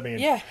 what's that mean?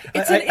 Yeah,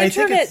 it's I an think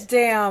internet it's-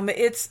 dam.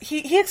 It's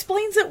he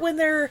explains it when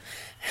they're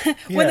when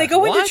Yeah. they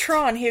go into What?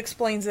 Tron. He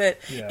explains it.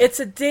 Yeah. It's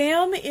a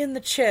dam in the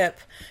chip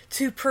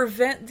to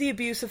prevent the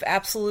abuse of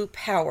absolute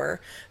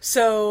power.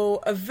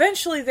 So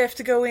eventually they have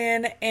to go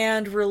in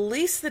and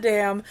release the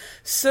dam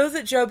so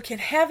that Job can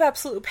have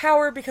absolute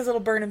power because it'll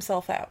burn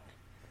himself out.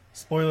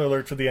 Spoiler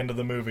alert for the end of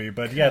the movie,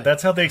 but yeah,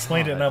 that's how they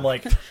explained it, and I'm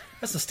like,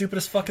 that's the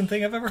stupidest fucking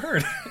thing I've ever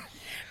heard.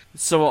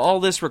 So all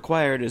this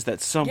required is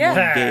that someone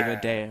Yeah. gave a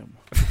damn.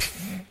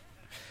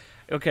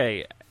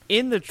 Okay,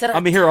 in the...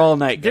 I'm here all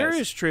night, guys. There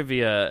is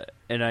trivia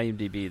in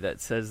IMDb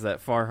that says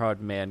that Farhad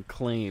Man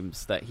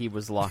claims that he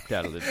was locked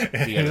out of the It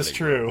editing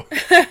is room. true.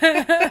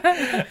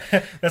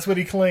 That's what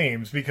he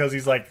claims, because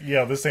he's like,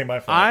 yeah, this ain't my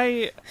fault.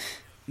 I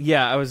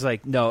was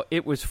like, no,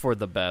 it was for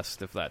the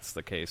best, if that's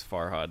the case,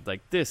 Farhad.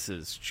 Like, this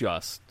is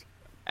just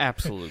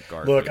absolute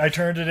garbage. Look, I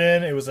turned it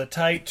in. It was a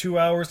tight 2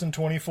 hours and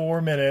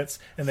 24 minutes,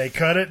 and they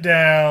cut it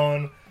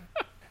down.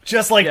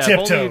 Just like if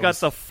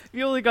Tiptoes. if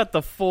you only got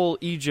the full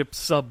Egypt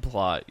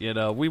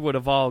subplot, we would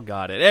have all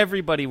got it.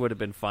 Everybody would have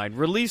been fine.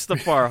 Release the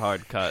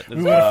Farhad cut. We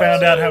would have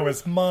found out how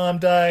his mom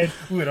died.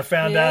 We would have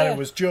found out Yeah. it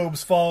was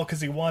Job's fault because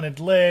he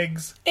wanted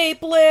legs.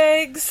 Ape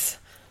legs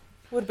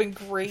would have been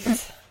great.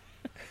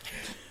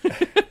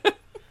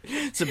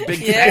 It's a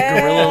big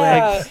fat gorilla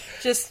leg.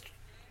 Just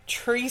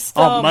Tree stumps.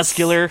 All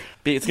muscular.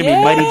 It's going to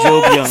be Mighty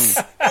Job Young. Yes,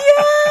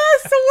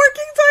 the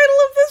working title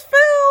of this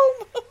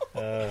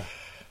film.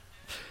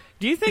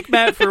 Do you think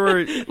Matt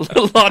for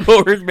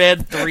Lawnmower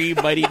Man 3,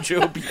 Mighty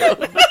Job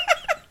Young?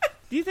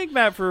 Do you think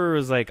Matt Frewer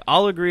was like,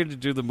 I'll agree to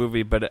do the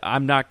movie, but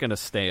I'm not going to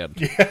stand?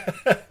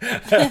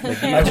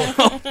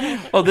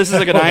 Oh, this is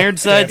like an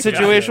Ironside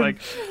situation? Like,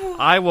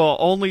 I will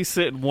only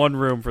sit in one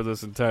room for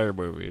this entire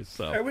movie.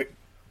 So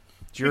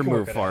it's your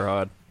move,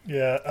 Farhad.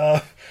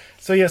 Yeah.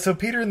 So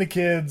Peter and the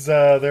kids,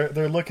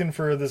 they're looking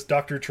for this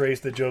Dr. Trace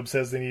that Job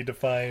says they need to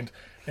find.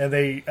 And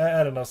they,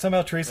 I don't know,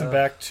 somehow trace him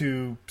back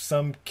to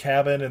some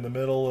cabin in the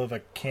middle of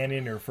a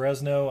canyon near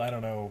Fresno. I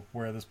don't know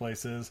where this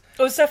place is.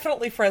 It was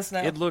definitely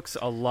Fresno. It looks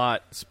a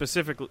lot,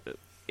 specifically,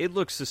 it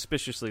looks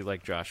suspiciously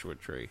like Joshua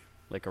Tree,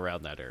 like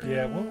around that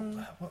area. Yeah,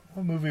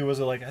 what movie was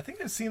it like? I think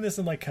I've seen this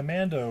in like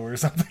Commando or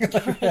something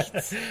like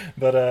that.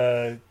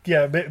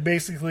 But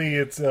basically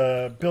it's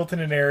built in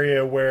an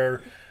area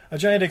where a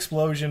giant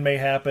explosion may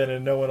happen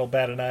and no one will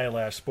bat an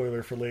eyelash.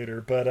 Spoiler for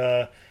later.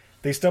 But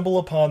they stumble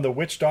upon the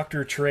witch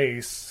Dr.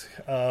 Trace.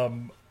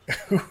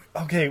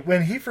 Okay,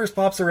 when he first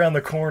pops around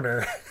the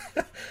corner,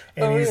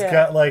 and he's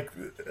got like,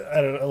 I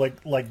don't know,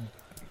 like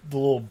the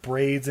little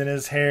braids in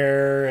his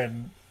hair,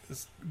 and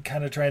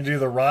kind of trying to do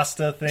the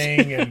Rasta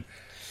thing, and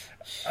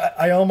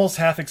I almost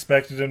half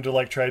expected him to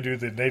like try to do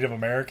the Native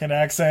American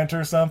accent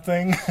or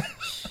something.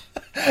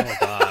 Oh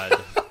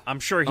God. I'm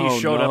sure he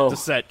showed up to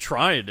set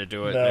trying to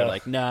do it. No. And they're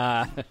like,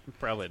 nah,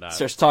 probably not.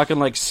 Starts talking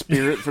like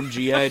Spirit from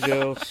G.I.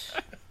 Joe.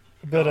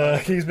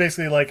 But he's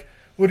basically like,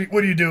 what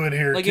are you doing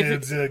here, like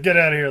kids? Get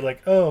out of here.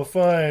 Like, oh,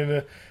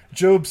 fine.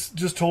 Job's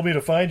just told me to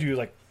find you.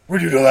 Like,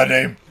 where'd you know that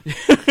name?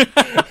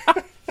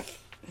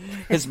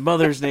 His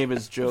mother's name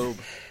is Job.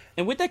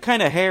 And with that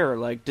kind of hair,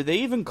 like, did they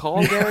even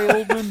call Gary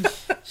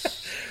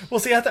Oldman? Well,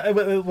 see,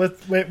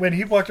 when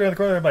he walked around the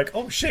corner, I'm like,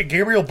 oh, shit,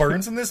 Gabriel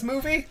Byrne's in this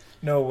movie?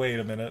 No, wait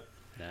a minute.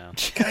 No.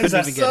 Guys,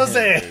 that's so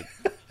sad.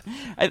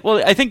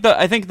 I think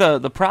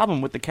the problem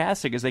with the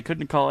casting is they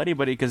couldn't call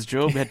anybody because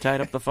Job had tied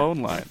up the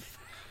phone line.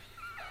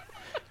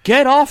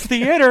 Get off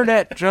the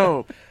internet,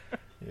 Job.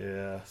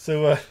 Yeah.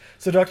 So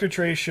Dr.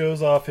 Trace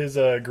shows off his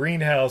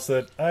greenhouse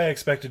that I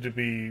expected to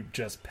be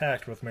just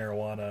packed with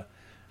marijuana.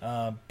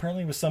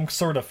 Apparently, it was some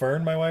sort of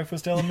fern. My wife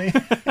was telling me.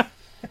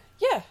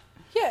 Yeah,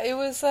 it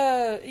was.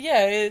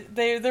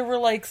 There were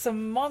like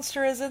some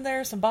monsteras in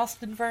there, some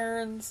Boston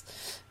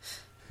ferns.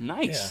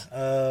 Nice.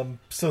 Yeah.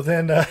 So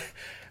then,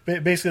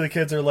 basically, the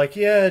kids are like,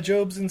 "Yeah,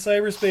 Job's in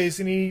cyberspace,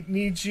 and he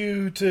needs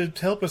you to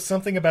help with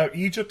something about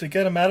Egypt to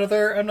get him out of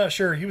there." I'm not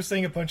sure. He was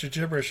saying a bunch of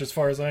gibberish, as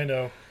far as I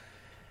know.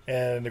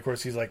 And of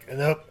course, he's like,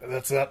 "Nope,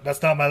 that's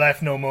not my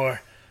life no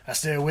more. I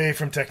stay away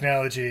from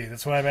technology.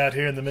 That's why I'm out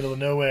here in the middle of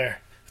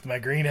nowhere with my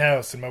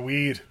greenhouse and my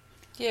weed."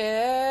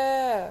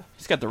 Yeah.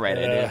 He's got the right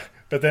idea.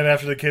 But then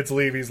after the kids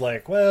leave, he's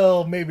like,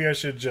 "Well, maybe I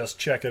should just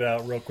check it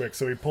out real quick."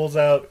 So he pulls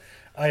out,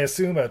 I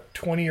assume, a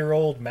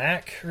 20-year-old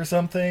Mac or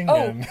something.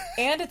 Oh,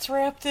 and it's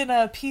wrapped in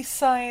a peace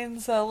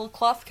sign's little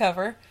cloth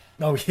cover.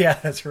 Oh, yeah,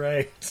 that's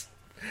right.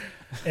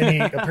 And he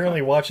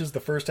apparently watches the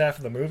first half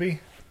of the movie.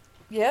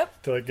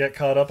 Yep. To get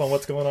caught up on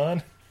what's going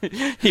on.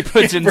 He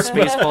puts in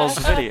Spaceballs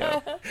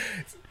video.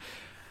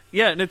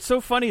 Yeah, and it's so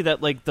funny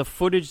that like the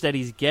footage that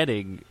he's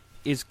getting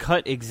is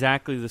cut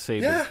exactly the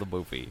same as the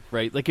movie,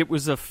 right? Like it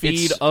was a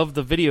feed of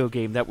the video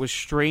game that was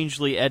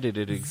strangely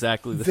edited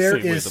exactly the same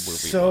way the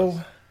movie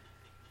was.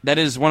 That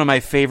is one of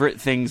my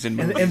favorite things in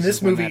movies. And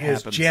this movie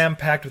is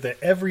jam-packed with it.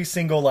 Every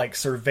single like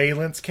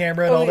surveillance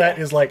camera and all that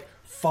is like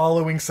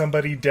following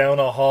somebody down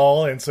a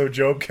hall, and so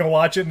Job can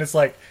watch it, and it's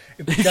like,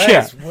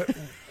 guys,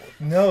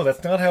 no,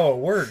 that's not how it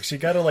works. You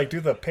got to like do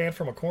the pan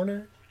from a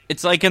corner.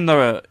 It's like in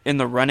the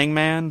Running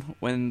Man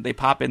when they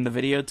pop in the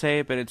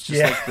videotape, and it's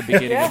just like the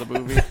beginning of the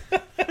movie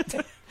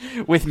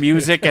with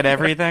music and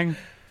everything.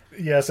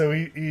 Yeah, so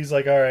he's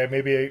like, all right,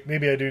 maybe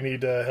I do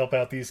need to help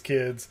out these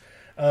kids.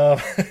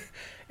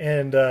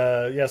 And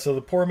so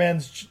the poor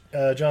man's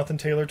Jonathan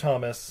Taylor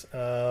Thomas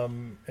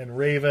and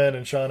Raven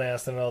and Sean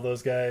Astin and all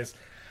those guys.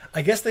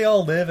 I guess they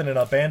all live in an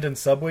abandoned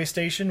subway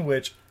station,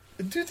 which,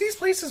 do these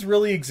places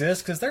really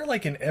exist? Because they're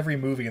like in every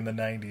movie in the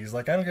 90s.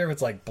 Like, I don't care if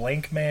it's like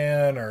Blank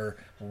Man or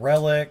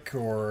Relic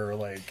or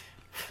like...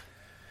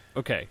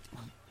 Okay,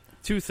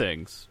 two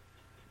things.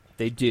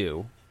 They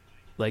do.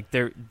 Like,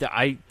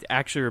 I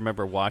actually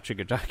remember watching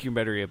a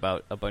documentary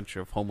about a bunch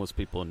of homeless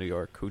people in New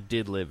York who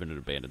did live in an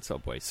abandoned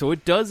subway. So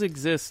it does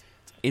exist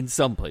in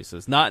some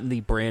places, not in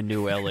the brand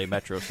new LA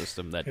metro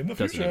system that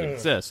doesn't even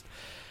exist.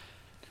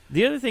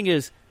 The other thing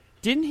is,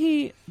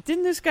 didn't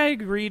this guy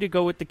agree to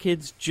go with the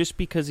kids just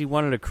because he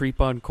wanted to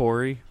creep on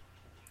Corey?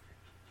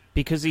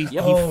 Because he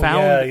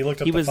found he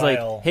looked up he the was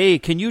file. like, "Hey,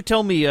 can you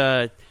tell me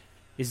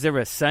is there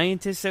a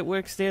scientist that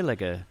works there,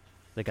 like a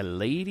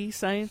lady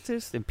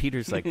scientist?" And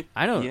Peter's like,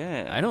 I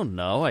don't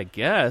know, I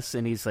guess.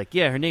 And he's like,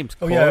 yeah, her name's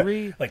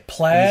Corey. Yeah. Like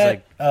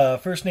Platt,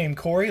 first name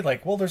Corey.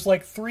 Like, well, there's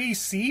like 3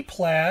 C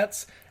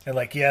Platts. And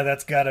like, yeah,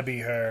 that's got to be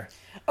her.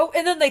 Oh,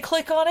 and then they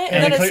click on it,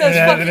 and then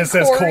it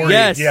says fucking Corey.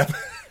 Yes. Yep.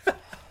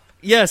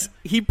 Yes,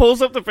 he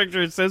pulls up the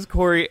picture. It says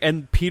Corey,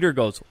 and Peter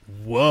goes,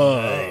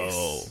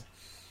 "Whoa!"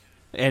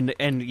 Nice.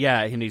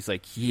 And he's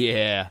like,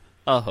 "Yeah,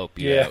 I'll help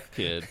you out,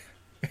 kid."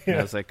 And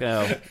I was like,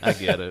 "Oh, I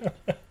get it."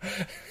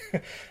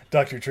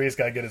 Dr. Trace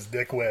got to get his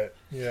dick wet.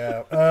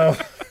 Yeah.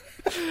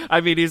 I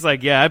mean, he's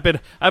like, "Yeah, I've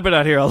been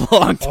out here a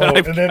long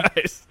time,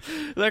 guys."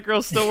 That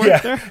girl still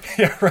works there.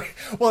 Yeah, right.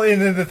 Well,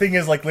 and then the thing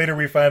is, like, later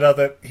we find out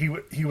that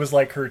he was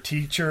like her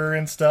teacher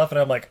and stuff, and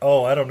I'm like,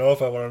 oh, I don't know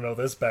if I want to know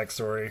this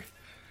backstory.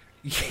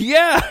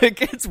 Yeah, it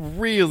gets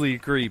really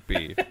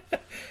creepy.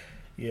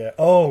 Yeah.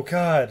 Oh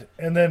God.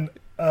 And then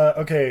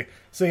okay.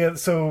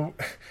 So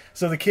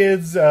the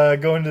kids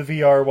go into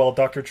VR while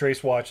Dr.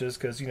 Trace watches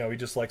because he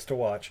just likes to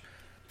watch.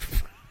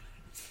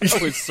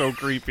 It was so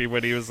creepy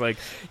when he was like,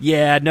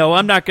 "Yeah, no,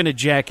 I'm not going to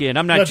jack in.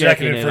 I'm not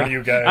jacking in for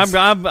you guys.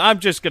 I'm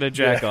just going to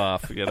jack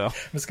off." I'm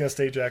just going to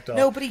stay jacked off.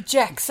 Nobody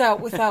jacks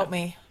out without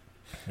me.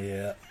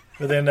 Yeah.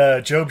 But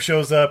then Job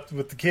shows up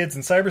with the kids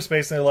in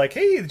cyberspace, and they're like,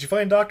 "Hey, did you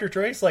find Dr.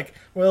 Trace?" Like,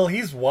 well,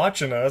 he's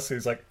watching us.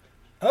 He's like,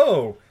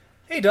 "Oh,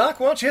 hey, Doc,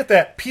 why don't you hit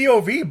that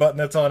POV button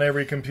that's on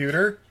every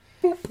computer?"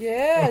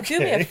 Yeah, Okay.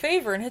 do me a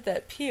favor and hit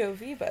that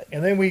POV button.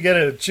 And then we get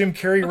a Jim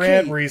Carrey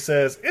rant where he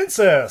says,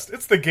 "Incest,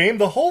 it's the game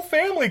the whole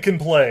family can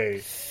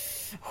play."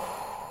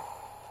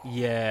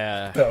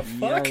 Yeah. The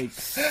fuck?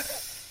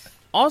 Yikes.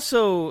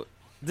 Also,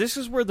 this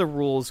is where the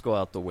rules go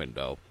out the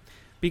window.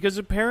 Because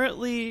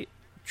apparently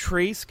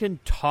Trace can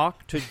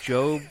talk to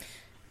Job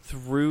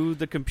through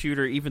the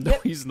computer even though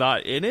he's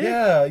not in it.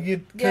 Yeah,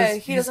 he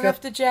doesn't have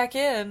to jack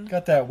in.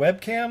 Got that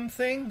webcam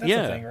thing? That's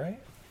a thing, right?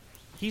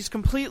 He's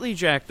completely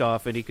jacked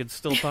off and he can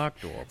still talk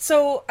to him.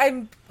 So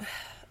I'm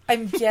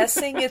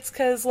guessing it's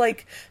because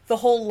like the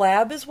whole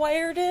lab is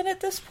wired in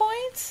at this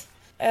point,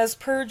 as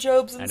per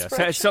Job's instructions.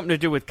 It has something to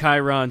do with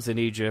Chirons in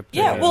Egypt.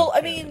 Yeah, well,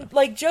 I mean,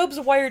 like Job's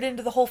wired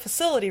into the whole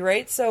facility,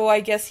 right? So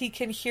I guess he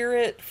can hear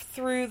it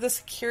through the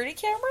security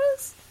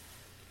cameras.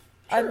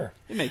 Sure.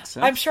 It makes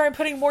sense. I'm sure I'm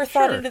putting more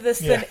thought into this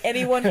than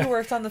anyone who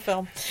worked on the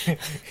film.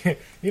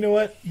 You know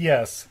what?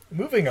 Yes.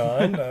 Moving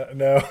on.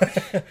 No.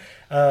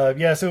 Job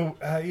says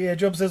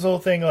the whole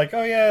thing like,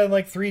 oh yeah, in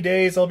like 3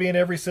 days I'll be in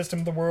every system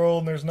in the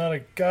world and there's not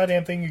a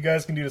goddamn thing you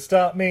guys can do to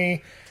stop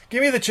me.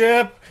 Give me the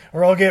chip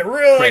or I'll get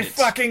really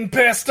fucking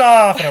pissed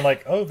off. And I'm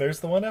like, oh, there's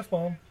the one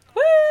F-bomb.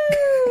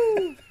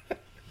 Woo!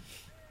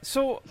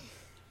 So,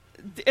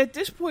 at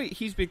this point,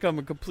 he's become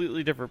a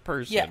completely different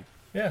person.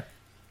 Yeah.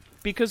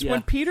 Because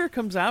when Peter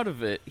comes out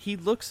of it, he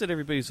looks at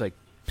everybody. He's like,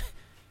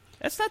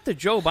 "That's not the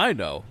Job I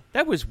know.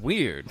 That was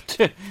weird."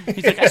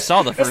 He's like, "I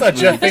saw the first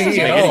That's not movie. Jeff This doesn't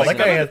Fahey at make all. any That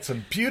guy sense." had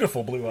some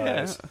beautiful blue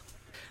eyes.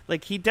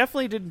 Like, he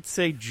definitely didn't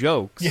say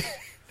jokes.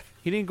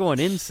 He didn't go on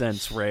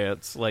incense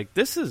rants. Like,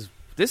 this is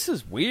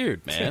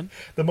weird, man.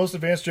 The most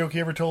advanced joke he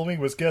ever told me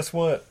was, guess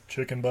what?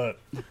 Chicken butt.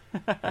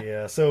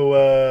 Yeah, so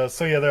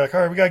they're like,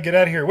 all right, we gotta get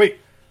out of here. Wait,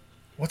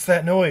 what's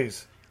that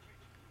noise?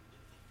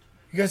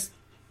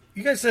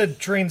 You guys said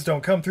trains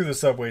don't come through the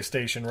subway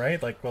station, right?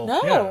 Like, well,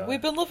 No,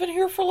 we've been living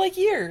here for like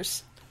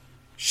years.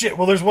 Shit,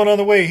 well, there's one on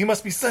the way. He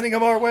must be sending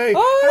them our way.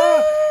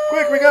 Oh!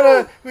 Quick, we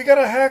gotta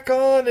hack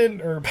on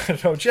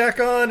jack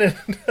on and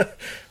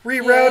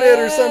reroute it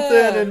or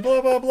something and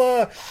blah, blah,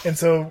 blah. And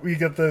so we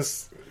get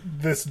this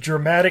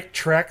dramatic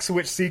track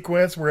switch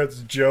sequence where it's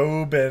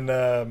Job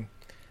and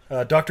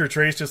Dr.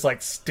 Trace just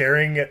like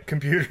staring at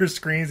computer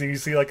screens and you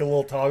see like a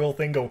little toggle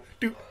thing go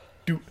doot,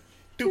 doot,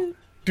 doot,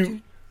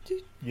 doot.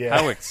 Yeah.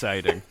 How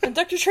exciting. And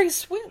Dr.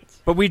 Trace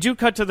wins. But we do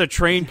cut to the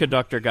train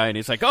conductor guy, and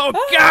he's like, "Oh,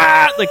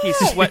 God!" Like, he's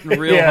sweating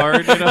real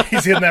hard, you know?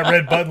 He's hitting that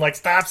red button like,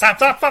 stop,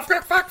 fuck. I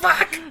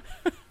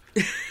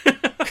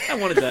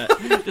wanted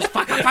that. Just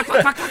fuck.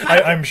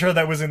 I'm sure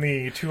that was in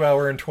the 2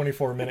 hour and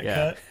 24 minute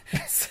cut.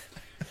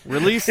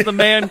 Release the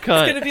man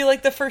cut. It's going to be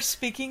like the first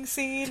speaking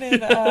scene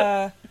in,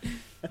 oh,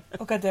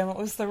 goddamn, it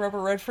was the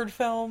Robert Redford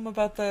film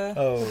about the...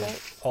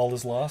 All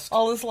is Lost?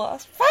 All is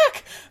Lost.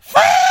 Fuck!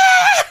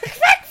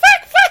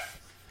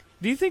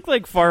 Do you think,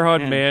 like,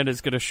 Farhad Man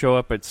is going to show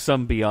up at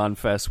some Beyond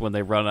Fest when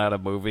they run out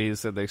of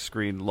movies and they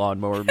screen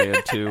Lawnmower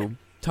Man 2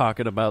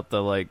 talking about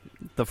the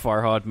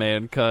Farhad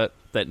Man cut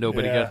that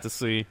nobody got to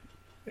see?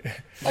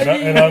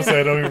 And honestly,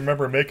 I don't even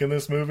remember making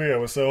this movie. I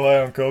was so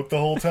high on coke the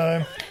whole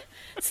time.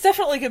 It's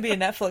definitely going to be a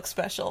Netflix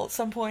special at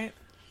some point.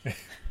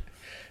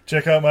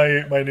 Check out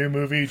my new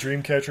movie,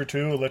 Dreamcatcher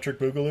 2, Electric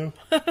Boogaloo.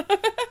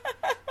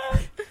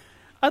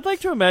 I'd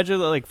like to imagine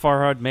that, like,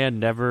 Farhad Man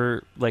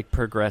never, like,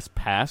 progressed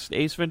past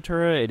Ace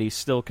Ventura, and he's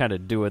still kind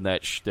of doing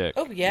that shtick.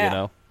 Oh, yeah. You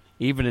know?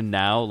 Even in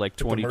now, like, With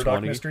 2020. the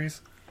Murdoch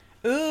Mysteries?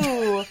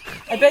 Ooh,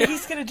 I bet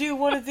he's going to do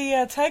one of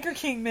the Tiger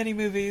King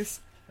mini-movies.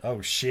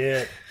 Oh,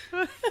 shit.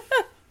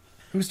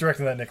 Who's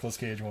directing that Nicolas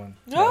Cage one?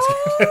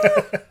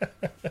 Oh!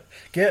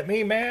 Get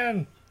me,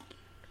 man.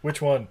 Which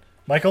one?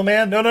 Michael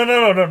Mann? No,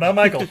 not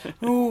Michael.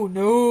 Ooh,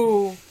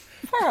 no.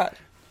 Farhad.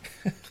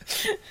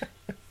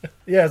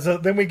 Yeah, so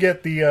then we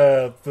get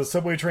the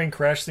subway train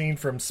crash scene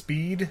from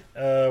Speed,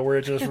 where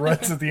it just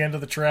runs at the end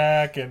of the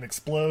track and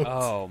explodes.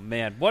 Oh,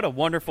 man. What a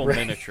wonderful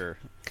miniature.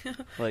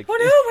 Like, oh,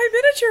 no, my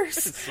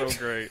miniatures! It's so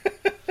great.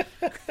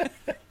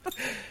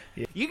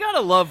 You got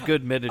gotta love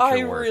good miniature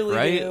I work, really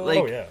right? do. Like,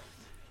 Oh yeah.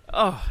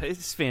 oh,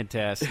 it's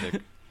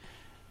fantastic.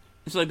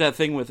 It's like that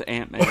thing with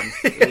Ant-Man.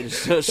 They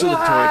just show the toy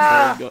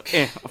go,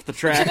 off the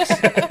tracks.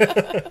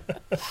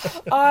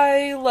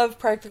 I love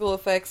practical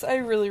effects. I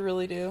really,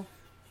 really do.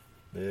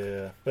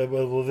 Yeah, but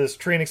well, this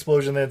train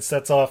explosion then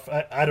sets off,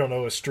 I don't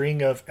know, a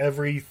string of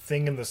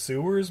everything in the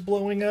sewers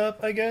blowing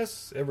up, I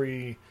guess?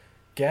 Every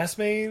gas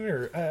main,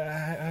 or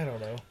I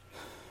don't know.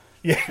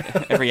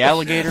 Yeah. Every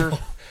alligator.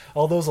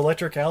 All those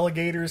electric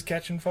alligators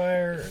catching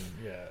fire, and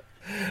yeah.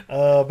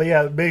 But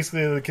yeah,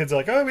 basically the kids are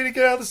like, oh, we need to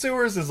get out of the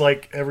sewers, is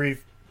like every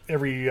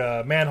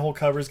manhole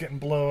cover's getting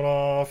blown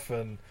off,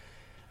 and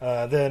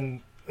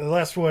then the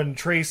last one,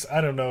 Trace,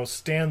 I don't know,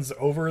 stands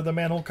over the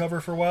manhole cover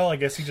for a while. I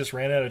guess he just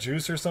ran out of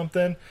juice or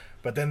something.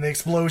 But then the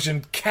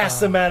explosion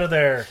casts him out of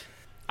there.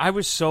 I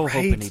was so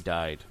hoping he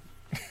died.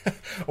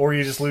 Or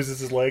he just loses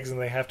his legs and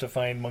they have to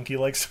find monkey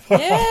legs to put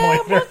Yeah, on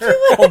later. monkey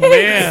legs.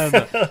 Oh,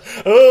 man.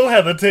 Oh,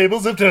 how the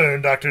tables have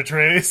turned, Dr.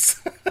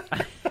 Trace.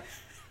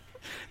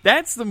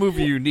 That's the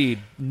movie you need.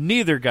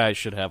 Neither guy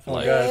should have Oh,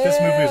 legs. God, if this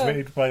movie was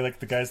made by like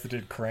the guys that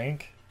did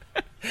Crank.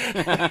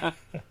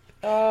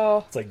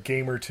 Oh. It's like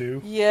Gamer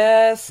 2.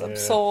 Yes, I'm Yeah.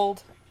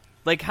 sold.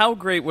 Like, how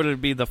great would it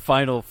be the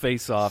final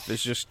face-off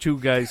is just two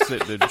guys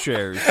sitting in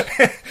chairs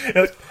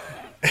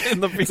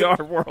in the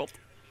VR world?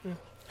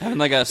 Having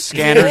like a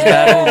scanners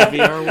battle in the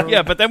VR world.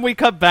 Yeah, but then we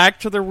come back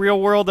to the real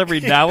world every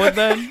now and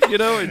then, you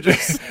know, and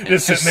just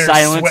Just sitting there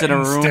silence in a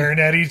sweating, room. staring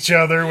at each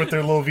other with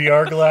their little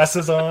VR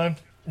glasses on.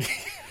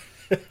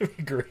 That'd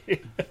be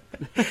great.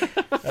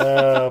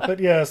 But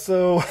yeah,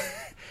 so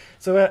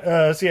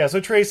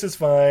Trace is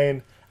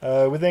fine.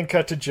 We then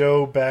cut to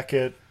Joe back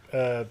at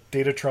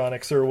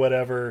Datatronics or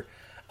whatever,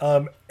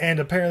 and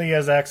apparently he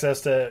has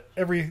access to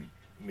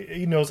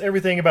he knows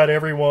everything about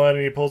everyone,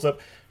 and he pulls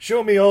up,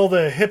 show me all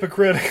the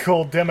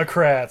hypocritical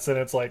Democrats, and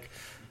it's like,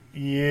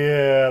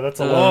 yeah, that's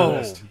a long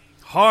list.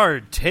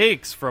 hard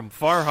takes from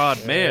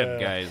Farhad Man,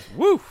 guys.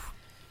 Woo!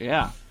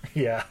 Yeah.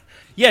 Yeah.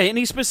 Yeah, and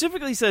he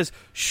specifically says,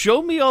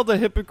 show me all the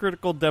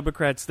hypocritical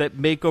Democrats that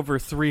make over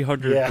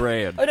 300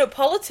 grand. Oh no,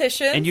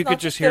 politicians. And you not could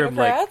just hear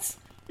Democrats.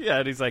 him like, yeah,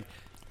 and he's like,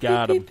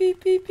 got him.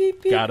 Beep, beep,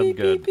 beep, beep, Got him beep,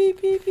 good.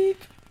 beep, beep, beep,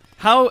 beep.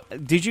 How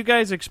did you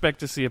guys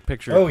expect to see a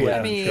picture Oh of yeah.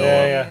 Clinton mean- show up?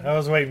 Yeah. I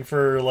was waiting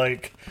for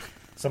like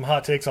some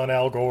hot takes on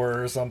Al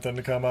Gore or something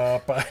to come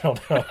up. I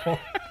don't know.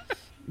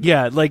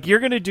 Yeah, like you're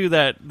gonna do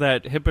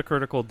that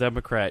hypocritical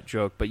Democrat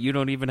joke, but you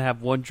don't even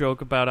have one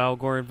joke about Al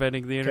Gore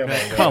inventing the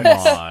internet. on, Come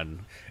on.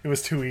 It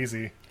was too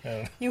easy.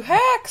 You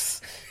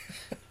hacks.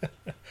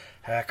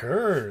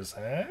 Hackers,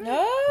 huh?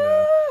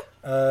 No.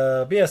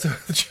 But yeah, so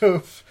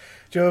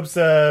Job's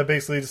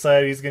basically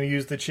decided he's going to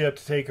use the chip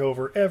to take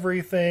over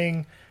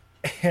everything,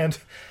 and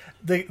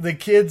the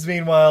kids,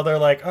 meanwhile, they're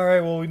like, all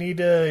right, well, we need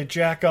to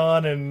jack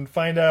on and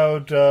find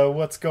out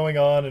what's going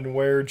on and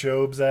where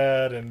Job's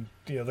at, and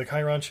the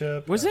Chiron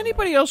chip. Was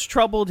anybody else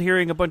troubled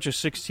hearing a bunch of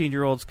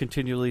 16-year-olds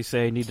continually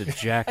say, I need to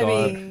jack I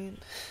on? mean,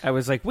 I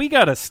was like, we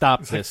gotta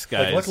stop this,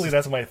 guys. Like, luckily,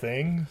 that's my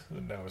thing.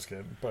 No, I was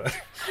kidding, but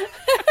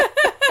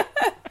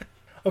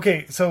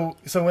okay. So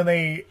when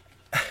they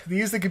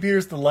use the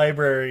computers at the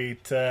library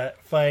to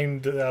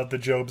find out the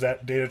Job's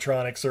at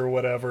Datatronics or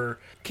whatever.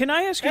 Can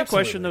I ask you a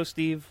question, Absolutely. though,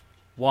 Steve?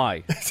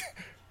 Why?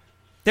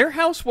 Their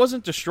house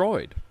wasn't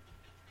destroyed.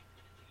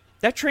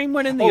 That train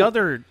went in the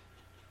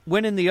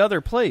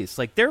other place.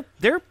 Like their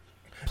place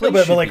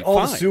but should like be all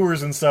fine. the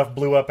sewers and stuff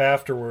blew up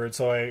afterwards.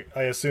 So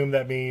I assume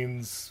that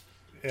means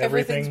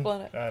Everything's everything.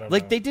 blown up. I don't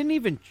Like know. they didn't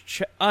even.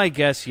 I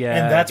guess yeah.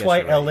 and I that's guess why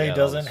you're right. LA Yeah,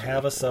 doesn't all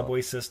have the a sewers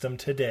subway system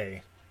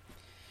today.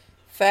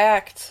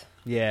 fact.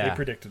 Yeah. They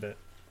predicted it.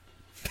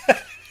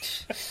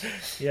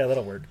 Yeah,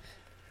 that'll work.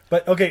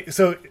 But okay,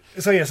 so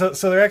they're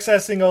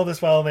accessing all this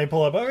file and they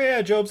pull up, oh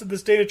yeah, Job's at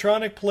this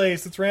Datatronic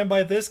place that's ran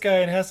by this guy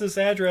and has this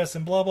address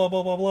and blah blah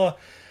blah blah blah.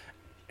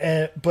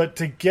 But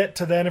to get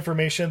to that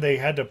information, they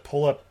had to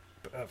pull up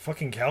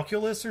fucking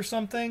calculus or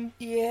something.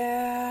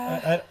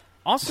 Yeah.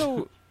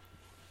 Also,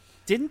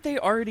 didn't they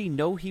already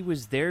know he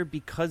was there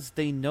because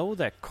they know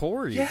that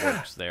Corey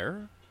works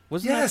there?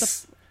 Wasn't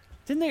Yes.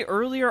 Didn't they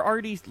earlier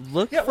already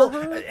look Yeah, for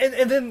well, her?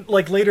 and then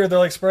like later they're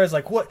like surprised,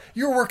 like, what?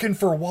 You're working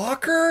for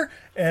Walker?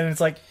 And it's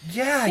like,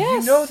 yeah,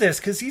 Yes. you know this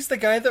because he's the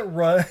guy that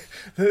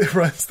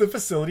runs the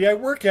facility I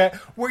work at,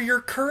 where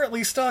you're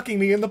currently stalking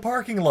me in the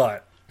parking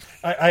lot.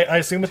 I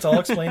assume it's all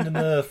explained in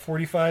the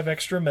 45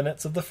 extra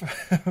minutes of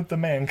the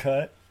man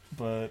cut,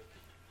 but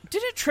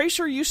Didn't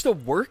Tracer used to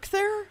work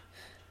there?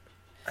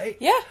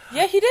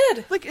 Yeah, he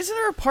did. Like, isn't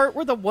there a part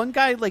where the one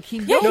guy, like, he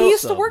Yeah, knows he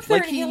used to them? work there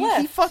like, and he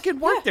left. He fucking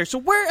worked there. So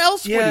where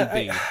else would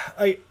he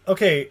be?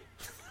 Okay.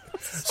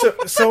 So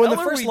in the hell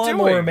are first we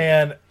Lawnmower doing?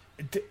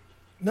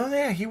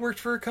 Man, he worked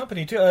for a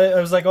company too. I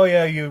was like, oh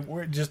yeah,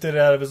 just did it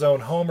out of his own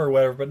home or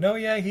whatever. But no,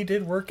 yeah, he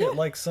did work at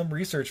like some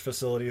research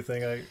facility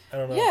thing. I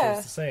don't know if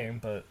it's the same,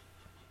 but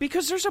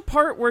Because there's a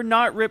part where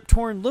Not Rip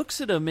Torn looks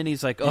at him and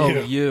he's like, oh,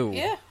 you.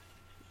 Yeah.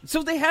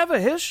 So they have a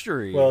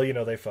history. well,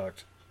 they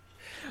fucked.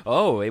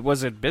 Oh, it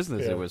wasn't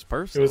business. Yeah. It was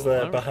personal. It was the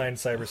All right. behind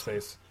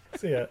cyberspace.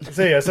 So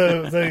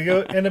they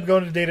end up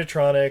going to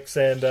Datatronics,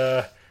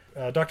 and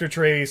Dr.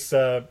 Trace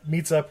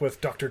meets up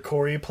with Dr.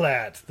 Corey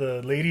Platt,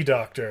 the lady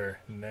doctor.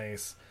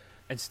 Nice.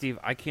 And Steve,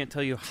 I can't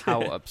tell you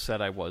how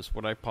upset I was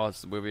when I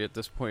paused the movie at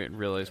this point and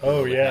realized.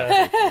 Oh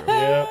yeah,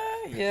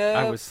 yeah.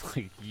 I was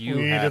like, "You."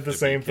 We have did the to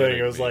same be thing. kidding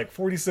It was me. like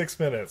 46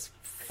 minutes.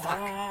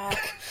 Fuck.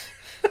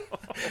 Oh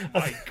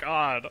my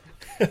god!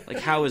 Like,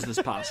 how is this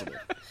possible?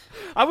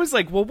 I was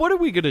like, "Well, what are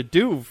we gonna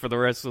do for the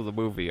rest of the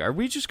movie? Are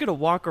we just gonna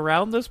walk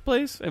around this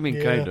place? I mean,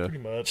 Yeah, kind of.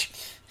 pretty much.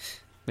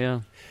 Yeah.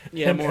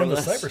 Yeah, and, more or and the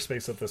less.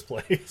 cyberspace of this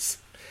place.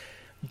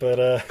 But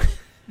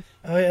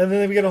and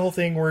then we get a whole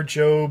thing where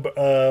Job,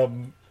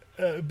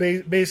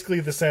 basically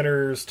the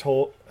senator is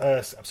told,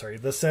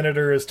 the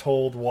senator has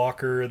told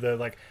Walker that,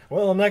 like,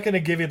 well, I'm not going to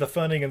give you the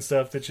funding and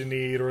stuff that you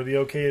need or the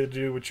okay to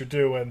do what you're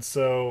doing,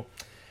 so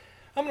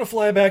I'm going to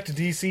fly back to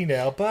DC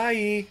now.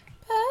 Bye.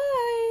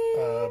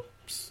 Bye.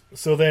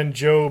 So then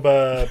Job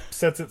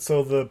sets it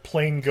so the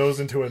plane goes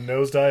into a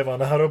nosedive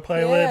on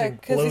autopilot Yeah,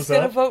 and because blows he's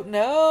gonna up. vote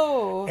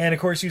no. And of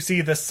course, you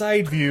see the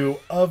side view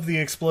of the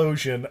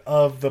explosion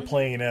of the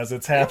plane as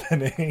it's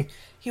happening.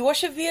 He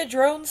watched it via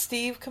drone,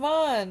 Steve. Come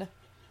on.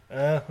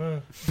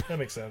 That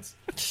makes sense.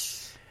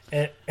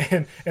 And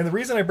the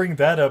reason I bring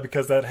that up,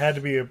 because that had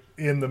to be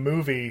in the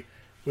movie,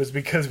 was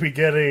because we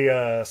get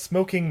a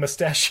smoking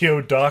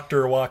mustachioed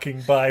doctor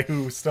walking by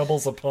who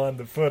stumbles upon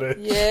the footage.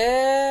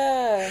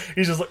 Yeah.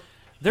 He's just like,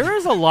 There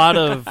is a lot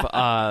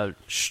of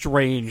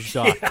strange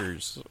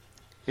doctors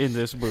in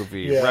this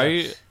movie, Yeah.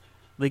 right?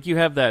 Like, you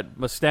have that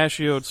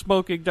mustachioed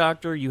smoking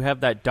doctor. You have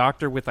that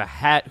doctor with a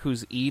hat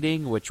who's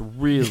eating, which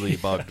really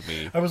bugged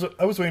me. I was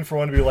waiting for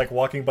one to be like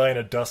walking by in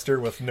a duster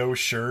with no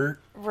shirt.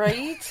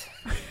 Right?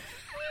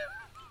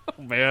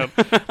 Oh, man.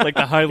 Like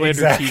the Highlander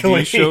Exactly.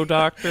 TV show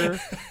doctor.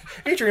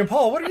 Adrian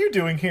Paul, what are you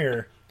doing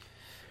here?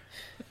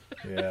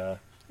 Yeah.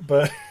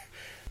 But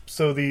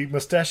so the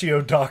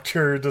mustachioed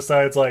doctor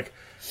decides, like,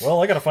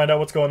 well, I gotta find out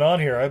what's going on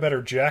here. I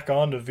better jack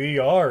on to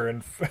VR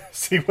and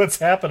see what's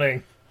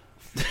happening.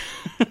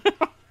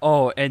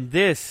 Oh, and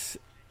this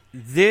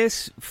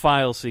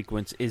file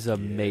sequence is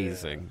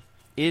amazing.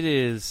 It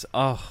is,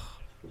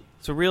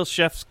 it's a real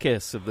chef's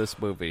kiss of this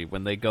movie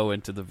when they go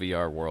into the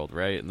VR world,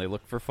 right? And they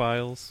look for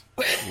files.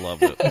 Love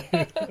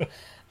it.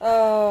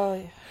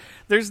 Oh.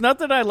 There's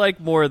nothing I like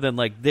more than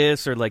like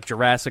this or like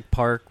Jurassic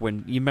Park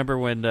when you remember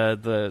when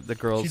the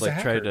girls She's a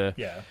like tried hacker.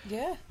 to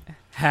Yeah.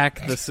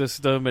 hack the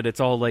system and it's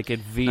all like in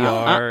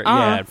VR,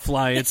 yeah, and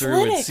flying It's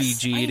through in Linux.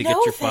 CG I to know get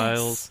your this.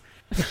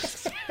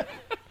 files.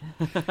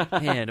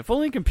 Man, if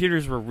only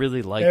computers were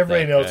really like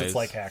Everybody that, knows guys. it's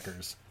like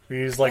hackers.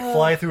 You just like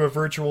fly through a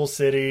virtual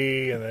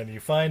city, and then you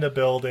find a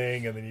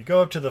building, and then you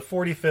go up to the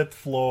 45th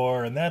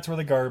floor, and that's where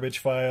the garbage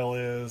file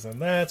is,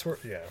 and that's where,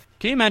 yeah.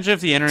 Can you imagine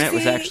if the internet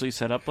was See, actually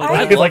set up like I that?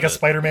 It'd be like a it.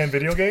 Spider-Man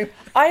video game.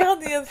 I, on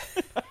the other...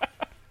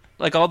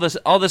 Like all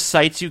the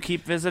sites you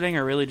keep visiting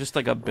are really just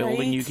like a building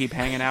Right? you keep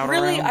hanging out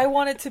Really, around. I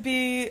want it to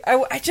be...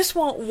 I just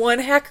want one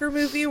hacker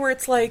movie where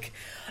it's like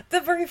the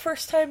very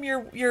first time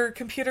your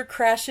computer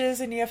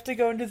crashes and you have to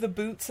go into the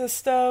boot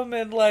system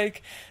and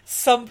like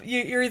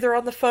you're either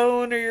on the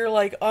phone or you're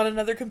like on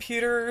another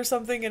computer or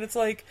something and it's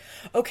like,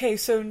 okay,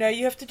 so now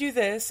you have to do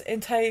this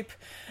and type,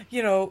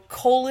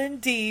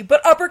 :D,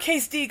 but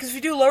uppercase D, because if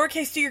you do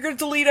lowercase d, you're going to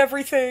delete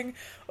everything.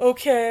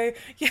 Okay.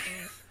 Yeah.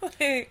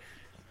 Like,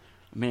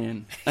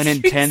 Man, an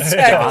intense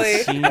Exactly.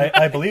 DOS scene.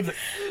 I believe that.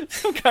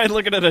 Some guy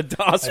looking at a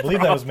DOS. I believe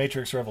that was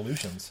Matrix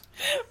Revolutions.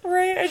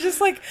 right? I just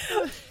like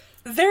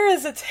there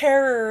is a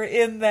terror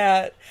in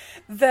that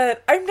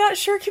I'm not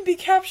sure can be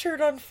captured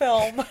on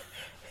film.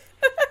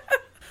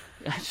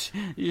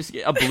 You just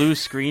get a blue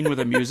screen with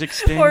a music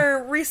sting.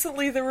 Or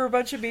recently there were a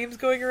bunch of memes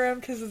going around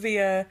because of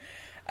the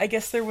I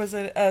guess there was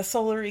a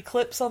solar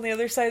eclipse on the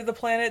other side of the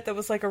planet that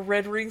was like a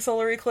red ring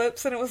solar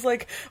eclipse, and it was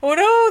like, oh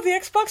no, the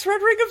Xbox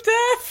red ring of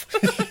death!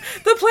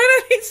 The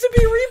planet needs to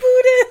be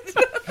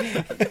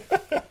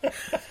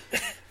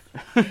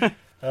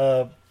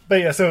rebooted! But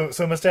yeah, so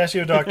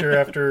Mustachio Doctor,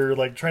 after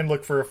like trying to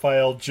look for a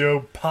file,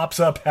 Joe pops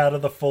up out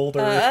of the folder.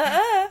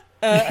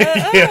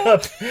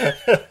 Yep.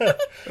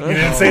 You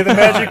didn't say the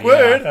magic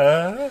word.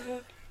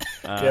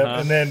 Yep,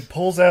 and then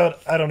pulls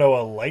out, I don't know,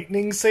 a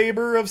lightning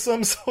saber of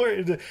some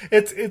sort.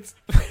 It's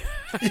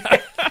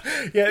yeah,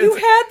 You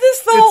had this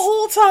the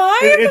whole time?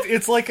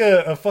 it's like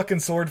a fucking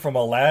sword from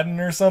Aladdin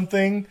or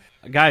something.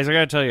 Guys, I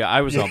gotta tell you,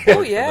 I was on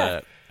board yeah. for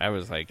that. I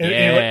was like, And-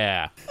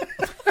 yeah.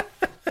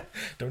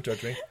 Don't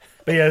judge me.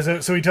 But yeah,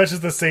 so he touches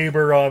the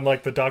saber on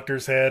like the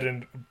doctor's head,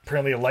 and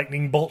apparently a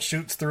lightning bolt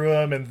shoots through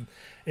him, and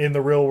in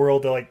the real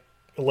world, it like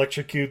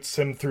electrocutes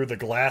him through the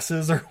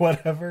glasses or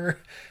whatever.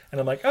 And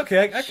I'm like,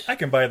 okay, I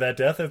can buy that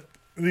death. At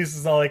least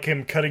it's not like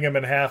him cutting him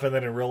in half, and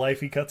then in real life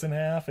he cuts in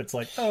half. It's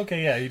like, oh,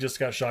 okay, yeah, he just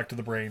got shocked to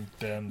the brain.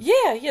 Done.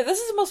 Yeah, this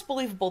is the most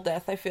believable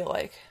death, I feel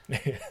like.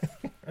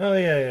 Oh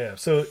yeah.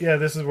 So yeah,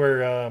 this is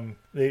where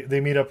they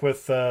meet up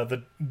with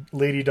the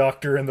lady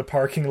doctor in the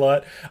parking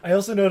lot. I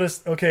also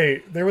noticed,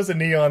 okay, there was a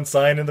neon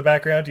sign in the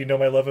background. You know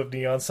my love of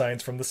neon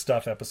signs from the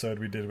Stuff episode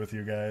we did with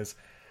you guys.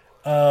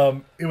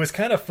 It was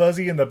kind of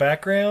fuzzy in the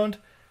background,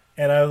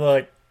 and I was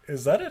like,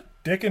 is that a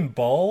dick and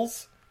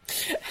balls?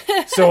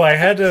 So I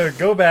had to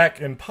go back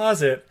and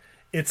pause it.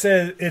 It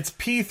says it's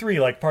P3,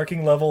 like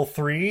parking level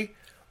 3,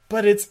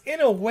 but it's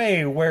in a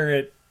way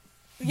where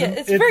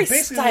it's very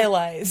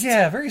stylized.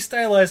 Yeah, very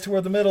stylized to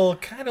where the middle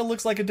kind of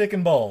looks like a dick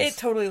and balls. It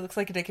totally looks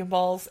like a dick and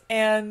balls.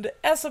 And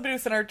as somebody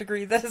with an art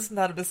degree, that is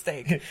not a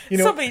mistake.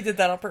 Somebody did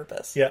that on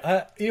purpose.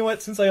 Yeah, you know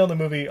what? Since I own the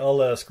movie, I'll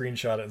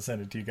screenshot it and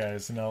send it to you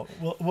guys, and I'll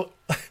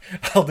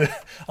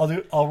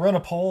run a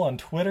poll on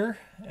Twitter.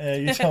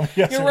 You tell me.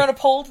 You'll run a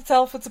poll to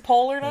tell if it's a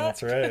poll or not.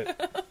 That's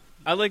right.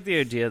 I like the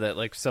idea that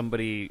like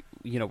somebody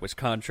was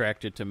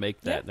contracted to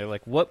make that. Yeah. And they're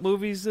like, "What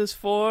movie is this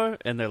for?"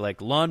 And they're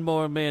like,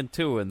 "Lawnmower Man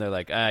 2." And they're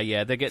like,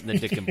 yeah, they're getting the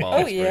dick and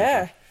balls. Oh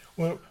yeah.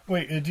 Well,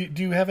 wait,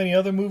 do you have any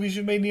other movies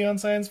you made neon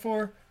signs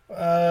for?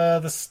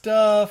 The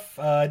Stuff.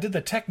 I did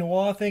the Tech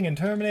Noir thing in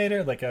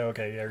Terminator. Like,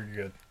 okay, yeah, you're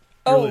good.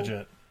 You're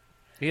legit.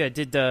 Yeah, I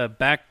did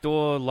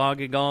backdoor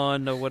logging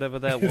on or whatever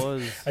that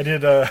was. I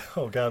did.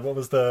 Oh God, what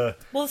was the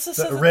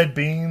Red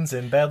Beans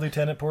in Bad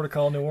Lieutenant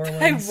Protocol, New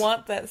Orleans? I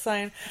want that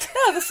sign.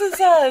 No, this is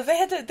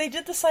they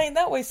did the sign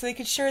that way so they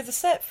could share the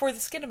set for the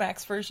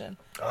Skinamax version.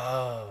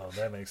 Oh,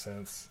 that makes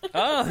sense.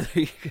 Oh,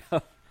 there you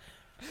go.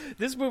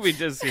 This movie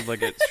does seem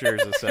like it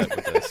shares a set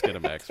with the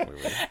Skinamax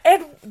movie.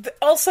 And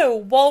also,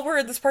 while we're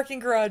in this parking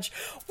garage,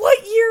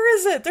 what year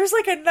is it? There's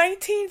like a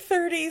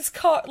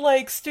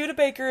 1930s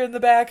Studebaker in the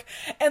back,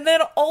 and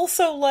then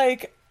also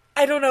like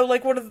I don't know,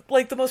 like one of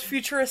like the most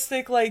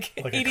futuristic like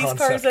 80s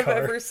cars I've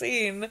ever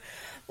seen.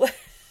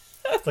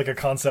 It's like a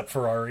concept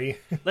Ferrari.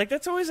 Like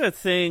that's always a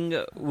thing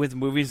with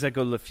movies that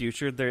go to the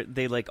future.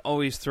 They like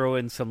always throw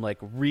in some like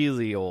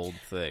really old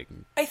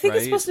thing. I think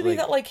it's supposed to be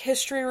that like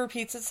history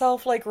repeats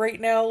itself. Like right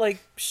now, like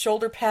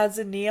shoulder pads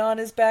and neon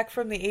is back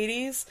from the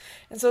 80s,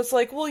 and so it's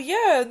like, well,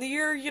 yeah, in the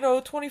year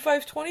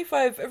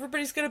 2525,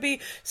 everybody's gonna be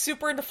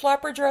super into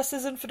flapper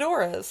dresses and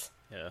fedoras.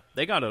 Yeah,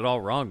 they got it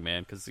all wrong,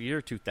 man. Because the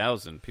year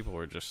 2000, people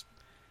were just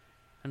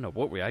I don't know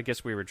what I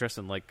guess we were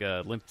dressing like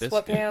Limp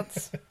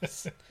Bizkit.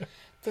 Sweatpants.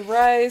 The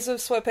rise of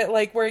sweatpants,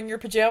 like wearing your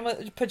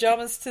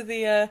pajamas to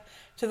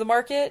the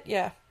market,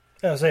 yeah.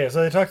 So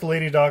they talk to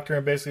Lady Doctor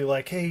and basically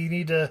like, hey, you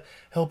need to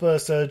help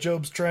us.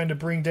 Job's trying to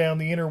bring down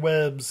the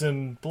interwebs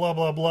and blah,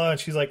 blah, blah. And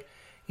she's like,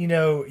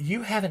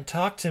 you haven't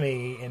talked to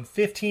me in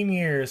 15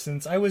 years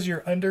since I was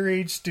your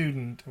underage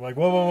student. I'm like,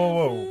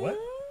 whoa, what?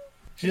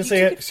 She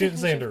didn't say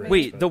underage.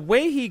 Wait, the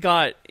way he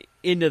got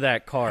into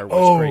that car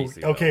was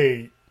crazy.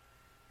 Okay.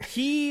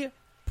 He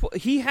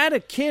had a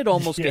kid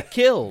almost get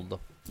killed.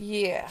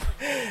 Yeah.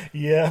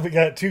 Yeah, we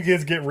got two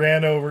kids get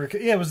ran over.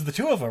 Yeah, it was the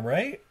two of them,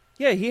 right?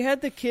 Yeah, he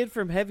had the kid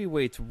from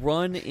Heavyweights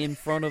run in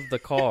front of the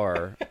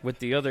car with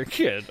the other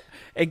kid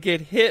and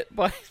get hit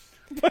by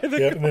the car.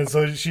 And then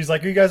so she's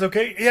like, are you guys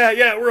okay?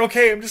 Yeah, we're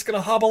okay. I'm just going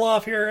to hobble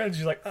off here. And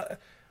she's like,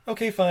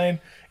 okay, fine.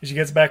 And she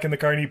gets back in the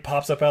car and he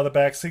pops up out of the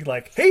back seat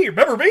like, hey,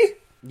 remember me?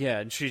 Yeah,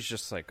 and she's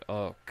just like,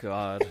 oh,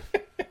 God.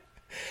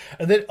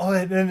 And then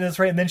that's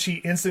right. And then she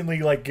instantly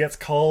like gets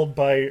called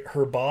by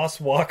her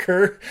boss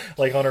Walker,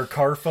 like on her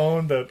car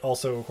phone that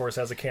also, of course,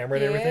 has a camera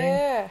and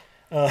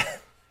everything.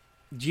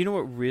 Do you know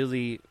what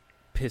really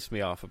pissed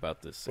me off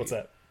about this scene? What's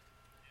that?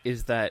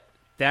 Is that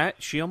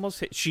she almost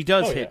hit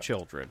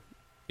children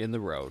in the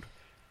road.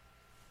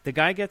 The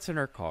guy gets in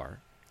her car.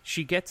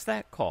 She gets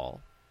that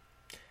call.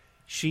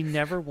 She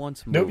never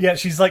once moved. Nope. Yeah,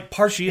 she's like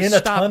parked in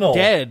a tunnel.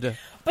 Dead.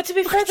 But to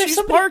be fair,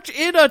 she's parked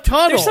in a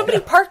tunnel. There's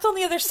somebody parked on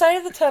the other side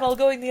of the tunnel,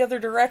 going the other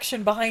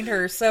direction behind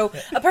her. So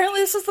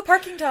apparently, this is the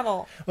parking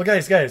tunnel. Well,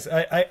 guys,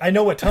 I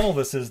know what tunnel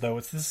this is though.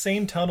 It's the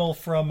same tunnel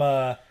from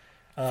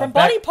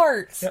Body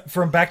Parts.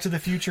 From Back to the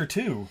Future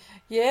 2.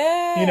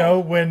 Yeah.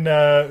 When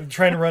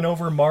trying to run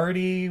over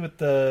Marty with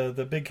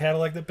the big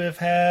Cadillac that Biff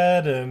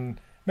had,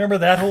 and remember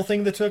that whole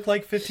thing that took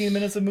like 15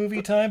 minutes of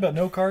movie time, but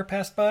no car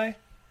passed by.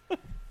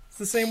 It's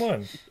the same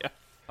one. Yeah.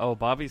 Oh,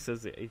 Bobby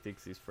says that he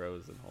thinks he's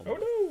frozen. Oh,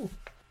 no.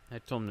 I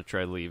told him to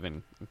try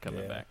leaving and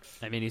coming back.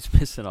 I mean, he's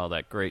missing all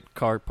that great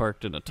car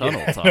parked in a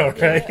tunnel talk.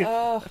 Okay.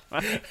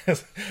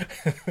 It's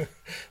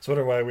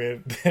wondering why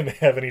we didn't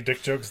have any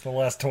dick jokes in the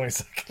last 20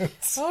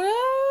 seconds.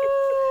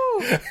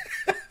 Oh, no.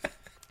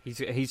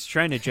 He's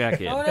trying to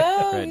jack in. Oh,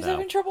 no. Right He's now.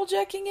 having trouble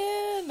jacking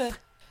in.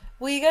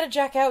 Well, you got to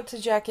jack out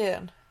to jack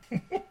in. He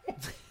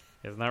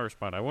has not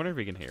responded. I wonder if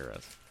he can hear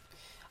us.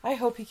 I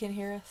hope he can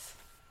hear us.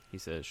 He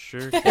says,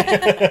 "Sure can."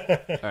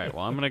 All right.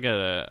 Well, I'm gonna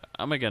get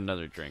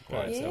another drink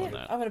while he's doing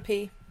that. I'm gonna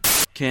pee.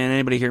 Can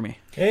anybody hear me?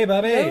 Hey,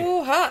 Bobby.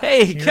 Oh, hi.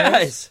 Hey,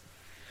 guys.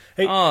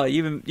 Hey. Oh,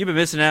 you've been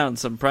missing out on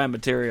some prime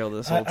material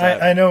this whole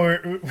time. I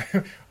know.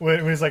 When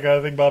it was like, I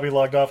think Bobby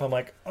logged off. I'm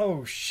like,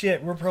 oh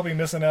shit, we're probably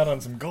missing out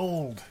on some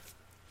gold.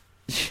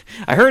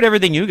 I heard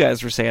everything you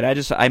guys were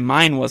saying.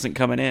 Mine wasn't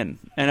coming in,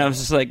 and I was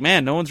just like,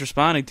 man, no one's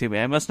responding to me.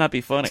 I must not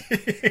be funny.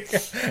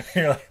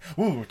 You're like,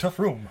 ooh, tough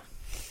room.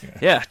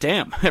 Yeah,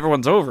 damn.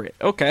 Everyone's over it.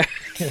 Okay.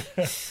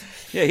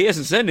 Yeah, he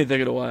hasn't said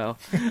anything in a while.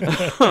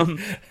 I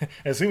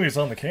assume he's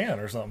on the can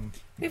or something.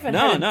 We haven't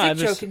had a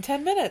dick joke in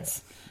 10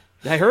 minutes.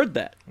 I heard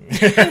that.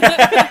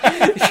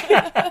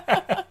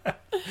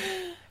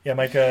 Yeah,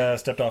 Mike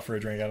stepped off for a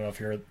drink. I don't know if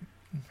you're...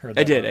 heard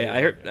I that did. part.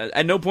 I heard.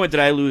 At no point did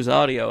I lose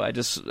audio. I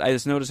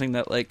was noticing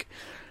that like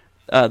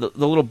the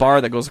little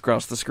bar that goes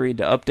across the screen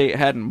to update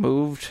hadn't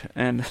moved,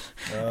 and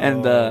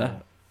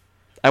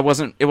it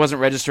wasn't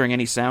registering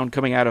any sound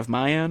coming out of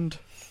my end.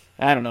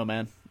 I don't know,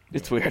 man.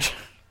 It's weird.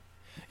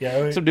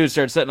 Yeah, some dude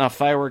started setting off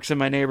fireworks in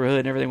my neighborhood,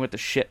 and everything went to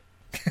shit.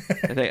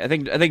 I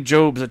think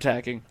Job's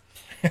attacking.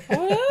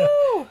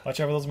 Oh, watch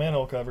out for those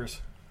manhole covers,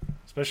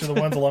 especially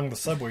the ones along the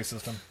subway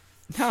system.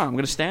 No, I'm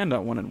gonna stand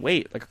on one and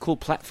wait, like a cool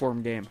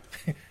platform game.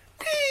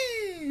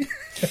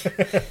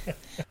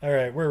 All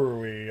right, where were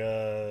we?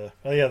 Oh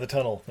yeah, the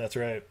tunnel. That's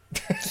right.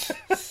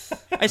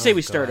 I say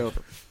we start over.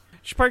 You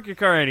should park your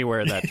car anywhere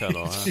in that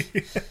tunnel,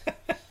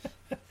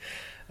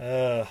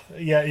 huh?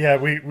 Yeah.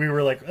 We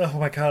were like, oh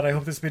my god, I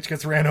hope this bitch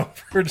gets ran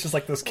over, just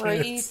like those kids.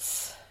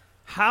 right.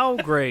 How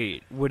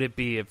great would it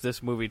be if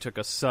this movie took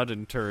a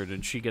sudden turn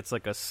and she gets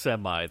like a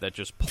semi that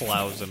just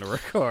plows into her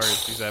car as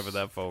she's having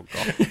that phone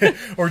call?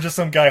 Or just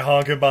some guy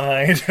honking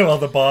behind while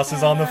the boss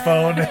is on the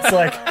phone. It's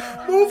like,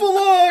 move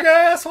along,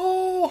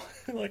 asshole!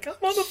 Like, I'm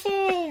on the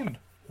phone!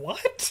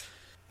 What?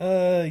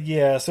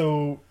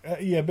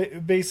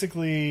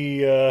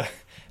 Basically,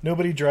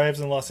 nobody drives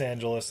in Los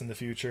Angeles in the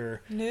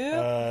future.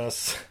 No.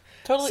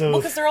 Totally. So- Well,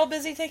 because they're all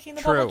busy taking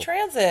the True. public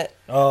transit.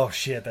 Oh,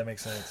 shit, that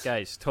makes sense.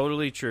 Guys,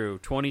 totally true.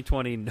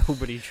 2020,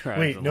 nobody drives.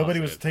 Wait, in nobody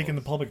Los was taking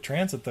the Angeles. public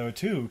transit, though,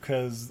 too,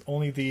 because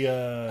only the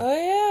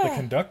Oh, yeah.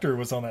 conductor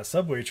was on that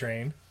subway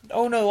train.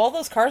 Oh, no, all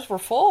those cars were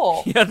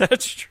full. Yeah,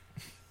 that's true.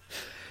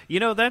 You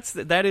know,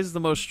 that is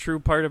the most true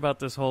part about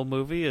this whole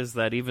movie is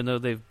that even though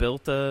they've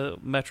built a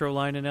metro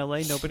line in LA,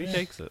 nobody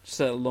takes it. Just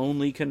a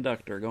lonely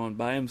conductor going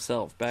by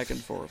himself back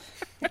and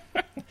forth.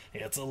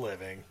 It's a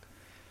living.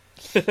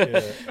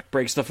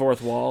 Breaks the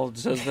fourth wall,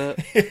 says that.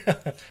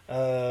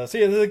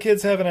 The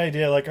kids have an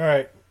idea, like, all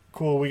right,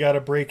 cool, we got to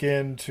break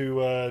into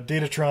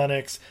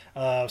Datatronics,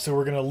 so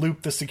we're going to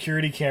loop the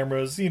security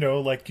cameras,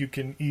 like you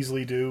can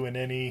easily do in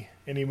any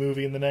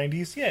movie in the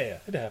 90s. Yeah,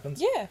 it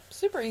happens. Yeah,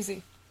 super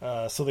easy.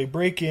 So they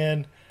break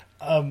in,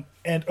 and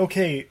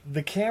okay,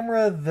 the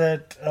camera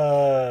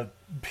that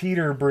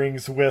Peter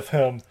brings with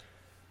him,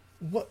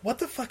 what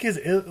the fuck is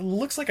it? It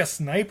looks like a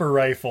sniper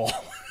rifle.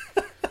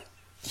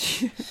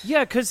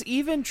 Yeah, because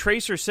even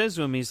Tracer says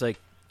to him, he's like,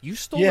 you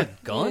stole Yeah. a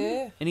gun?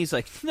 Yeah. And he's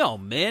like, no,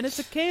 man, it's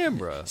a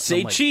camera. Say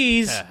I'm like,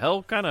 cheese. The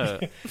hell kind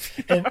of...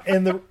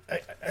 and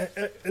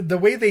the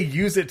way they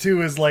use it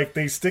too is like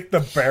they stick the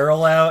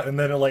barrel out and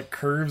then it like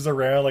curves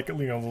around like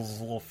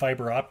those little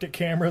fiber optic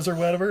cameras or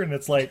whatever, and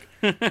it's like,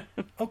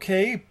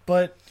 okay,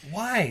 but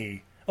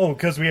why? Oh,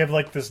 because we have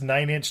like this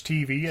 9-inch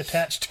TV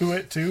attached to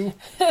it too.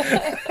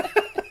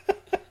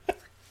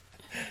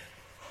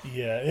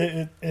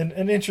 Yeah,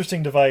 an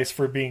interesting device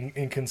for being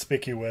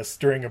inconspicuous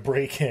during a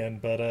break-in,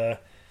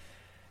 but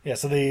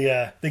so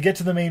they get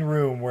to the main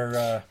room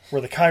where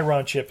the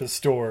Chiron chip is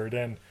stored,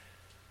 and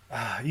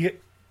do you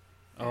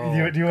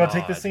want to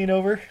take the scene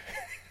over?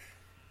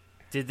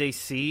 Did they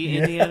see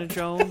Indiana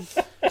Jones?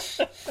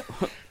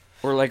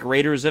 Or like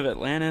Raiders of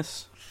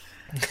Atlantis.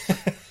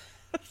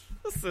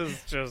 This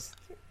is just...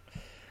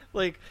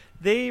 Like,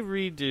 they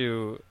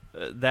redo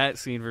that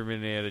scene from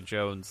Indiana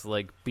Jones,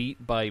 like,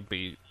 beat by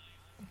beat.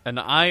 And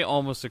I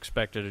almost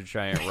expected a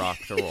giant rock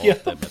to roll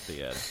at them at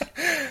the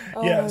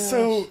end.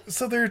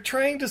 So they're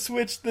trying to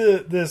switch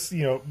this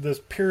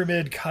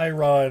pyramid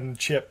Chiron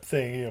chip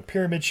thing,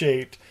 pyramid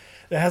shaped,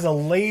 that has a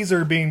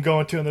laser beam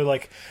going to, and they're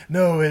like,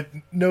 no, it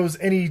knows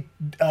any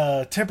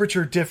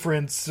temperature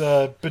difference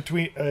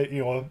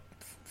between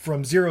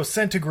from 0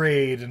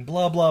 centigrade and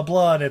blah blah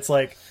blah, and it's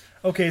like,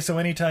 okay, so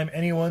anytime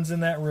anyone's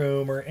in that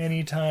room, or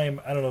anytime,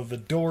 I don't know, the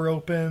door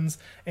opens,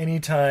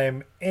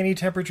 anytime any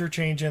temperature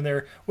change in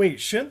there,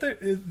 wait, shouldn't there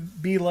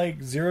be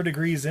like 0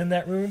 degrees in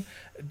that room?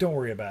 Don't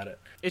worry about it.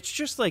 It's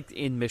just like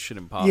in Mission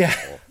Impossible.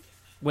 Yeah.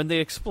 When they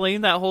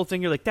explain that whole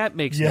thing, you're like, that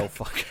makes no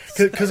fucking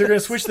sense. Because they're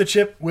going to switch the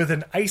chip with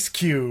an ice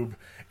cube,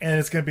 and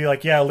it's going to be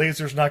like, yeah,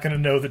 laser's not going to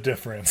know the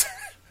difference.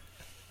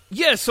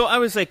 Yeah, so I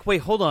was like,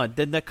 wait, hold on.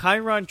 Then the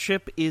Chiron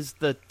chip is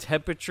the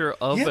temperature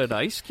of an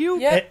ice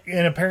cube? Yeah.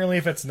 And apparently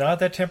if it's not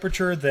that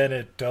temperature, then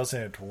it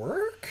doesn't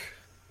work?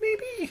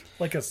 Maybe?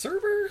 Like a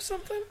server or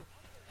something?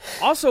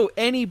 Also,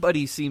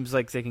 anybody seems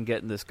like they can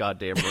get in this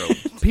goddamn room.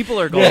 People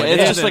are going Yeah, it's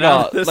in just and like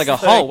out of this a thing.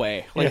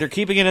 hallway. Like they're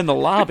keeping it in the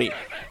lobby.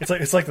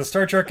 It's like the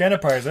Star Trek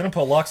Enterprise. They don't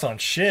put locks on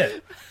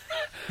shit.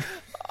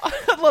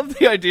 I love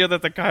the idea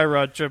that the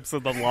Chiron chip's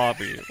in the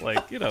lobby.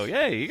 Like,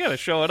 hey, you gotta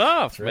show it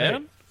off, right.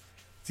 man.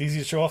 It's easy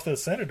to show off the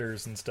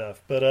senators and stuff.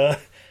 But,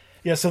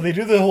 so they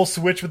do the whole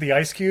switch with the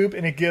ice cube,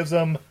 and it gives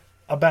them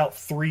about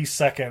 3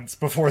 seconds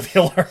before the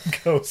alarm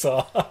goes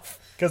off,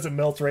 because it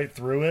melts right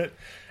through it.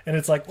 And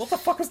it's like, what the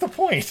fuck was the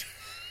point?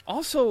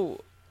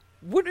 Also,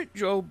 wouldn't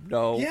Job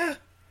know? Yeah.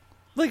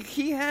 Like,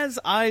 he has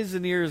eyes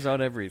and ears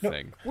on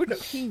everything.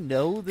 Wouldn't he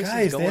know this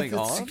Guys, is they going have the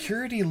on?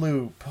 security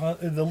loop,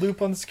 the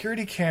loop on the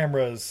security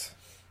cameras.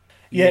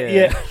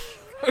 Yeah.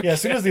 Yeah,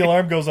 as soon as the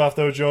alarm goes off,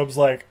 though, Job's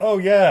like, oh,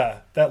 yeah,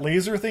 that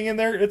laser thing in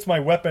there, it's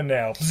my weapon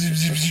now.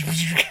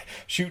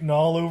 Shooting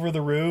all over the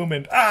room,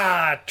 and,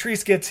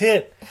 Treese gets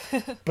hit.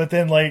 But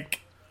then,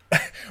 like,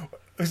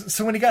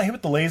 So when he got hit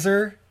with the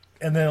laser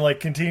and then like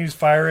continues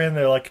firing,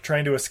 they're like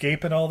trying to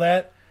escape and all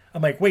that.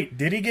 I'm like, wait,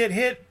 did he get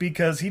hit?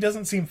 Because he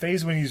doesn't seem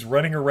phased when he's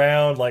running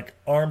around like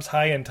arms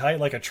high and tight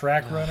like a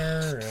track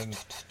runner. And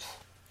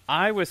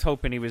I was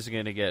hoping he was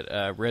going to get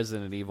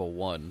Resident Evil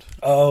 1.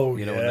 Oh,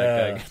 you know, when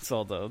that guy gets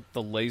all the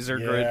laser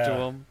grid to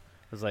him.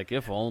 I was like,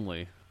 if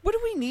only. What do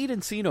we need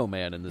Encino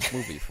Man in this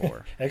movie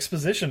for?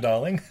 Exposition,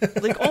 darling.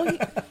 Like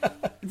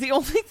the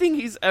only thing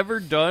he's ever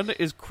done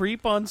is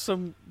creep on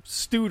some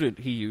student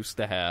he used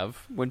to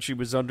have when she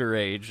was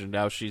underage, and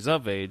now she's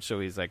of age. So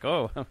he's like,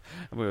 "Oh, I'm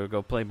gonna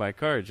go play my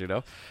cards," you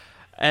know,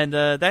 and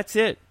that's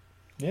it.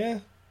 Yeah.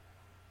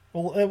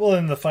 Well,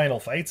 in the final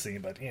fight scene,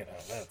 but you know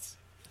that's.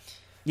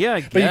 Yeah, I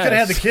guess. But you could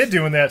have had the kid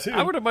doing that too.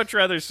 I would have much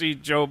rather see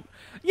Job.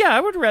 Yeah,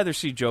 I would rather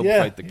see Job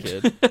fight the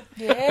kid.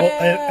 Yeah.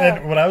 Well,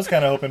 and what I was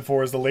kind of hoping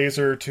for is the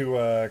laser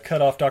to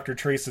cut off Dr.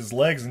 Trace's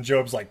legs, and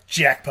Job's like,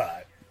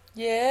 jackpot.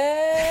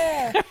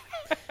 Yeah.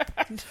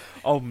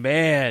 Oh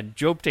man,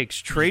 Job takes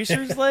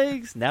Tracer's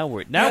legs. Now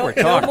we're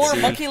talking. No more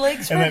monkey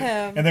legs for him.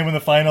 And then when the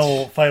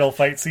final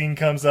fight scene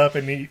comes up,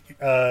 and he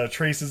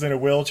Trace is in a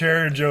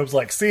wheelchair, and Job's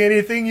like, "See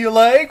anything you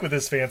like?" with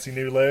his fancy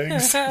new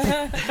legs.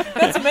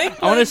 That's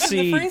make I want to in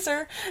see. the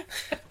freezer.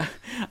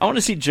 I want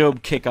to see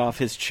Job kick off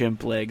his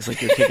chimp legs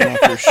like you're kicking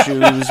off your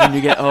shoes when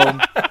you get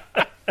home.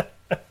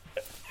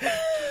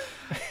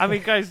 I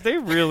mean, guys, they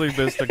really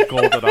missed a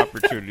golden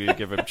opportunity to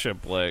give him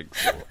chimp legs.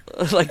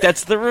 Like,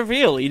 that's the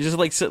reveal. He just,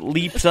 like,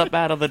 leaps up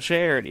out of the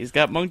chair, and he's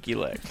got monkey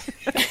legs.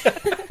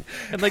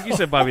 And like you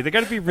said, Bobby, they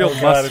got to be real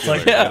God, muscular,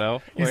 it's like, you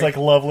know? He's like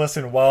Loveless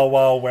in Wild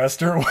Wild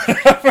West or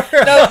whatever.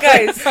 No,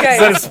 guys.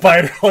 Instead of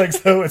spider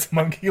legs, though, it's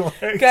monkey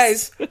legs.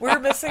 Guys, we're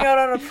missing out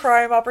on a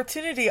prime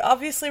opportunity.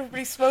 Obviously,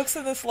 everybody smokes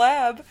in this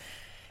lab.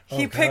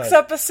 He picks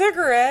up a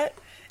cigarette,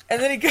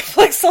 and then he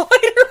flicks a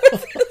lighter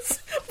with his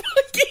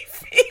monkey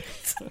feet.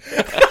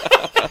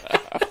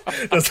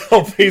 That's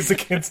how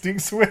Basic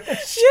Instinct switch.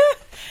 Yeah.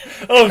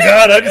 Oh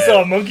God, I just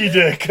saw a monkey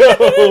dick.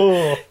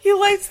 Oh. He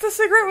lights the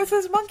cigarette with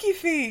his monkey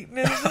feet, and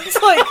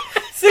it's like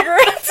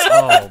cigarettes.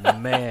 Oh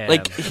man!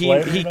 Like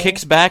he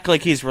kicks back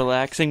like he's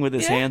relaxing with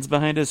his hands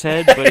behind his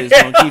head, but his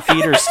monkey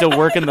feet are still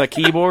working the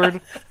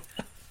keyboard.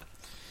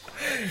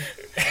 You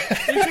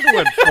should have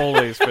went full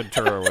Ace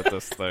Ventura with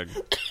this thing.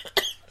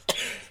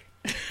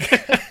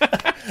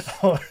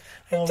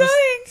 I'm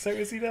dying.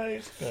 Seriously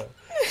dies. No.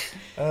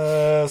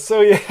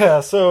 So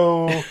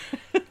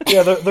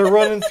they're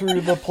running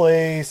through the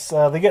place.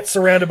 They get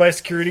surrounded by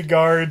security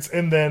guards,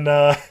 and then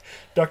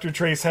Dr.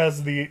 Trace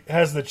has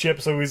the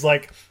chip. So he's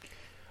like,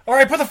 "All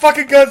right, put the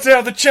fucking guns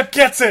down. The chip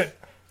gets it."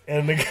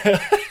 And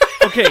the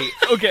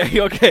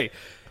Okay.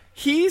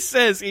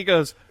 He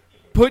goes,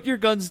 "Put your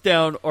guns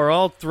down, or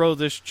I'll throw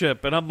this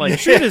chip." And I'm like,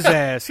 "Shoot his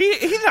ass!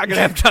 He's not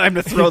gonna have time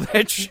to throw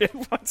that chip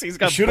once he's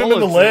got shoot bullets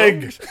him in the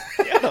leg."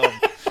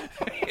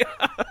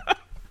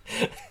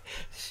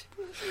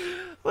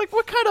 Like,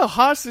 what kind of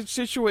hostage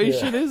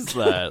situation is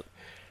that?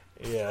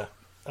 Yeah.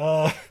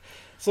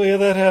 So yeah,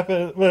 that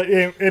happened. But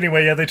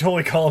anyway, they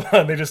totally call him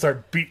out, and they just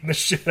start beating the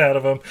shit out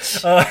of him.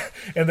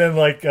 And then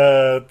like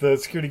the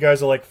security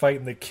guys are like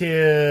fighting the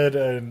kid,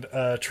 and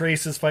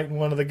Trace is fighting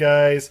one of the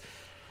guys.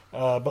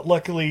 But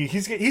luckily,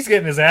 he's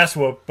getting his ass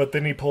whooped. But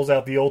then he pulls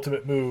out the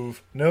ultimate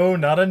move. No,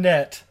 not a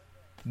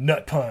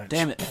nut punch.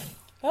 Damn it!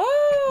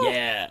 Oh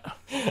yeah.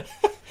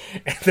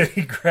 And then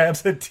he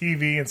grabs a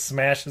TV and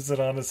smashes it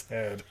on his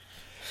head.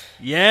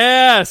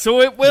 Yeah, so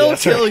it will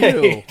kill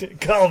you.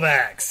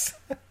 Callbacks.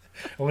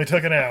 Only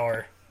took an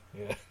hour.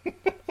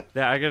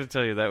 Yeah, I gotta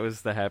tell you, that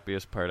was the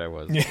happiest part I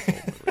was.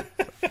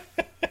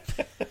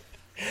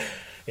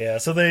 Yeah,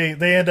 so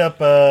they end up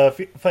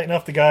fighting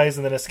off the guys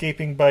and then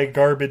escaping by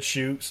garbage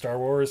chute. Star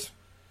Wars.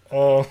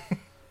 There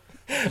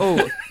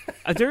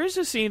is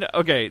a scene.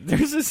 Okay,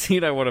 there's a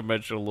scene I want to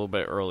mention a little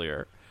bit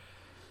earlier.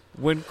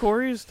 When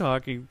Corey is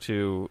talking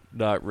to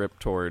not Rip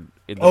Torn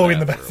in the bathroom. In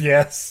the bathroom,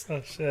 yes.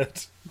 Oh,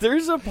 shit.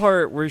 There's a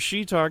part where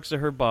she talks to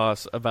her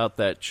boss about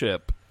that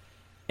chip,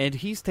 and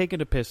he's taking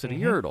a piss at a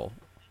urinal.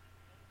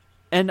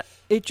 And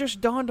it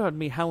just dawned on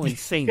me how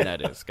insane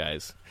that is,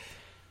 guys.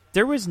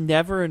 There was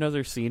never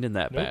another scene in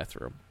that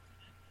bathroom.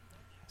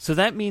 So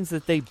that means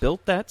that they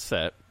built that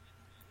set,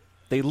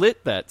 they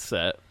lit that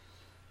set,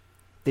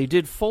 they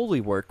did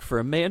Foley work for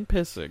a man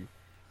pissing,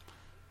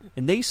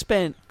 and they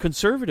spent,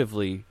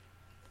 conservatively,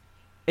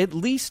 at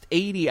least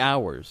 80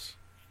 hours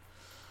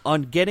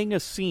on getting a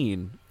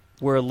scene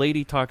where a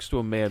lady talks to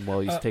a man while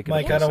he's taking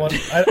Mike, a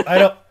piss.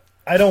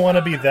 I don't want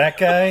to be that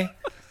guy.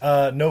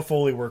 No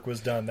Foley work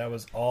was done. That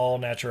was all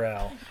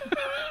natural.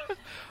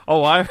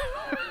 Oh, I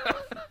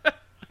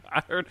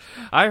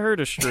heard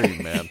a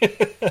stream, man.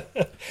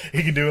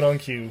 He can do it on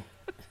cue.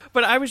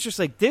 But I was just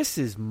like, this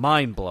is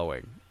mind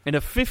blowing. In a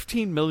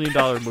 $15 million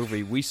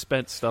movie, we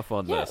spent stuff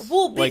on this.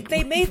 Well, Like,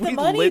 they made the we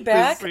money lit this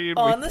back scene,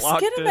 on we the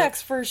blocked it.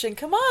 Skinamax version.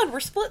 Come on, we're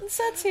splitting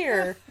sets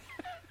here.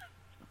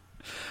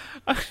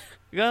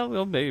 Yeah,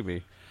 well,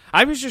 maybe.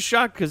 I was just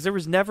shocked because there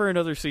was never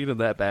another scene in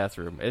that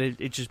bathroom, and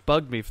it just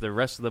bugged me for the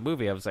rest of the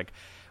movie. I was like,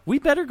 we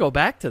better go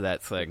back to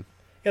that thing.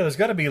 Yeah, there's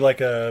got to be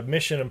like a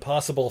Mission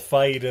Impossible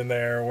fight in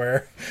there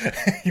where,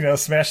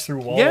 smash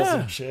through walls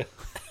and shit.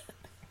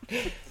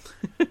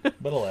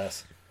 But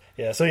alas.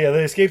 Yeah, so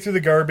they escape through the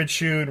garbage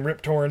chute, and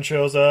Rip Torn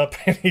shows up,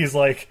 and he's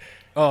like...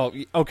 Oh,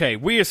 okay,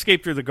 we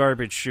escaped through the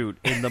garbage chute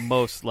in the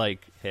most,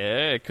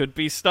 hey, it could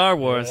be Star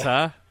Wars,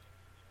 huh?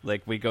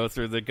 Like, we go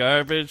through the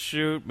garbage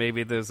chute,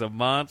 maybe there's a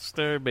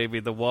monster, maybe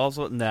the walls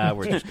will... Nah,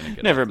 we're just going to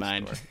get Never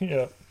mind.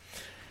 Yeah.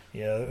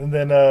 Yeah, and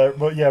then,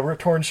 Rip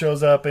Torn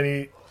shows up,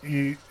 and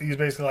he's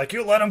basically like,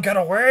 you let him get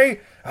away?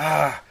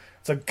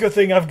 It's a good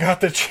thing I've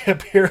got the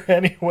chip here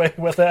anyway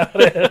without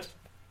it.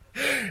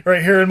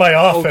 Right here in my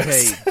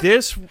office. Okay,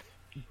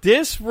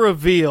 this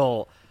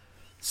reveal...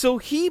 So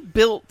he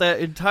built that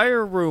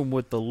entire room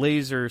with the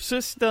laser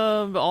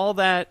system, all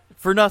that,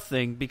 for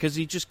nothing, because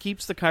he just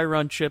keeps the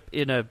Chiron chip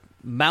in a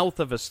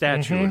mouth of a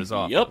statue in his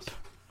office. Yep.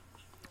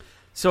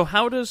 So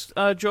how does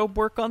Job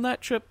work on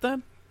that chip,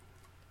 then?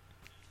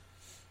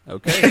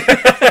 Okay.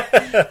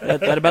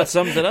 that about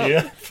sums it up.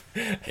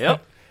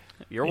 Yep.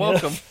 You're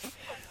welcome.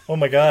 Oh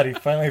my god, he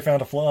finally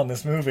found a flaw in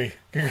this movie.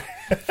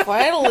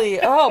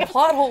 Finally. Oh,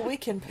 plot hole we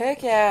can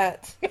pick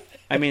at.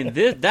 I mean,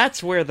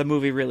 that's where the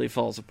movie really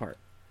falls apart.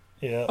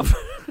 Yeah.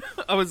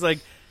 I was like,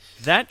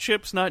 that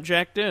chip's not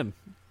jacked in.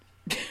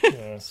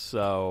 Yeah.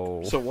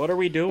 So what are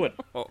we doing?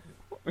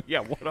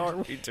 Yeah, what are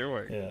we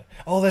doing? Yeah.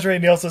 Oh, that's right.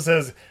 And he also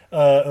says,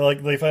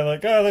 they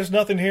find there's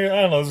nothing here. I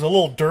don't know. There's a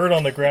little dirt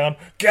on the ground.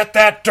 Get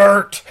that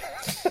dirt.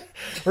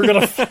 We're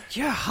gonna.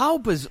 Yeah.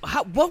 What was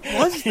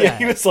that? Yeah,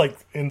 he was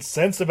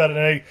incensed about it,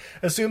 and I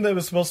assumed that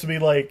was supposed to be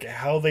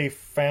how they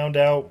found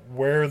out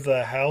where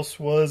the house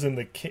was in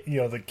the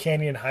the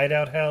canyon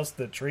hideout house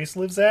that Trace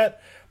lives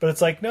at. But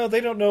it's no,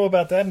 they don't know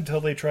about that until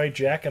they try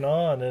jacking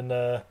on.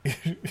 And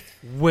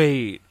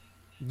wait.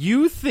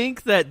 You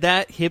think that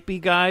hippie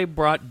guy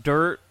brought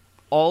dirt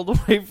all the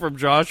way from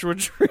Joshua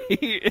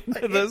Tree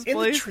into this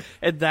place?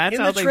 And that's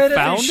how they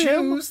found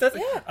him?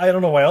 I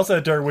don't know why else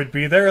that dirt would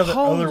be there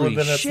other than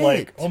it's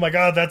shit. oh my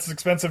god, that's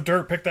expensive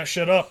dirt. Pick that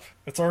shit up.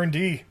 It's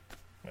R&D.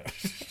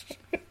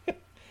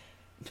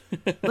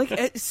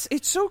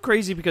 It's so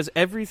crazy because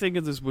everything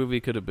in this movie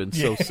could have been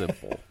so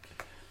simple.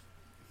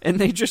 And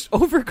they just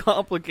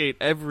overcomplicate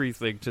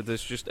everything to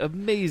this just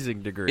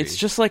amazing degree. It's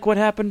just like what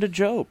happened to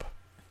Job.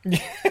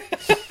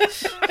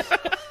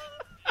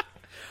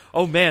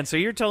 Oh man, so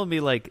you're telling me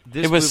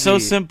this it was movie... so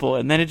simple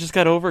and then it just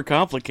got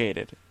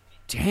overcomplicated.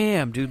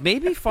 Damn, dude,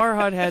 maybe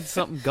Farhad had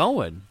something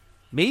going.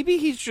 Maybe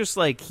he's just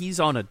he's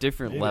on a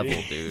different level,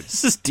 dude.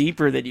 This is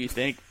deeper than you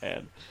think,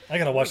 man. I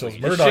gotta watch those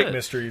Murdoch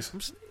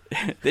mysteries.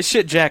 This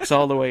shit jacks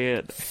all the way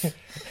in.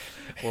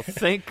 Well,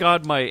 thank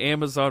God my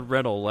Amazon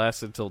rental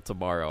lasts until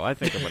tomorrow. I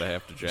think I'm gonna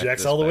have to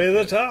jacks all the way to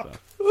the top.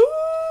 Woo!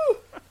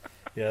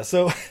 Yeah,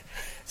 so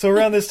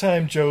around this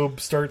time, Job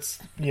starts,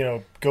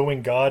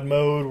 going God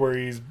mode, where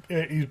he's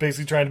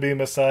basically trying to be a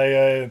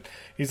messiah, and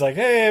he's like,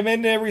 "Hey, I'm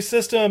in every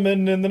system,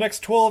 and in the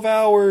next 12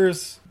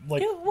 hours,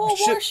 you will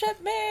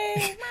worship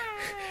me."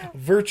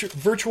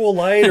 Virtual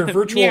light or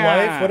virtual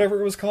life,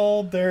 whatever it was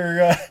called.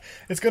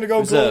 It's going to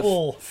go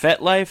global.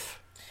 Fet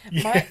life.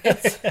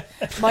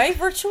 It's my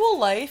virtual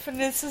life, and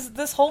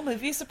this whole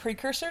movie is a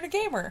precursor to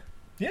Gamer.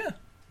 Yeah,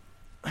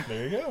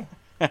 there you go.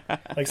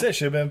 Like I said, it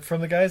should have been from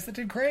the guys that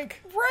did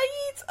Crank.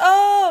 Right?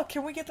 Oh,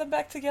 can we get them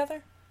back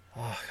together?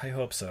 Oh, I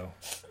hope so.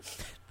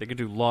 They could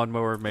do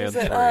Lawnmower Man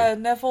 3.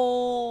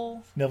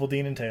 Neville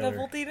Dean and Taylor.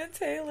 Neville Dean and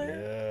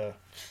Taylor.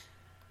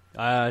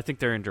 Yeah. I think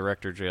they're in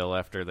director jail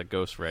after the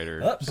Ghost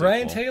Rider.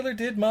 Brian Taylor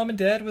did Mom and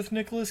Dad with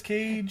Nicolas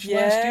Cage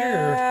last year.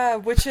 Yeah,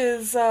 which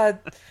is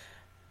that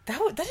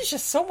is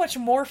just so much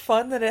more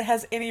fun than it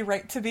has any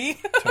right to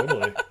be.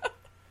 Totally.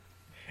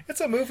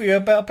 It's a movie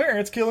about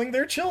parents killing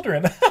their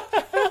children.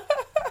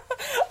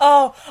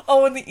 Oh,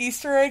 and the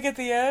Easter egg at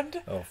the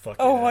end? Oh, fuck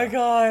Oh, yeah. my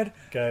God.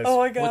 Guys, oh,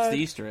 my God. What's the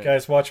Easter egg?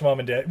 Guys, watch Mom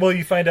and Dad. Well,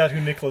 you find out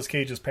who Nicolas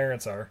Cage's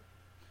parents are.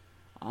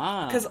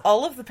 Because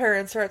all of the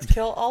parents are out to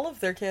kill all of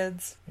their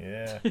kids.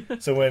 Yeah.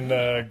 So when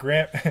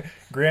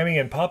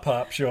Grammy and Pop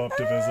Pop show up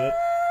to visit...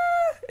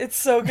 It's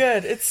so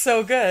good. It's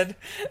so good.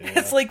 Yeah.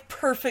 It's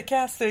perfect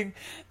casting.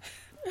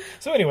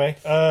 So anyway,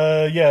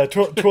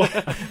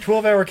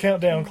 12-hour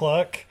countdown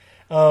clock.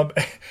 And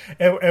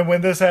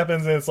when this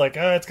happens, and it's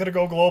it's going to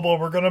go global.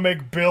 We're going to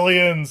make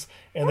billions.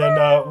 And then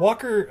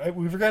Walker,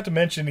 we forgot to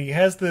mention, he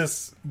has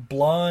this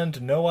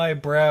blonde,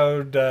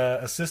 no-eyebrowed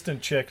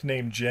assistant chick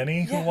named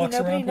Jenny who walks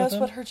around with him. Nobody knows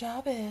what her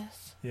job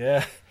is.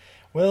 Yeah.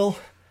 Well,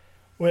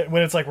 when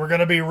it's we're going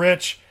to be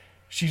rich,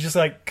 she just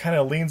kind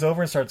of leans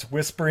over and starts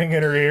whispering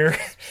in her ear.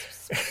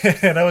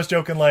 And I was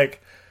joking let's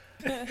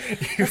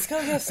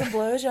go get some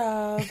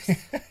blowjobs.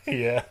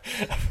 Yeah.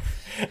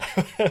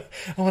 I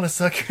want to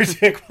suck your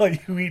dick while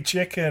you eat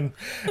chicken.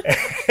 And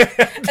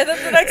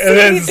then the next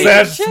thing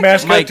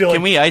smash Mike,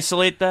 can we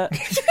isolate that?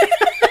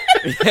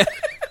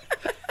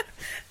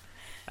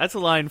 That's a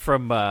line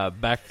from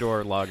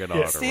Backdoor Login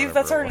On. Steve,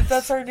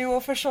 that's our new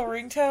official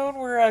ringtone.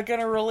 We're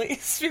gonna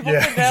release. People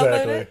can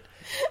download it.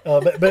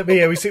 But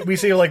yeah, we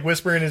see her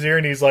whisper in his ear,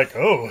 and he's like,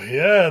 "Oh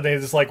yeah." They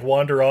just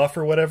wander off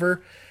or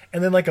whatever,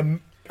 and then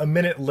a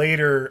minute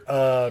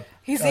later,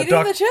 he's eating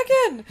the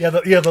chicken.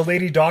 Yeah, the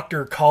lady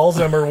doctor calls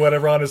him or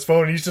whatever on his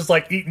phone, and he's just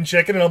like eating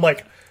chicken, and I'm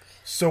like,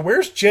 so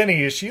where's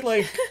Jenny? Is she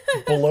like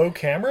below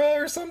camera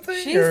or something?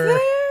 She's there.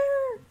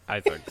 I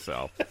think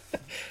so.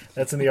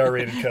 That's in the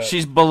R-rated cut.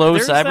 She's below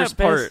There's Cyber's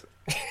that part.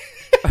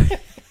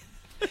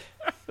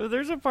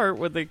 There's a part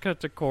when they cut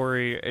to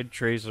Corey and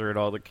Tracer and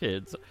all the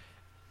kids.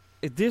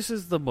 This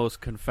is the most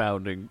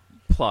confounding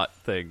plot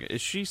thing.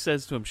 Is she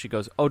says to him, she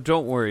goes, "Oh,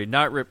 don't worry,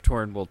 not Rip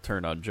Torn will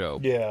turn on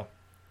Job." Yeah.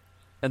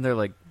 And they're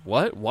like,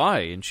 "What? Why?"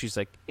 And she's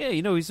like, "Yeah,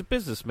 he's a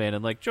businessman."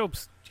 And like,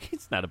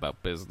 he's not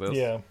about business.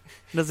 Yeah. And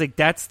I was like,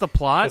 that's the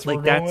plot? That's what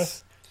like, we're going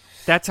with?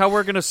 That's how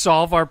we're going to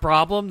solve our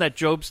problem? That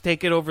Job's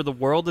taken over the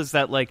world? Is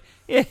that like,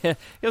 yeah,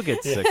 he'll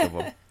get sick of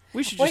him.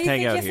 We should just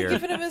hang out here. Why do you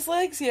think he hasn't given him his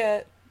legs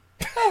yet?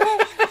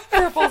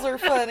 Purples are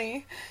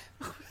funny.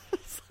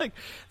 It's like,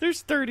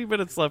 there's 30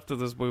 minutes left of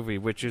this movie,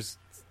 which is,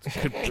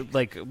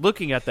 like,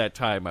 looking at that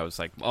time, I was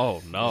like,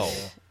 oh, no.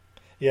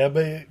 Yeah,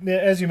 but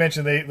as you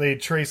mentioned, they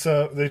trace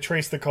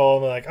the call,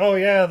 and they're like, oh,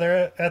 yeah,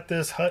 they're at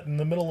this hut in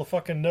the middle of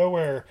fucking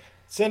nowhere.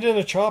 Send in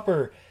a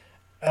chopper.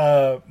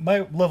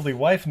 My lovely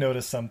wife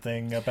noticed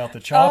something about the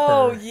chopper.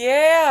 Oh,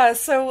 yeah.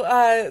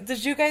 So,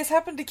 did you guys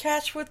happen to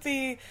catch what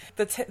the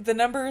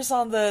numbers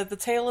on the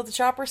tail of the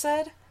chopper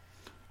said?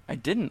 I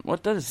didn't.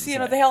 What does it say?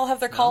 So, they all have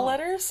their call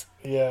letters?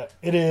 Yeah,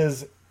 it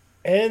is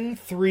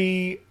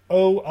N3OICE.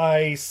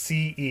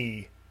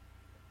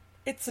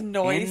 It's a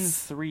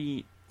noise.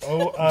 N3...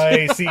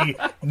 OICE.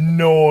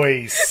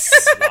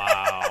 Noise.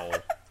 Wow.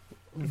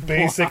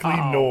 Basically,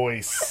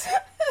 noise.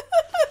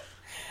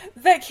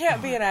 That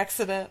can't be an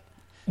accident.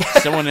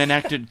 Someone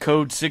enacted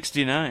Code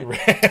 69.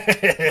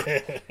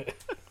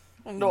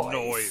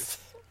 Noise.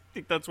 I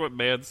think that's what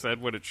man said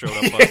when it showed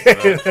up on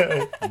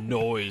set.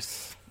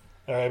 Noise.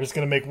 All right, I'm just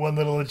going to make one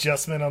little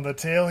adjustment on the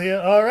tail here.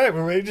 All right,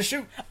 we're ready to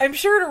shoot. I'm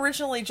sure it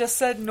originally just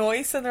said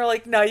noise, and they're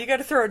like, no, you got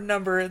to throw a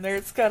number in there.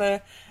 It's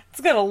gotta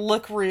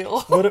look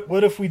real.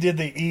 What if we did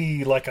the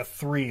E like a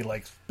 3,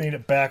 like made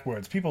it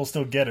backwards? People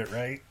still get it,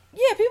 right?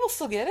 Yeah, people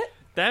still get it.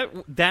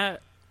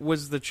 That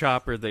was the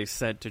chopper they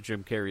sent to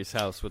Jim Carrey's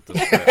house with the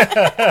script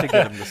to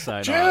get him to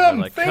sign Jim, on.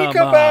 Like, think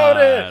come about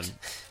on. it.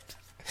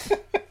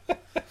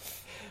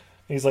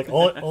 He's like,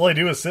 all I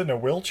do is sit in a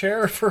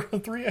wheelchair for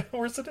 3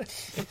 hours a day.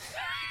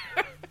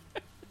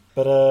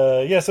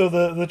 But yeah, so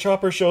the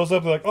chopper shows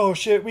up, like, oh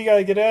shit, we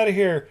gotta get out of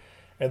here.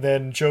 And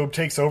then Job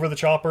takes over the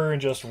chopper and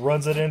just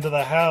runs it into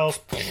the house.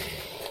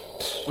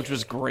 Which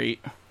was great.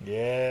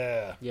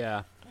 Yeah.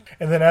 Yeah.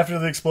 And then after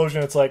the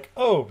explosion, it's like,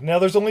 oh, now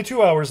there's only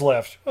 2 hours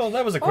left. Oh,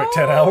 that was a quick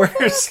 10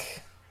 hours.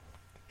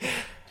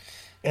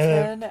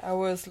 And 10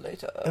 hours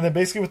later. And then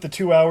basically with the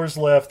 2 hours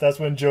left, that's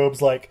when Job's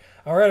like,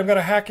 all right, I'm going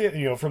to hack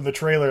it, from the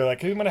trailer,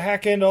 like, I'm going to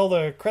hack into all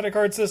the credit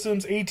card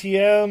systems,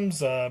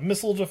 ATMs,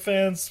 missile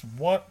defense,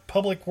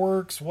 public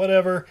works,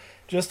 whatever.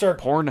 Just start...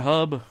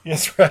 Pornhub.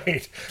 Yes,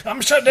 right.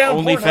 I'm shut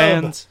down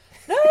OnlyFans.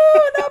 No,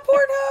 not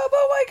Pornhub.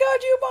 Oh my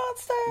god, you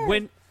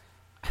monster.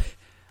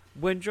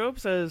 When Job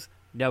says,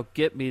 now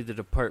get me the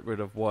Department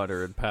of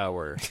Water and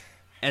Power,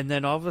 and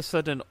then all of a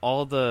sudden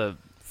all the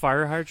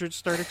fire hydrants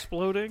start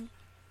exploding,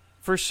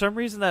 for some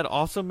reason that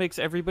also makes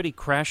everybody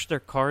crash their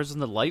cars in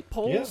the light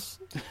poles.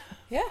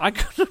 Yeah. I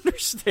couldn't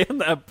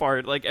understand that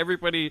part. Like,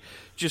 everybody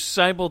just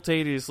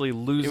simultaneously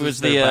loses It was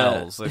their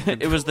bowels.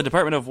 It was the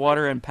Department of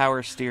Water and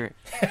Power Steering.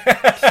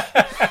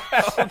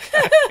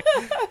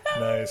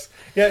 Nice.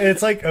 Yeah,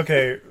 it's like,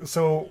 okay,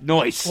 so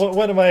Noise.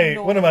 One of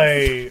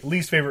my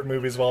least favorite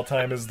movies of all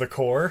time is The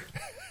Core.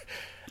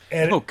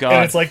 And, oh god.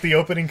 And it's like the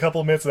opening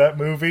couple minutes of that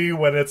movie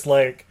when it's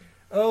like,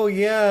 oh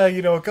yeah,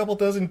 a couple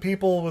dozen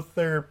people with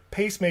their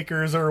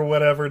pacemakers or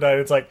whatever died.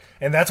 It's like,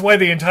 and that's why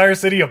the entire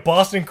city of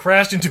Boston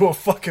crashed into a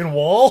fucking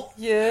wall?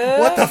 Yeah.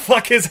 What the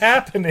fuck is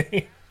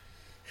happening?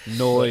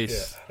 Noise.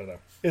 Yeah, I don't know.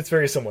 It's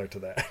very similar to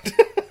that.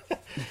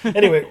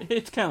 Anyway.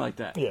 It's kind of like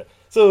that. Yeah.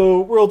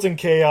 So, world's in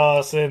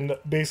chaos, and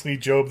basically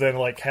Job then,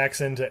 like,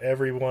 hacks into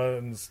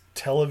everyone's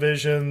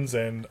televisions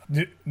and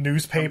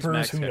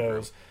newspapers, who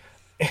knows.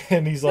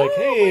 And he's like,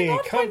 hey,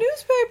 come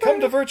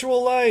to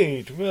Virtual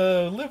Light.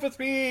 Live with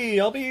me.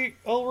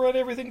 I'll run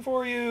everything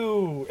for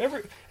you.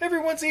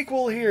 Everyone's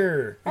equal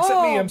here.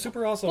 Except me. I'm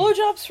super awesome.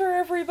 Blowjobs for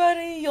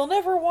everybody. You'll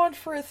never want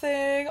for a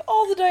thing.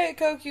 All the Diet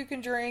Coke you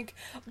can drink,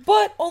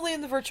 but only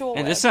in the virtual And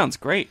web. this sounds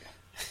great.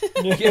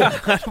 Yeah,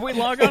 how do we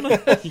log on?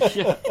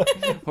 Yeah.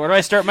 Where do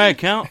I start my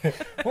account?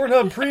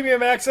 Pornhub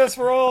Premium Access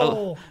for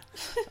all.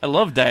 I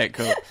love Diet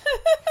Coke.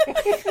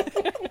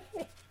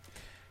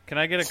 Can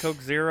I get a Coke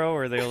Zero,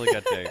 or they only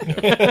got Diet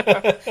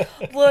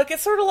Coke? Look,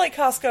 it's sort of like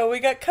Costco. We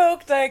got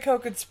Coke, Diet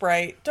Coke, and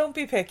Sprite. Don't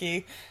be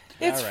picky.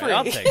 It's free.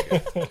 I'll take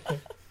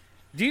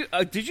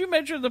it. Did you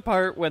mention the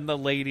part when the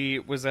lady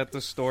was at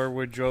the store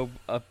where Job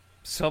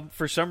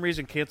for some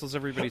reason cancels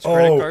everybody's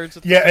credit cards?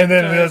 Yeah, and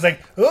then it was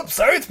like, oops,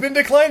 sorry, it's been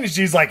declined. And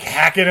she's like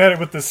hacking at it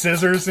with the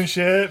scissors and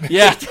shit.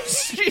 Yeah.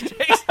 She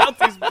takes out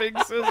these big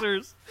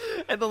scissors.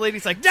 And the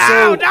lady's like,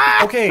 no!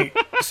 Okay,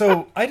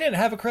 so I didn't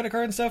have a credit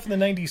card and stuff in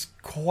the 90s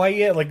quite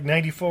yet, like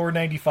 94,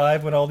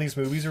 95, when all these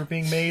movies were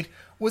being made.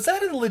 Was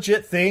that a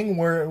legit thing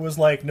where it was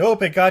like,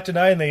 nope, it got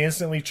denied, and they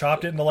instantly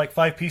chopped it into like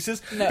 5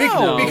 pieces?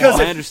 No. Because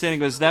my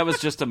understanding was that was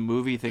just a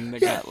movie thing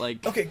that got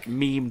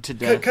memed to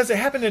death. Because it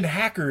happened in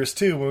Hackers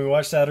too when we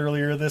watched that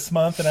earlier this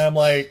month, and I'm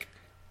like,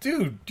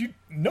 dude,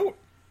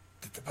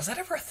 was that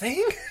ever a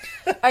thing?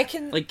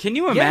 Can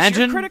you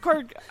imagine? Your credit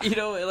card.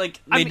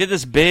 They did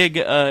this big,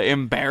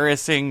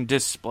 embarrassing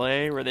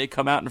display where they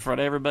come out in front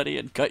of everybody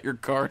and cut your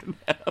card in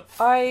half.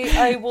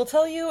 I will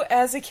tell you,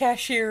 as a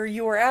cashier,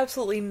 you are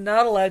absolutely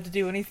not allowed to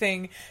do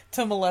anything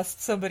to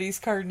molest somebody's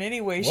card in any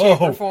way, shape,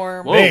 or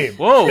form.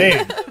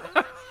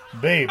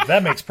 Babe,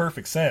 that makes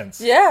perfect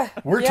sense. Yeah.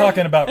 We're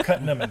talking about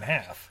cutting them in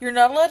half. You're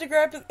not allowed to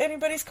grab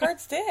anybody's card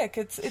stick.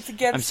 It's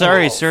against I'm sorry,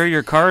 the rules. sir,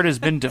 your card has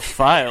been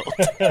defiled.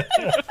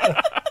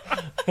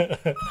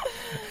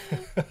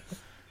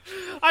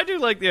 I do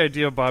like the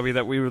idea, Bobby,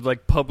 that we would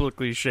like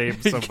publicly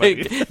shame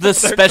somebody. The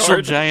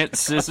special giant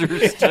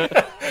scissors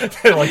to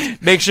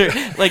make sure.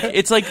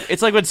 It's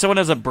like when someone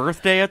has a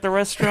birthday at the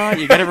restaurant.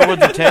 You get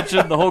everyone's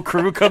attention. The whole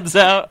crew comes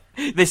out.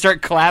 They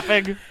start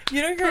clapping.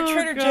 You know, you're at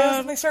Trader Joe's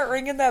and they start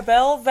ringing that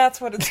bell.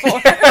 That's what it's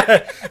for.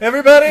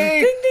 Everybody,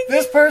 ding, ding,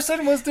 this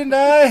person was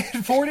denied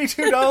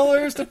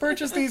 $42 to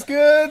purchase these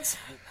goods.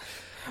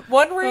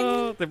 One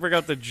ring. They bring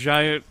out the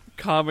giant,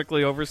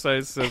 comically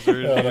oversized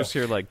scissors. You just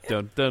hear like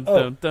dun dun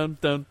dun dun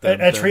dun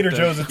dun. At Trader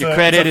Joe's, your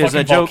credit is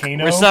a joke.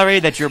 Volcano. We're sorry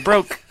that you're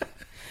broke.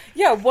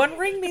 Yeah, 1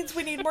 ring means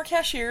we need more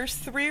cashiers.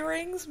 3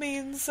 rings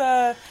means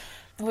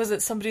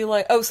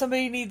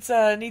somebody needs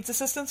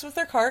assistance with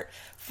their cart.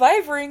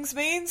 5 rings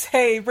means,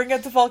 hey, bring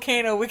out the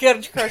volcano. We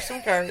gotta crush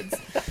some cards.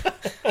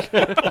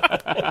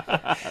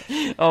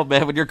 Oh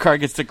man, when your car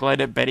gets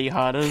declined at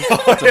Benihana's,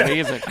 it's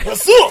amazing.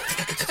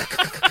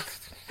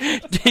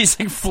 He's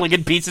like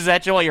flinging pizzas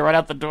at you while you run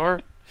out the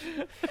door.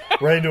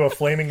 Right into a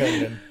flaming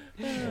onion.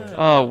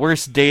 Oh,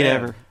 worst date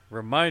ever.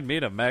 Remind me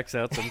to max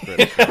out some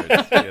credit cards.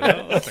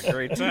 That's a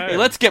great time. Hey,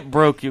 let's get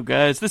broke, you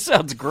guys. This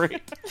sounds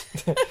great.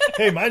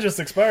 Hey, mine just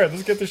expired.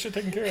 Let's get this shit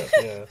taken care of.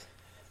 Yeah.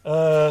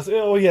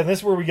 This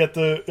is where we get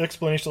the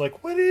explanation,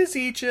 like, what is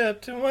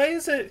Egypt? And why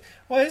is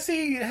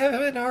he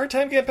having a hard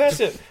time getting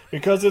past it?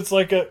 Because it's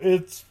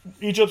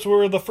Egypt's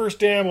where the first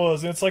dam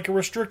was, and it's like a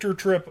restrictor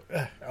trip.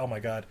 Oh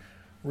my god.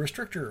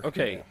 Restrictor.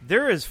 Okay,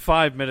 there is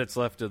 5 minutes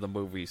left of the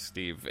movie,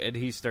 Steve, and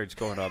he starts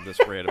going on this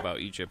rant about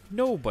Egypt.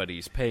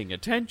 Nobody's paying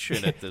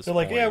attention at this They're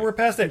point. like, yeah, we're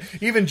past it.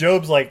 Even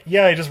Job's like,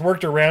 yeah, I just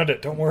worked around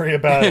it. Don't worry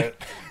about it.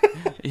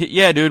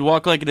 Yeah, dude,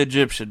 walk like an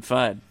Egyptian.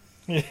 Fine.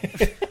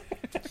 It's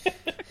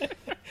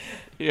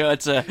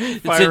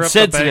Fire up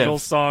the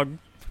Bangles song,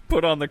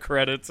 put on the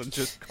credits, and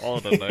just call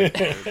it a night,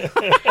 dude.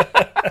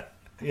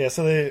 Yeah,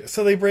 so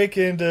they break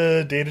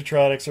into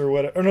Datatronics or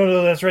whatever. Oh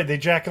no, that's right. They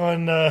jack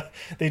on and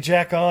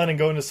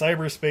go into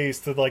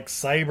cyberspace to like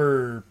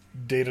cyber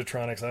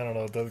Datatronics. I don't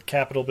know, the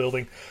Capitol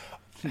building,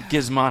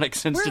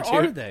 Gizmonics Institute.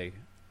 Where are they?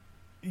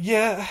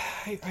 Yeah,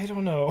 I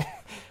don't know.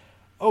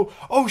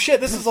 Oh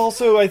shit! This is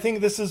also, I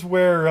think this is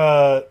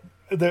where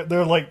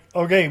they're like,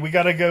 okay, we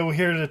got to go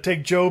here to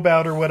take Job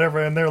out or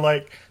whatever, and they're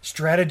like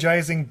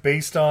strategizing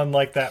based on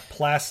like that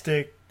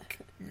plastic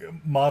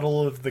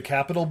model of the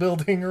Capitol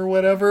building or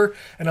whatever,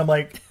 and I'm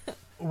like,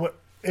 what?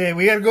 Hey,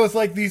 we gotta go with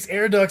like these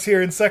air ducts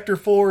here in Sector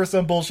 4 or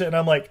some bullshit, and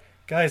I'm like,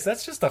 guys,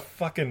 that's just a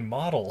fucking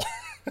model.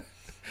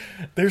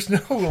 There's no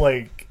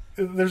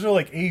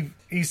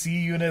AC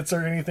units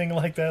or anything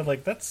like that.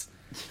 Like that's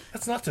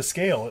not to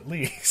scale, at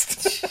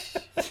least.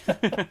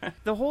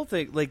 The whole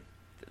thing, like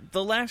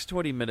the last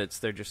 20 minutes,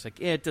 they're just like,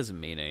 yeah, it doesn't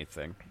mean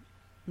anything.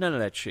 None of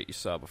that shit you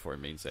saw before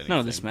means anything. None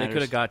of this matters. They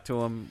could have got to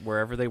them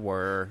wherever they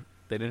were.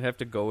 They didn't have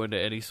to go into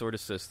any sort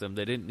of system.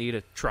 They didn't need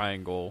a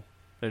triangle.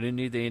 They didn't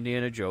need the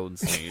Indiana Jones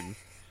scene.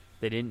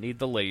 They didn't need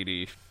the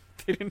lady.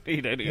 They didn't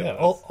need any of that.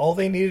 All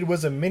they needed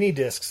was a mini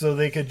disc so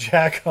they could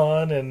jack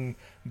on and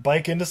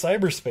bike into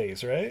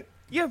cyberspace, right?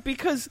 Yeah,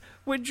 because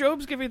when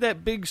Job's giving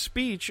that big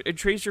speech and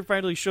Tracer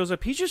finally shows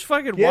up, he just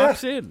fucking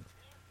walks in.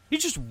 He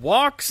just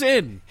walks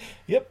in.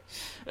 Yep.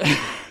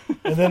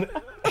 And then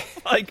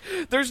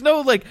there's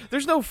no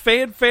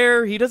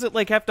fanfare. He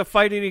doesn't have to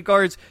fight any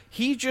guards.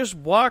 He just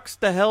walks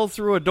the hell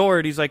through a door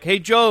and he's like, "Hey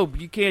Job,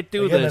 you can't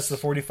do this." That's the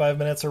 45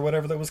 minutes or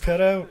whatever that was cut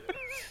out.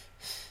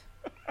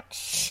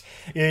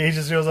 Yeah, he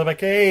just goes up like,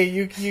 "Hey,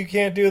 you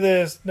can't do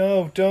this.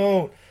 No,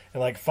 don't."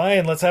 And like,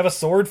 "Fine, let's have a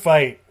sword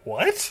fight."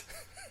 What?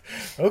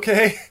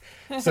 Okay.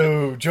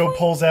 So Job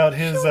pulls out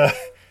his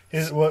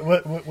what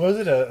was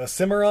it? A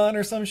Cimarron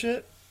or some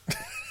shit?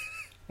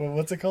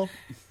 What's it called?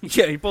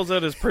 Yeah, he pulls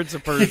out his Prince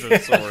of Persia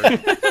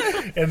sword.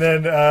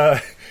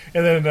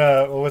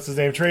 what's his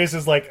name? Trace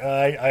is like,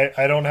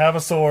 I don't have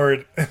a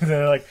sword. And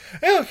they're like,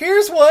 oh,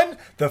 here's one.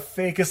 The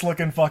fakest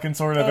looking fucking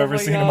sword I've ever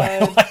seen in my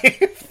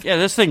life. Yeah,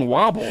 this thing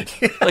wobbled.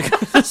 Like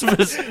this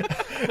was.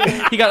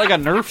 He got like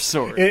a Nerf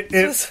sword. It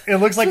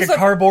looks like a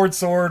cardboard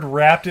sword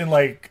wrapped in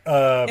like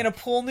in a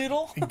pool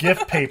noodle,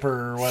 gift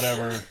paper or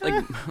whatever.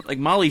 Like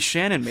Molly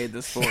Shannon made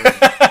this sword.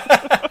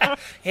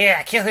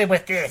 Yeah, kill him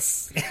with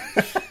this.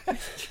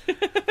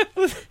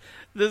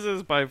 This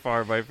is by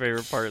far my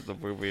favorite part of the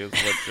movie is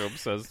what Job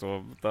says to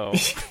him, though.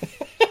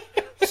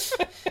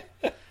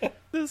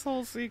 This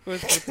whole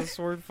sequence with the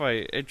sword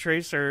fight and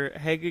Tracer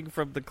hanging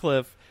from the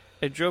cliff,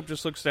 and Job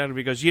just looks down at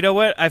me and goes, you know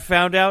what? I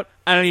found out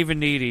I don't even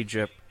need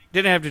Egypt.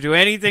 Didn't have to do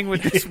anything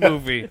with this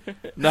movie.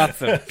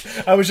 Nothing.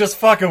 I was just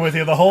fucking with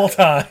you the whole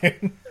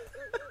time.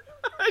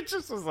 I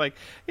just was like,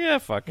 yeah,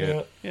 fuck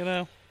it. You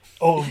know?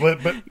 Oh,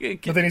 but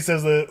then he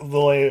says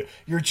the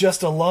you're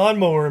just a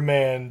lawnmower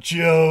man,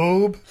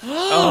 Job.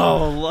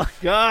 Oh,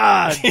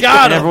 God.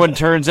 And everyone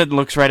turns it and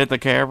looks right at the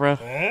camera.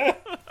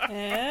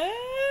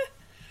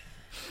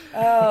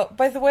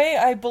 By the way,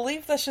 I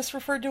believe that's just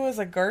referred to as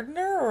a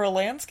gardener or a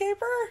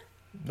landscaper.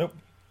 Nope.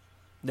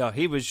 No,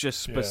 he was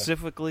just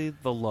specifically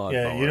the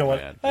lawnmower man. You don't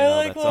want. Man. I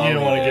like you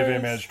don't want to give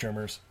him edge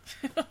trimmers.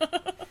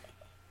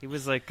 He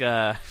was like,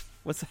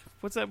 what's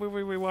that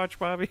movie we watched,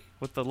 Bobby,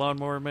 with the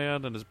lawnmower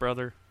man and his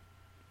brother?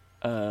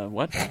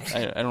 What?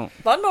 I don't.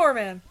 Lawnmower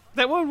Man.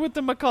 That one with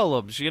the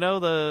McCullums, you know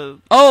the.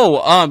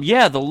 Oh,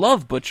 yeah, the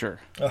Love Butcher.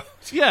 Oh.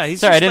 Yeah,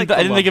 he's. Sorry, just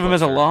I didn't think of him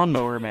as a butcher.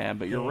 lawnmower man,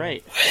 but you're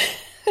right.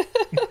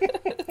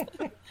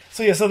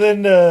 So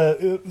then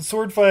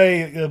sword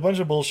fight, a bunch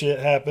of bullshit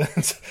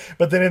happens,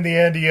 but then in the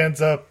end he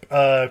ends up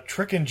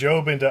tricking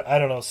Job into, I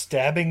don't know,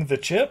 stabbing the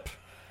chip.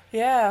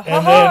 Yeah.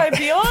 And I'm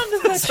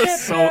beyond the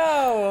chip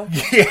now.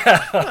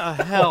 Yeah. What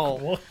the hell?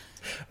 Well,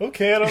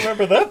 okay, I don't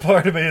remember that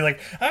part of it. He's like,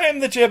 I am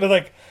the chip. And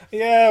like,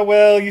 yeah,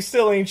 well, you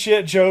still ain't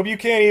shit, Job. You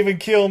can't even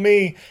kill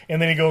me.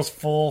 And then he goes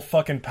full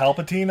fucking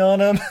Palpatine on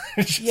him.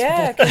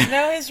 Yeah, because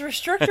now his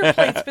restrictor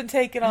plate's been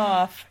taken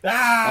off.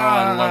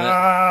 I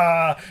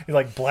love it. He's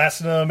like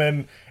blasting him,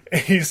 and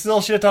he's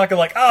still shit talking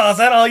like, oh, is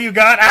that all you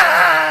got?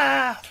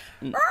 Ah!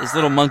 His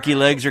little monkey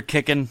legs are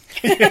kicking.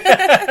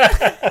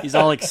 He's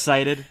all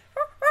excited.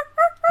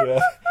 Yeah.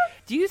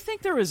 Do you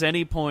think there was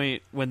any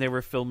point when they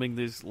were filming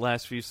these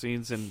last few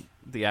scenes and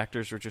the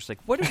actors were just like,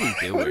 what are we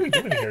doing? What are we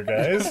doing here,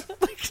 guys?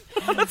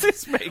 None of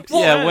this makes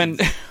Yeah,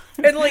 sense.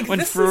 And like when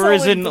this Fuhrer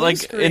is is all in blue like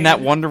screen. in that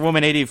Wonder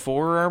Woman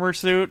 84 armor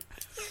suit,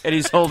 and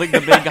he's holding the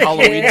big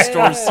Halloween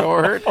store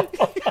sword.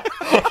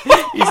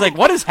 He's like,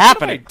 "What is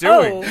happening?"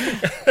 Oh,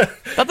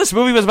 Thought this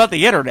movie was about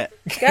the internet.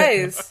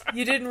 guys,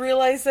 you didn't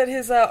realize that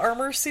his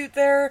armor suit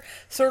there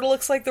sort of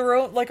looks like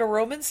like a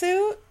Roman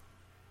suit,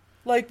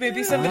 like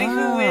maybe somebody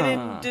who went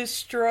and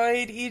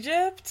destroyed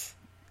Egypt.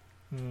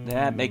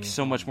 That makes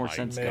so much more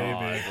sense. Maybe.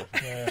 God.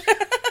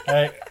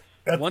 Yeah.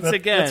 Once that's a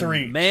again,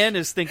 reach. man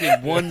is thinking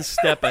one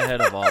step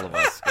ahead of all of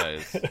us,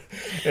 guys.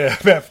 Yeah,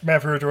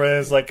 Matt Fuhrer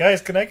is like,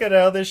 guys, can I get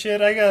out of this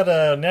shit? I got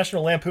a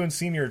National Lampoon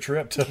senior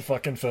trip to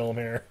fucking film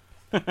here.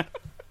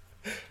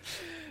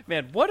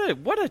 Man, what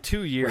a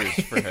 2 years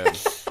for him,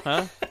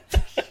 huh?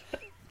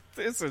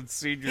 This is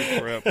senior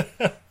trip.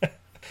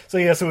 So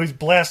he's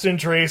blasting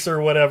Trace or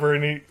whatever,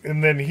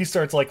 and then he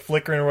starts like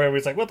flickering or whatever.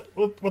 He's like,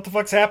 what the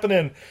fuck's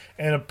happening?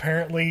 And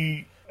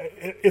apparently,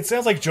 it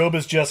sounds like Job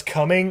is just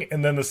coming,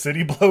 and then the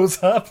city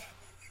blows up.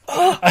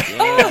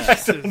 I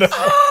don't know.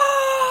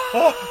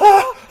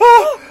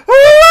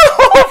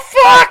 Oh,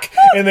 fuck!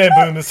 And then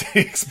boom, the city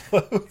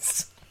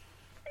explodes.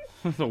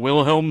 The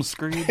Wilhelm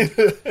scream.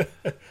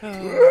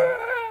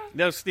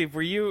 Now, Steve,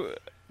 were you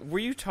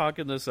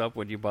talking this up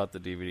when you bought the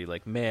DVD?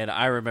 Like, man,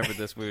 I remember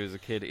this movie as a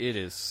kid. It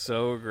is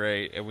so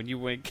great. And when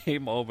you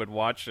came home and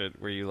watched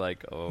it, were you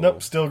like, oh,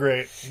 nope, still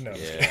great. No,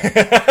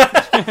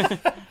 Yeah.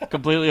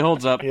 Completely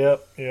holds up.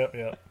 Yep.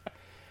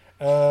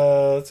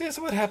 Let's see.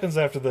 So what happens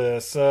after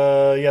this?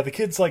 The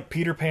kids like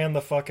Peter Pan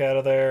the fuck out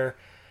of there.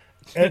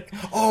 And,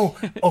 oh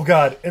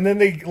god! And then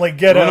they like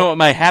get You out. know what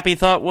my happy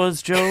thought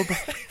was, Job?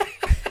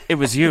 It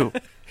was you.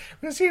 It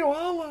was you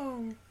all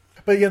along.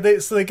 But yeah,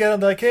 they get on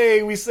like,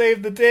 hey, we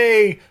saved the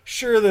day.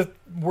 Sure, the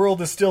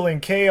world is still in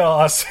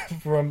chaos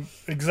from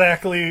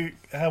exactly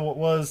how it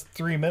was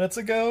 3 minutes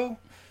ago.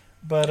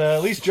 But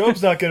at least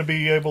Job's not going to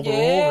be able to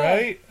rule,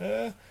 right?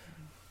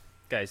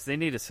 Guys, they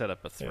need to set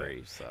up a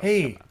 3. So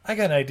hey, I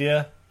got an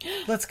idea.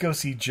 Let's go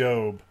see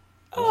Job.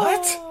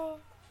 What?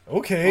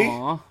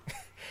 Okay.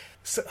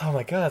 So, oh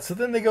my god! So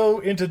then they go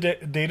into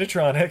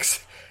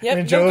Datatronics, Yep,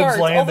 and no Job's guards.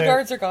 lying All the there.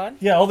 guards are gone.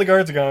 Yeah, all the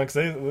guards are gone because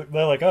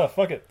they're like, oh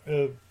fuck it,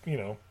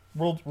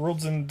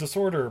 world's in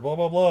disorder, blah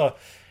blah blah,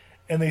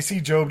 and they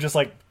see Job just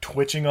like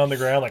twitching on the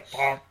ground, like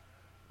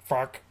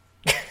fuck,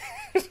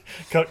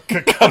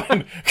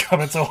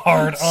 coming so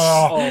hard.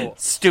 Oh,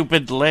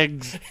 stupid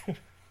legs.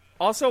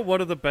 Also, one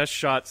of the best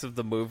shots of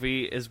the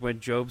movie is when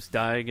Job's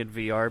dying in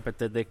VR, but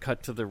then they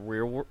cut to the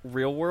real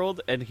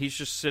world, and he's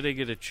just sitting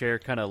in a chair,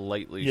 kind of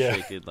lightly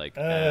shaking, like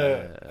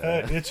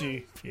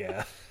itchy.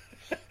 Yeah.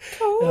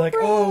 They're like,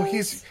 oh,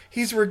 he's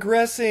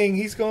regressing.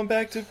 He's going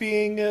back to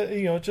being,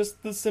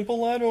 just the simple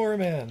lawnmower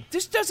man.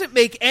 This doesn't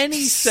make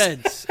any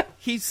sense.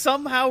 He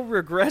somehow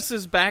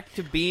regresses back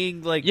to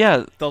being like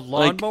the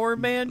lawnmower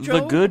man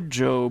Job? The good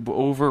Job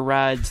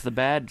overrides the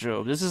bad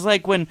Job. This is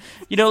like when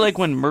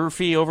when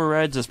Murphy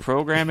overrides his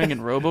programming in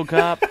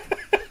RoboCop.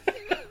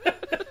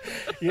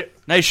 Yeah.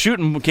 Nice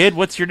shooting, kid.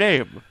 What's your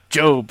name?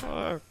 Job.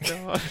 Oh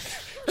God.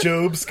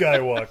 Job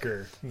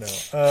Skywalker. No.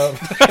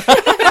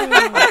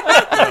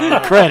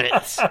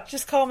 Credits.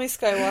 Just call me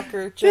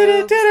Skywalker.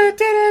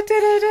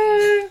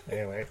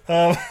 Anyway,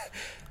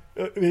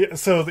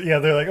 so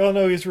they're like, oh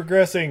no, he's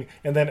regressing,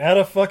 and then out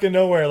of fucking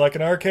nowhere, like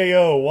an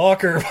RKO,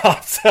 Walker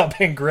pops up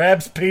and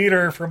grabs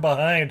Peter from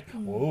behind.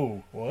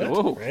 Whoa, what?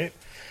 Whoa. Right?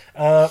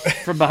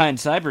 From behind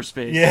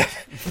cyberspace. Yeah,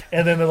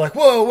 and then they're like,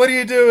 whoa, what are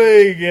you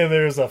doing? And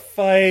there's a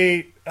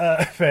fight,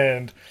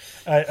 and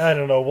I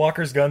don't know,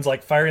 Walker's gun's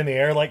like fire in the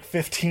air like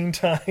 15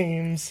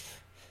 times.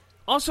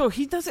 Also,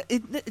 he doesn't.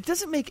 It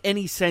doesn't make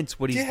any sense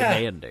what he's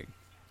demanding.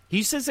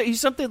 He says that he's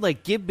something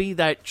like, "Give me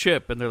that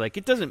chip," and they're like,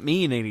 "It doesn't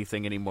mean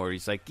anything anymore."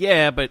 He's like,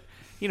 "Yeah, but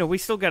we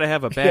still got to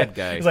have a bad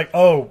guy." He's like,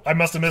 "Oh, I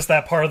must have missed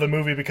that part of the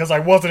movie because I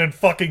wasn't in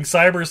fucking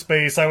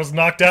cyberspace. I was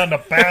knocked out in a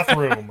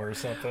bathroom or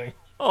something."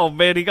 Oh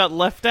man, he got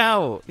left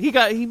out. He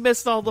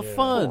missed all the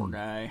fun. Poor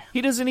guy.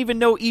 He doesn't even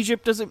know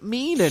Egypt doesn't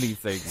mean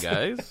anything,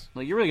 guys.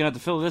 Like, you're really gonna have to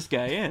fill this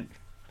guy in.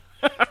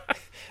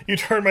 You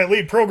turned my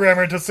lead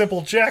programmer into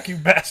Simple Jack, you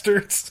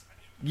bastards.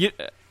 You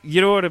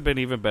know what would have been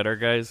even better,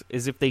 guys,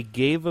 is if they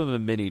gave him a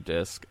mini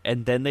disc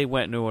and then they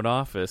went into an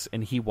office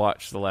and he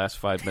watched the last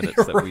 5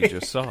 minutes that we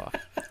just saw.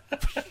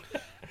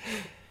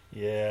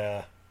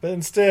 Yeah, but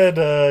instead,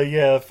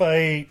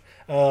 fight.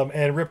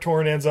 And Rip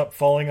Torn ends up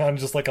falling on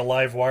just like a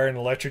live wire and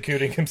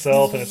electrocuting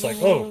himself, and it's like,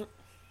 God,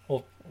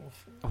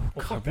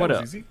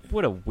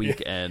 what a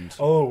weak end.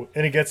 Oh,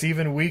 and it gets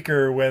even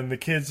weaker when the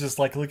kids just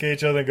like look at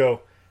each other and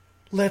go,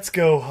 "Let's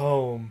go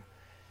home."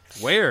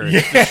 Where?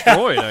 It's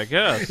destroyed, I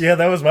guess. Yeah,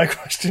 that was my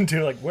question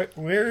too. Like,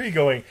 where are you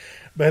going?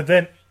 But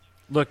then,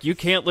 look, you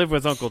can't live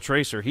with Uncle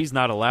Tracer. He's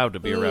not allowed to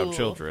be around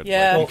children.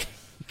 Yeah. Like,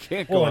 you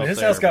can't go and out his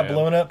there, house got man.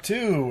 blown up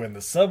too, and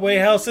the subway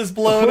house is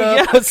blown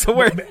up. Yeah, so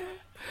where?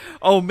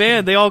 Oh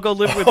man, they all go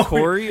live with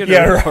Corey in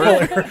her her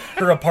apartment.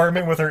 Her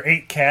apartment with her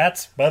 8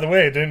 cats. By the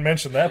way, I didn't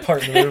mention that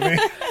part in the movie.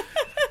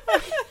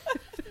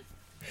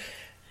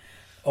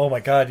 Oh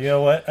my god, you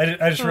know what?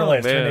 I just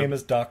realized her name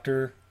is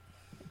Dr.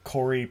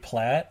 Corey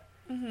Platt.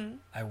 Mm-hmm.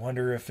 I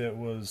wonder if it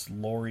was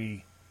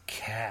Lori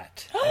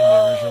Cat in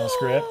the original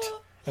script.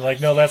 And like,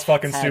 no, that's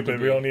fucking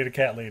stupid. We don't need a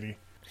cat lady.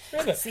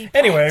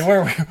 Anyway,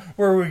 where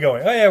are we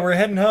going? Oh yeah, we're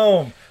heading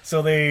home.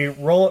 So they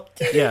roll.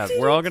 Yeah,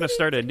 we're all going to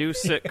start a new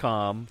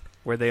sitcom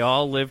where they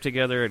all live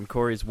together in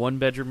Corey's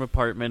 1-bedroom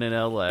apartment in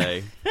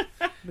L.A.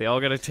 They all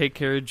got to take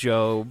care of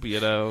Job. He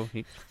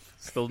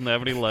still doesn't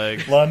have any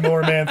legs.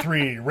 Lawnmower Man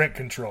 3, rent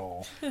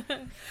control.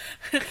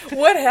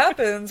 What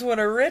happens when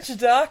a rich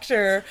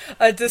doctor,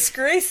 a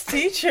disgraced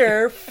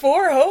teacher,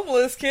 4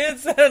 homeless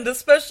kids, and a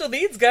special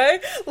needs guy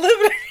live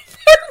in an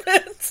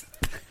apartment?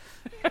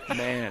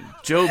 Man,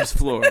 Job's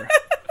floor.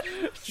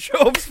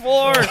 Job's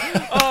floor.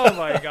 Oh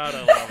my god,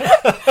 I love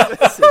it.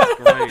 This is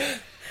great.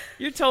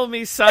 You're telling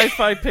me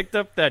Sci-Fi picked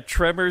up that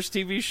Tremors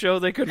TV show?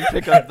 They couldn't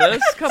pick up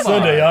this? Come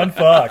Sunday on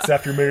Fox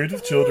after Married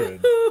with Children.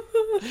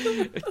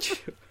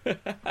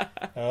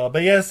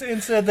 But yes,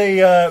 instead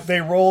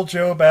they roll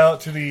Job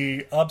out to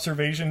the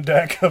observation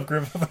deck of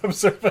Griffith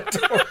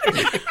Observatory.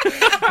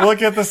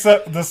 Look at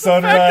the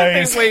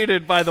sunrise. They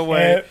waited, by the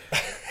way.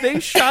 They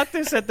shot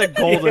this at the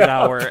golden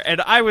hour,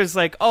 and I was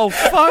like, "Oh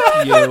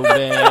fuck you,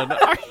 man!"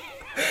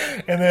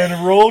 And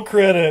then roll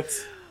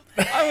credits.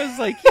 I was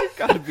like, "You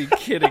gotta be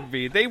kidding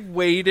me!" They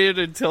waited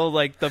until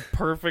like the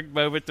perfect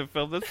moment to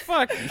film this.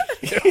 Fuck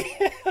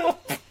you.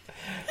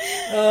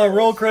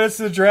 Roll credits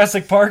to the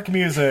Jurassic Park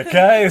music,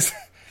 guys.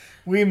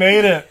 We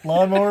made it.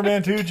 Lawnmower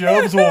Man 2: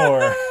 Job's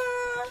War.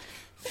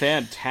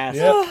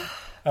 Fantastic.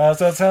 Yep.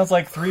 So it sounds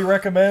like 3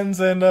 recommends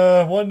and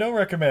 1 no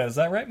recommends. Is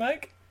that right,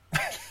 Mike?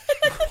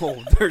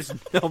 Oh, there's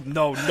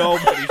nobody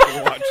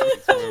should watch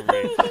this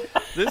movie.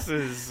 This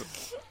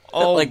is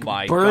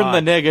my burn god.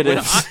 The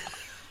negatives.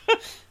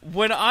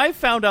 When I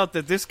found out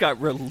that this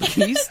got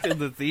released in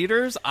the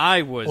theaters,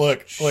 I was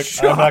look.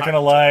 shocked. I'm not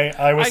gonna lie.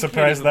 I was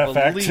surprised at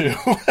that fact too.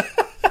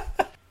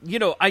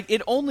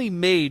 It only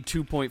made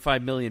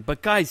 $2.5 million,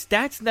 but guys,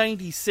 that's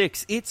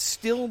 96. It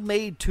still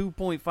made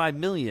 $2.5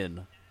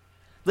 million.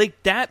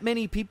 Like, that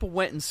many people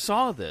went and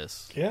saw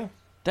this. Yeah,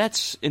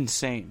 that's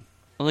insane.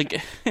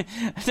 Like,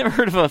 I've never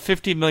heard of a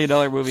 $15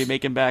 million movie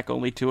making back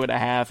only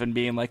 2.5 and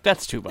being like,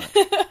 that's too much.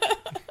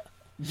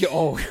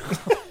 Yo, I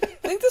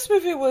think this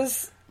movie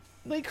was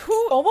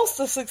almost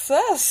a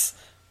success.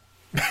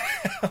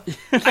 I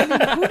mean,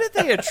 who did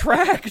they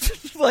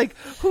attract? Like,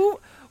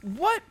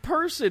 what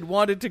person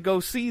wanted to go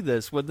see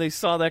this when they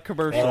saw that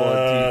commercial on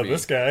TV?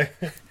 This guy.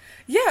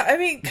 Yeah, I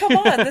mean, come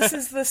on. This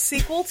is the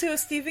sequel to a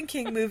Stephen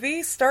King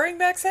movie starring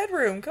Max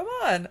Headroom. Come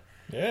on.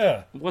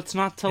 Yeah. What's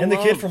not to love? And the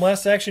kid from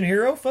Last Action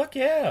Hero? Fuck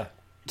yeah.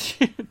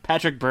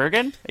 Patrick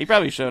Bergen? He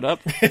probably showed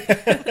up.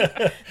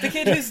 The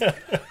kid who's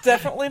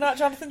definitely not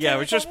Jonathan Taylor Yeah, it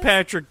was just Thomas?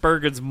 Patrick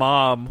Bergen's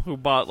mom who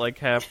bought like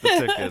half the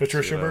tickets.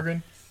 Patricia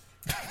Bergen?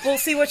 Well,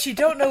 see, what you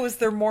don't know is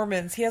they're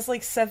Mormons. He has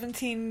like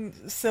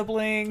 17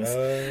 siblings.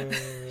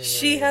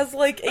 She has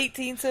like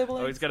 18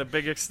 siblings. Oh, he's got a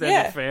big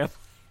extended fam.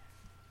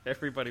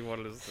 Everybody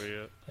wanted to see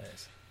it.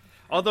 Nice.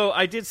 Although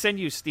I did send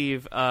you,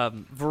 Steve,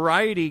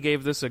 Variety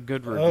gave this a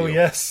good review. Oh,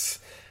 yes.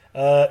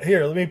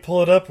 Here, let me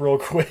pull it up real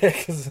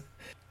quick.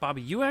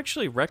 Bobby, you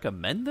actually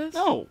recommend this?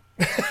 No.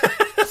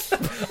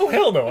 Oh,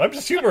 hell no. I'm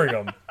just humoring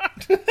them.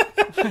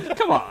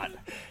 Come on.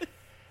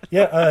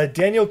 Yeah,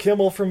 Daniel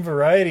Kimmel from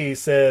Variety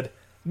said,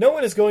 "No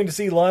one is going to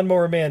see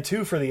Lawnmower Man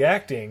 2 for the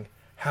acting.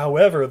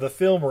 However, the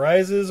film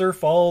rises or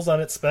falls on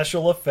its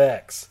special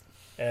effects."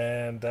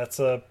 And that's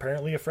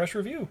apparently a fresh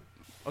review.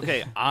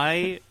 Okay,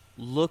 I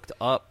looked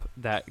up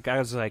that guy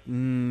was like,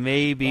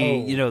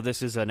 maybe,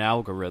 this is an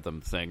algorithm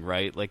thing,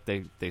 right? Like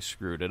they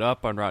screwed it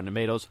up on Rotten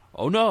Tomatoes.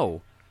 Oh,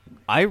 no.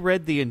 I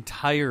read the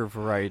entire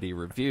Variety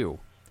review.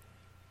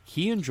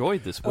 He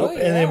enjoyed this movie.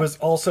 And it was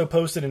also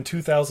posted in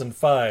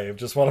 2005.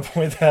 Just want to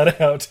point that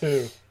out,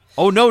 too.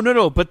 Oh,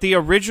 no. But the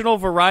original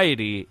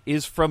Variety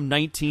is from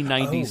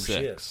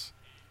 1996. Oh,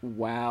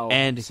 Wow.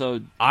 And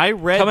so I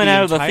read coming the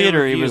out of the entire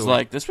theater, review. he was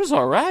like, this was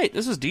all right.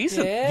 This is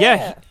decent.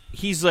 Yeah,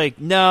 he's like,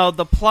 no,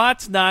 the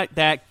plot's not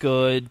that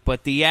good,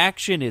 but the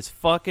action is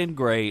fucking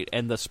great,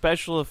 and the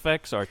special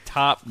effects are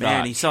top notch.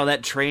 Man, he saw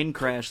that train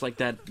crash like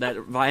that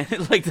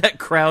like that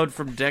crowd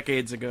from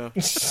decades ago.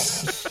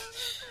 It's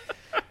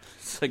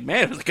like,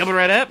 man, it was coming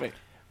right at me.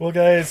 Well,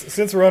 guys,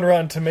 since we're on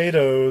Rotten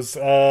Tomatoes,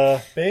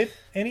 babe,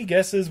 any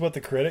guesses what the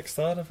critics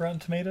thought of Rotten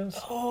Tomatoes?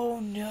 Oh,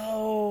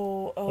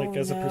 no. Oh, like,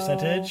 as a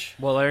percentage?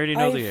 Well, I already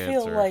know the answer.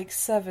 I feel like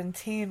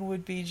 17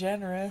 would be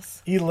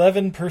generous.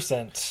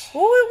 11%. Oh,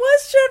 it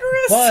was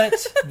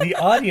generous! But the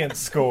audience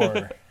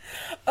score.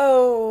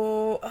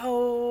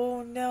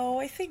 Oh, no.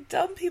 I think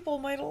dumb people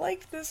might have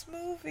liked this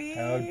movie.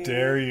 How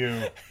dare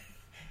you?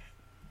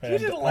 You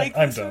didn't like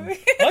I'm this dumb.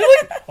 movie?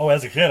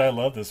 As a kid, I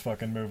love this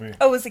fucking movie.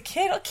 Oh, as a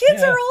kid?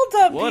 Kids are all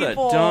dumb What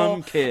people. a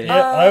dumb kid.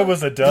 Yeah, I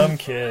was a dumb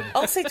kid.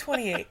 I'll say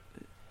 28.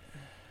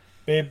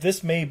 Babe,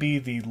 this may be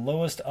the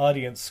lowest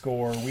audience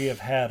score we have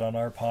had on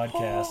our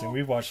podcast, and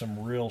we've watched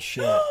some real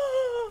shit.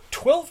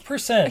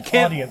 12%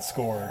 audience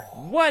score.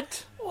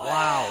 What?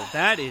 Wow,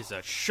 that is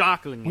a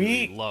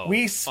shockingly low.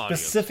 We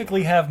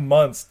specifically have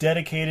months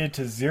dedicated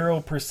to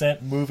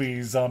 0%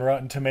 movies on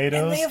Rotten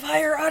Tomatoes. And they have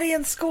higher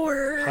audience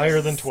scores. Higher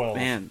than 12.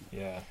 Man,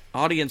 yeah.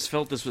 Audience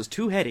felt this was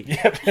too heady.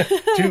 Yep.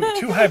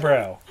 too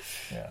highbrow.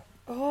 Yeah.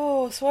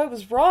 Oh, so I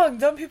was wrong.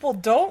 Dumb people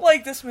don't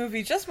like this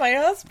movie. Just my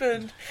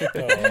husband.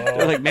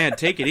 They're like, man,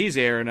 take it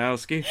easy,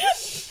 Aronofsky.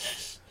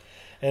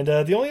 And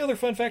the only other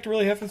fun fact I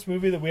really have for this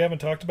movie that we haven't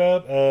talked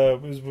about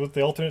was with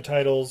the alternate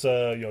titles,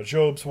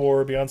 Job's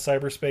War, Beyond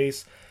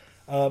Cyberspace.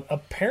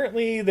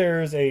 Apparently,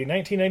 there's a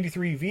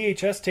 1993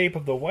 VHS tape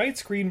of the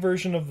widescreen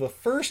version of the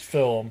first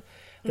film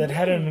that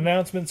had an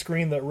announcement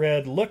screen that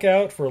read, "Look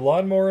out for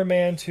Lawnmower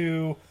Man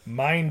 2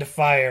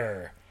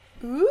 Mindfire."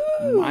 Ooh.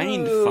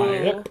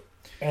 Mindfire? Yep.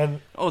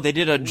 And they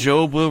did a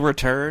Job Will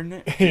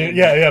Return?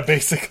 yeah,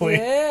 basically.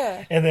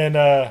 Yeah. And then...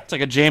 it's like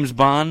a James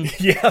Bond?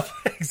 Yeah,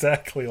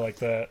 exactly like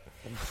that.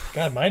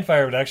 God,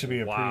 Mindfire would actually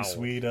be a pretty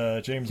sweet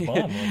James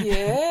Bond one.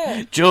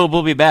 Yeah. Job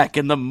will be back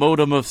in the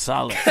modem of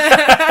solace.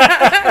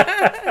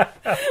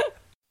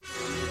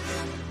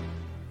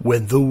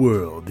 When the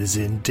world is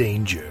in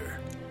danger.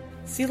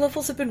 Sea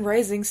levels have been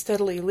rising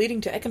steadily, leading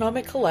to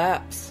economic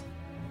collapse.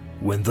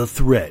 When the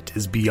threat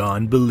is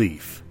beyond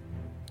belief.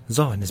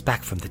 Zorn is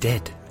back from the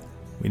dead.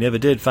 We never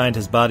did find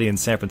his body in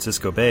San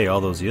Francisco Bay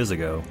all those years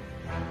ago.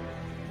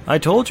 I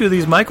told you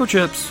these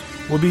microchips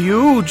will be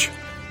huge.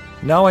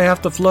 Now I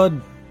have to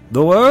flood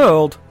the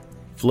world.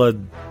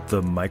 Flood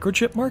the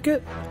microchip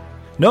market?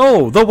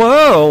 No, the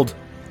world!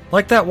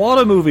 Like that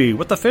water movie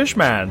with the fish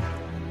man.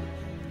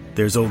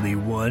 There's only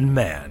one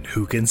man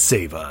who can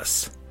save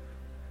us.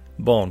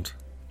 Bond.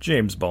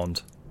 James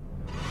Bond.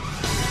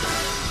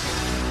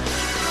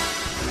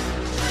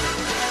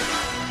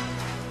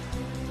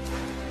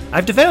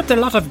 I've developed a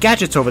lot of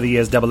gadgets over the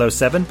years,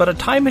 007, but a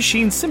time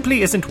machine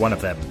simply isn't one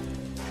of them.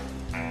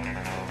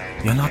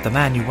 You're not the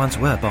man you once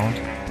were, Bond.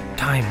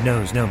 Time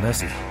knows no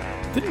mercy.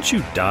 Didn't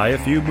you die a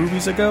few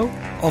movies ago?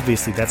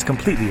 Obviously, that's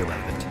completely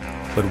irrelevant.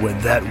 But when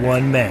that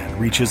one man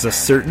reaches a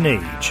certain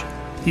age,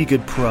 he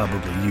could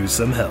probably use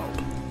some help.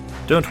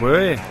 Don't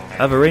worry,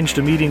 I've arranged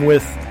a meeting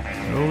with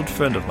an old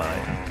friend of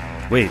mine.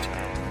 Wait,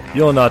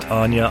 you're not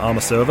Anya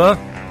Amasova?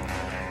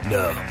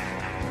 No,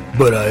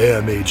 but I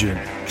am Agent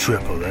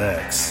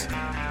XXX.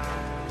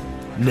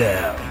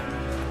 Now,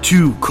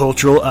 two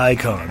cultural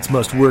icons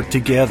must work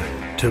together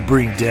to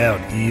bring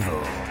down evil.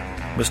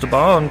 Mr.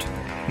 Bond,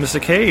 Mr.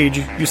 Cage,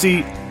 you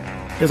see,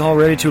 it's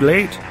already too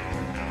late.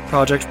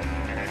 Project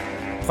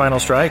Final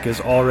Strike is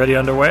already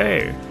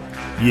underway.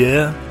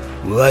 Yeah?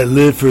 Well, I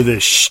live for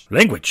this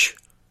language.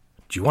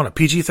 Do you want a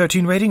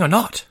PG-13 rating or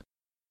not?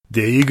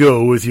 There you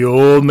go with your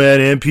old man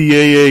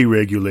MPAA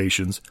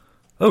regulations.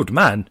 Oh,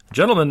 man,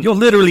 gentlemen, you're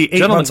literally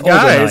 8 months older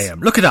than I am.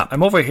 Look it up.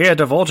 I'm over here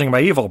divulging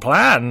my evil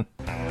plan.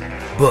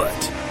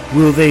 But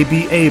will they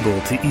be able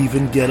to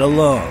even get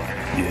along?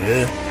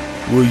 Yeah?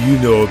 What do you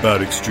know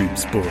about extreme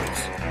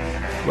sports?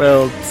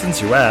 Well, since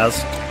you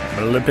asked,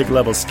 I'm an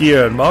Olympic-level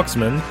skier and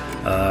marksman.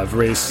 I've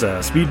raced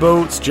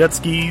speedboats, jet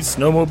skis,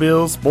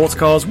 snowmobiles, sports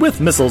cars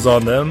with missiles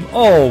on them,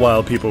 all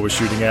while people were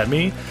shooting at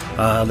me.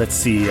 Let's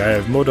see, I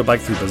have motorbiked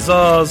through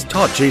bazaars,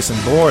 taught Jason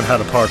Bourne how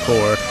to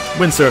parkour,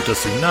 windsurfed a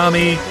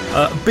tsunami,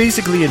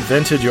 basically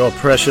invented your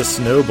precious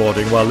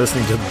snowboarding while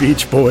listening to the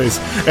Beach Boys,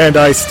 and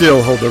I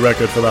still hold the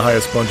record for the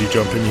highest bungee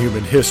jump in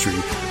human history.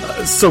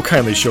 So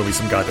kindly show me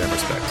some goddamn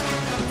respect.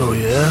 Oh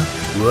yeah?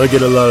 Well, I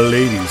get a lot of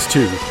ladies,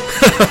 too.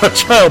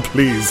 Child,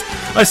 please.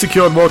 I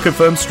secured more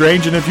confirmed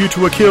strange, and if you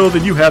two are killed,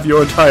 then you have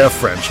your entire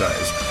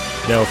franchise.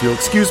 Now, if you'll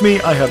excuse me,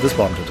 I have this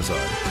bomb to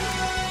disarm.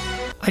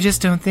 I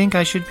just don't think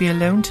I should be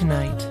alone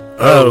tonight.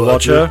 I'll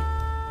watch her.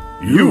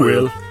 You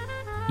will.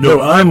 No,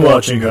 I'm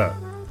watching her.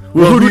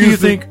 Well, who do you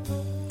think?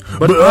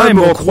 But I'm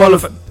more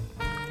qualified.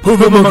 Who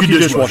the monkey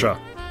dishwasher?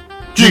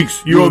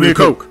 Jinx, you owe me a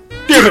Coke.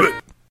 Damn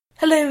it!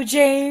 Hello,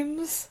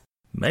 James.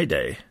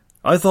 Mayday.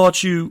 I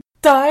thought you...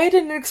 Died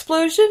in an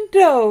explosion?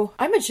 No.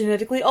 I'm a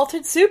genetically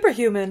altered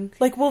superhuman,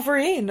 like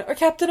Wolverine or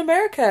Captain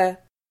America.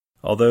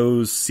 Are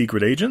those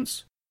secret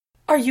agents?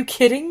 Are you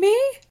kidding me?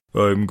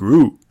 I'm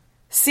Groot.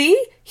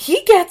 See?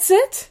 He gets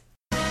it.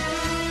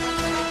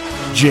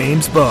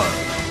 James Bond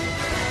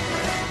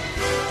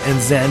and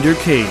Xander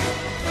Cage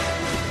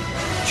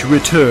to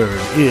return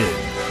in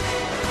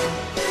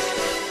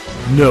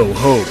No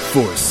Hope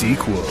for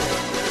Sequel.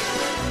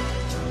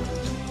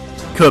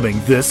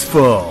 Coming this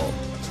fall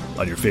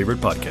on your favorite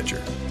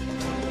podcatcher.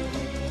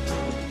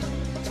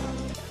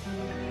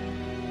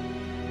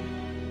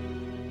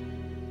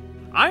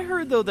 I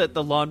heard, though, that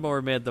The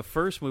Lawnmower Man, the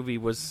first movie,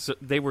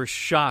 they were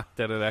shocked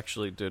that it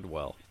actually did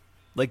well.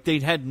 Like, they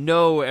had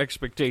no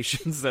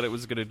expectations that it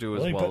was going to do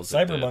as well as it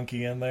did. Cyber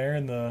Monkey in there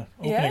in the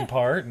opening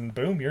part, and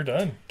boom, you're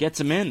done.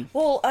 Gets him in.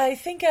 Well, I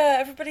think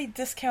everybody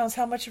discounts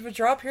how much of a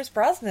draw Pierce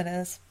Brosnan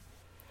is.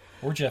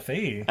 Or Jeff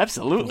A.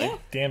 Absolutely. Yeah.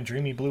 Damn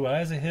dreamy blue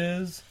eyes of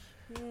his.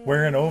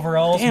 Wearing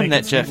overalls, Damn, making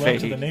that sweet Jeff love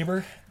to A. the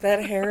neighbor.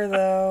 That hair,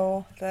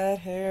 though. That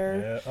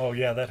hair. Yeah. Oh,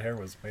 yeah, that hair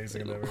was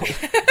amazing.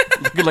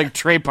 Looking like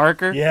Trey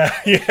Parker? Yeah,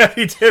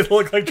 he did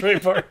look like Trey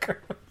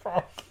Parker.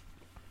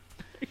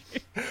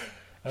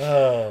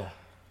 Oh.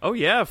 Oh,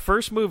 yeah,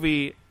 first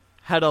movie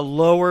had a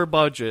lower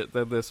budget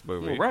than this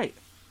movie. Well, right.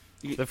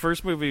 The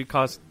first movie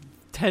cost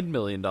 $10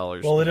 million.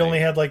 Well, it only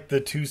had, like, the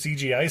 2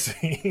 CGI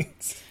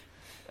scenes.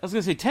 I was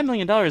going to say, $10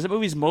 million. That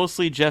movie's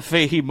mostly Jeff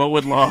Fahey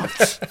mowing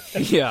lawns.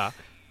 Yeah.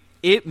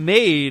 It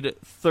made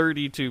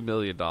 $32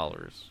 million.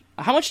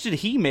 How much did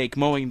he make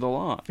mowing the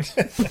lawn?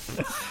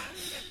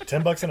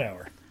 $10 an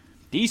hour.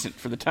 Decent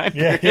for the time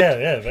period.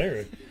 Yeah,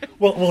 very.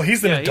 Well,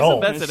 he's an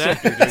adult. He's a method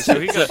actor, dude, so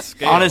he got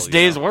scale. Honest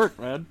day's work,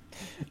 man.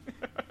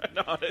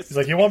 He's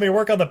like, you want me to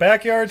work on the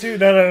backyard too?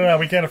 No,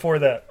 we can't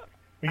afford that.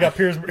 We got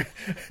Pierce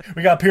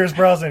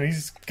Brosnan.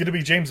 He's going to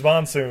be James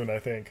Bond soon, I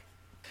think.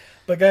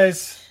 But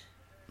guys,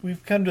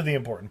 we've come to the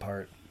important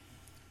part.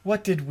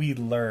 What did we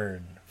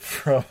learn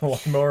from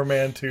Lawnmower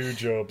Man 2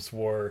 Job's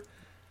War?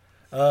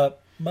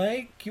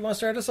 Mike, you want to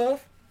start us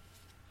off?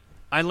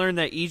 I learned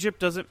that Egypt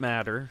doesn't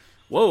matter.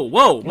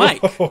 Whoa,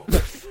 Mike. What?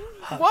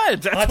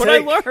 That's what I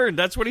learned.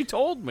 That's what he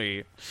told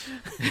me.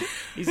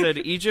 He said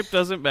Egypt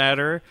doesn't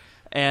matter,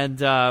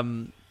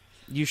 and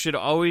you should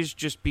always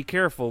just be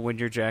careful when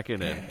you're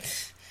jacking in.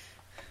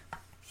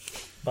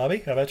 Bobby,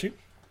 how about you?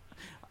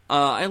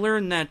 I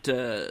learned that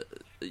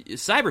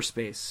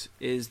cyberspace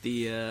is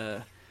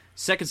the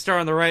second star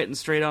on the right and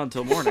straight on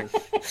until morning.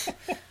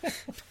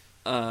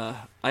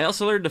 I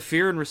also learned to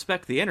fear and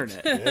respect the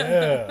internet.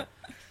 Yeah.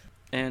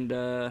 And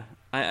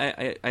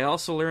I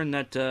also learned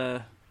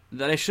that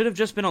I should have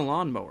just been a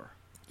lawnmower.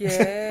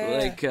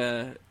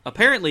 Yeah.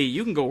 Apparently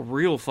you can go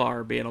real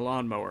far being a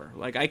lawnmower.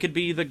 Like, I could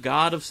be the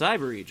god of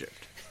Cyber Egypt.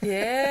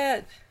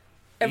 Yeah.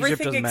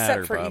 Everything except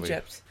matter, for Bobby.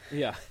 Egypt.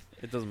 Yeah,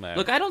 it doesn't matter.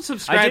 Look, I don't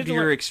subscribe to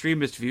your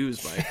extremist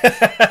views,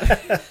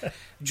 Mike.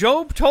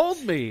 Job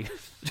told me.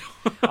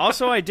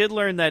 Also, I did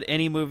learn that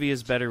any movie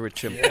is better with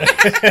chimp.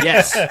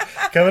 Yes.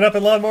 Coming up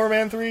in Lawnmower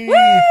Man 3.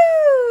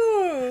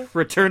 Woo!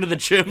 Return to the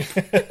chimp.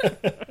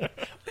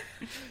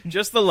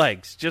 Just the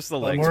legs.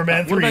 Lawnmower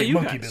Man 3,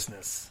 monkey guys?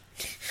 business.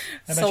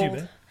 How about you,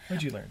 Ben?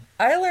 What'd you learn?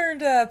 I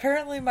learned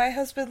apparently my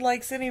husband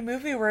likes any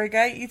movie where a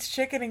guy eats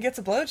chicken and gets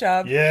a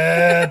blowjob.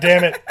 Yeah,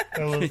 damn it.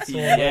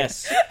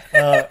 Yes.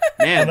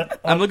 Man,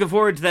 I'm looking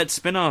forward to that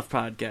spin-off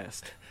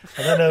podcast.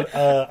 And then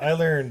I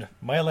learned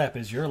my lap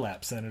is your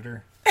lap,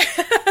 Senator.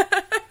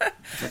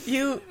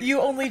 You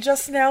only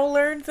just now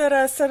learned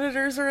that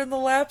senators are in the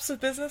laps of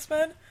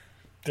businessmen?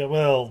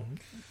 Well,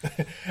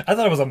 I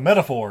thought it was a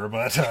metaphor,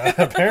 but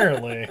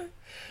apparently.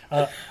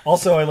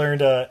 Also, I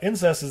learned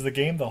incest is the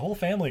game the whole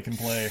family can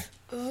play.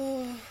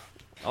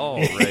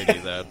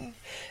 Alrighty then.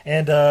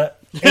 And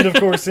And of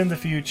course, in the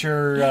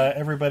future,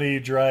 everybody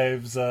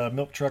drives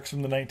milk trucks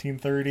from the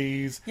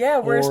 1930s. Yeah,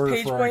 wears or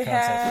page Ferrari boy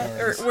hats,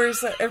 concept or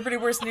cars. everybody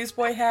wears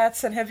newsboy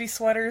hats and heavy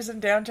sweaters in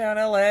downtown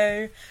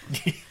LA.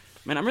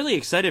 Man, I'm really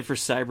excited for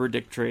Cyber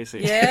Dick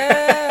Tracy.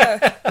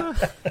 Yeah.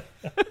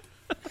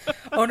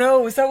 Oh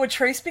no, is that what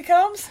Trace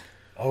becomes?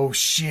 Oh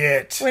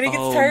shit! When he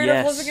gets tired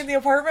of living in the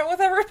apartment with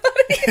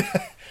everybody.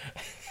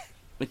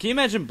 Like, can you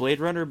imagine Blade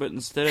Runner, but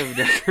instead of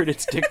Deckard,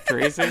 it's Dick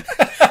Tracy?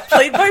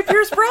 Played by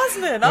Pierce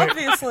Brosnan,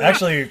 obviously.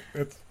 Actually,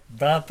 it's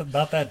not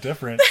that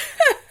different.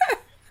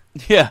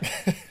 Yeah.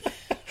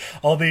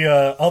 All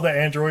the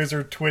androids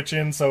are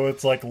twitching, so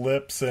it's like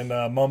lips and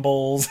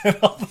mumbles and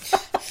all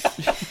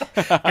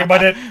that. Big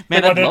minded.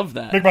 Man, I'd love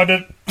that. Big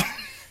minded.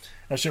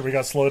 That shit, we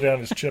got to slow down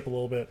his chip a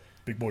little bit.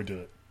 Big boy did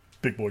it.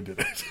 Big boy did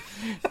it.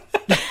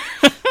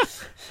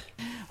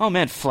 Oh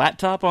man, flat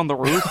top on the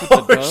roof with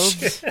the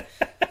doves.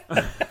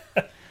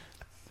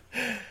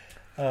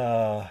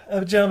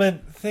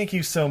 Gentlemen, thank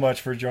you so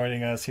much for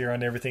joining us here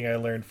on Everything I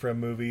Learned from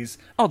Movies.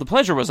 Oh, the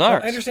pleasure was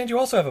ours. I understand you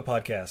also have a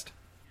podcast.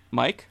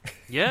 Mike?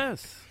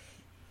 Yes.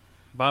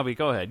 Bobby,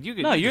 go ahead. You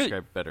can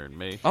describe it better than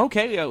me.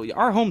 Okay,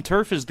 our home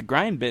turf is the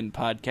Grind Bin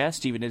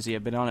podcast, even as you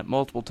have been on it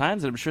multiple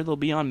times, and I'm sure they'll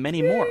be on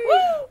many more.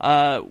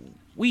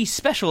 We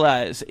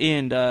specialize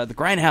in the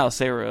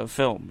Grindhouse era of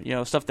film,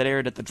 stuff that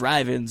aired at the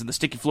drive-ins and the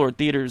sticky floor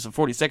theaters of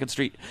 42nd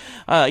Street.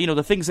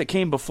 The things that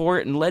came before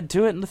it and led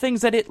to it, and the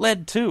things that it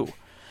led to.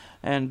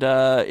 And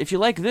if you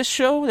like this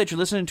show that you're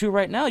listening to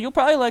right now, you'll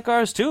probably like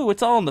ours too.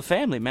 It's all in the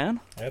family, man.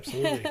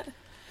 Absolutely.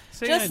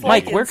 Just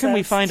Mike, like where can we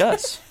incest. find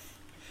us?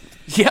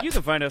 Yeah, you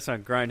can find us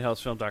on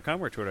grindhousefilm.com.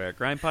 We're Twitter at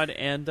GrindPod,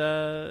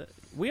 and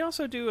we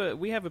also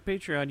we have a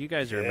Patreon. You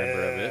guys are a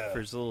member of it for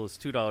as little as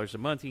 $2 a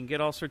month. You can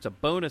get all sorts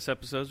of bonus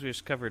episodes. We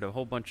just covered a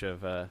whole bunch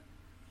of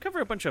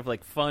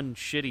like fun,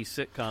 shitty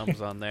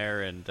sitcoms on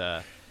there,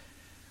 and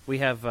we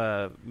have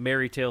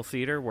Mary Tale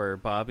Theater, where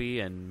Bobby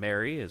and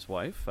Mary, his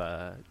wife,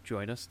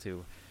 join us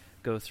to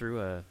go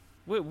through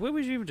what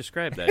would you even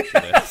describe that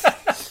shit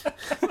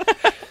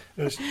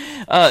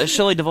as?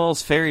 Shelley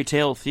Duvall's Fairy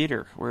Tale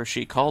Theater, where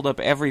she called up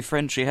every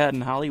friend she had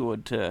in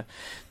Hollywood to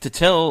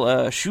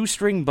tell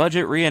shoestring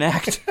budget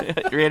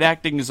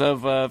reenactings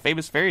of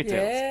famous fairy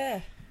tales.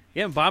 Yeah.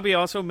 Yeah, and Bobby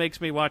also makes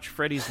me watch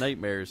Freddy's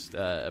Nightmares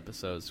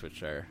episodes,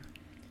 which are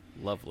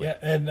lovely. Yeah,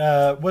 and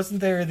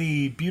wasn't there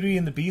the Beauty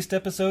and the Beast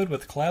episode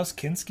with Klaus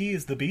Kinski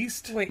as the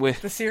Beast? Wait,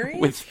 With the series?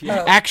 With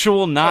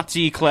actual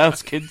Nazi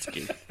Klaus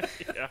Kinski.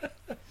 Yeah.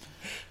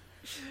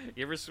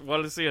 You ever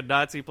want to see a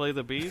Nazi play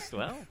the Beast?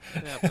 Well,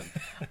 it happened.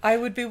 I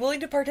would be willing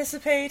to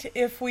participate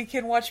if we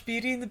can watch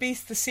Beauty and the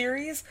Beast, the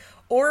series,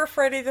 or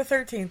Friday the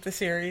 13th, the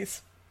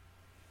series.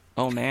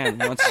 Oh man!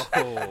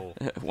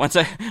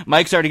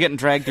 Mike's already getting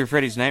dragged through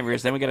Freddy's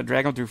Nightmares. Then we got to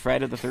drag him through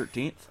Friday the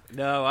 13th.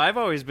 No, I've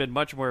always been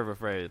much more of a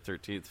Friday the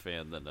 13th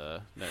fan than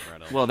Nightmare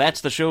on Elm. Well, that's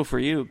the show for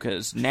you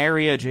because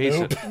nary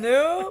adjacent.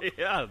 Nope.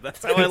 Yeah,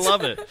 that's how I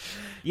love it.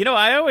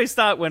 I always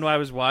thought when I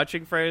was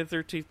watching Friday the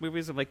 13th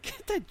movies, I'm like,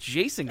 get that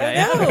Jason guy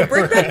out of No, here.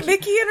 bring back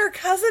Mickey and her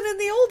cousin and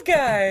the old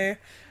guy.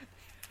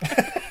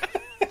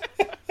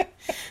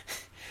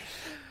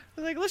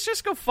 Like, let's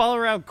just go follow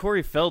around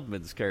Corey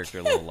Feldman's character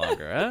a little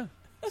longer, huh?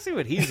 Let's see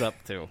what he's up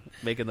to,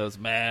 making those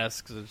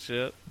masks and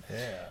shit.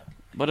 Yeah.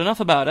 But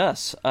enough about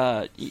us.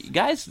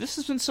 Guys, this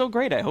has been so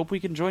great. I hope we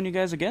can join you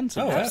guys again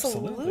sometime.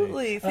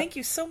 Absolutely. Thank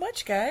you so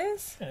much,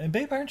 guys. And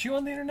babe, aren't you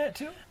on the internet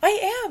too?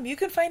 I am. You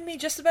can find me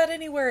just about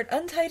anywhere at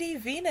Untidy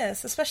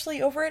Venus,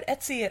 especially over at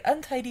Etsy at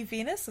Untidy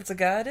Venus. It's a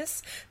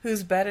goddess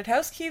who's bad at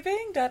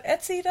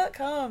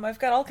housekeeping.etsy.com. I've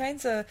got all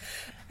kinds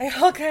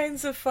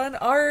of fun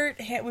art.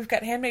 We've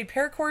got handmade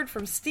paracord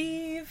from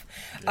Steve.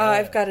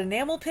 I've got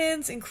enamel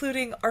pins,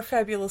 including our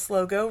fabulous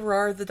logo,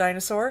 Rar the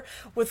dinosaur,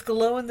 with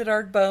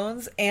glow-in-the-dark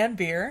bones and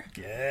beer.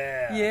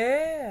 Yeah.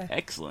 Yeah.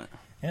 Excellent.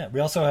 Yeah, we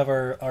also have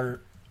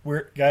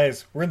we're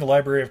in the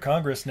Library of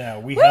Congress now.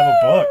 We have a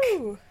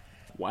book.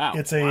 Wow.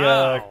 It's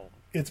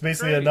it's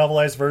basically a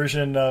novelized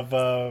version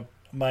of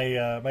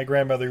my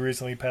grandmother who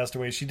recently passed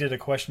away. She did a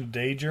question of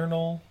day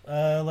journal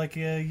like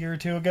a year or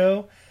two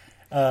ago.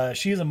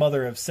 She's a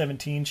mother of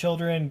 17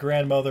 children,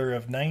 grandmother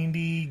of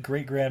 90,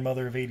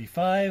 great-grandmother of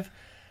 85.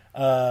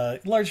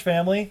 Large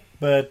family,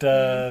 but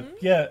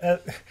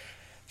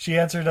she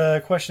answered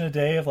a question a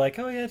day of like,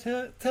 oh yeah,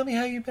 tell me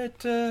how you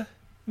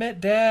met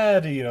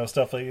Dad,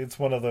 stuff like it's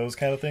one of those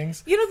kind of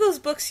things. You know those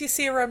books you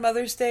see around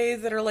Mother's Day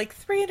that are like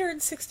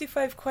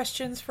 365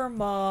 questions for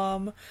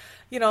Mom?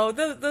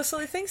 Those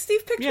silly things.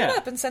 Steve picked it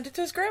up and sent it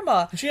to his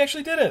grandma. And she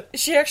actually did it.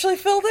 She actually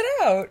filled it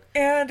out,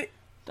 and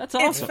that's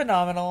awesome. It's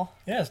phenomenal.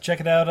 Yes, check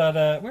it out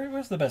at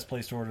where's the best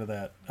place to order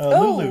that?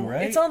 Lulu,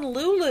 right? It's on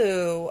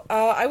Lulu.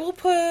 I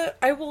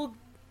will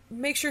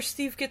make sure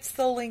Steve gets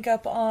the link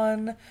up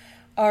on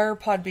our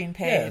Podbean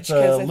page.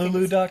 Yeah, it's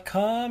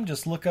lulu.com.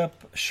 Just look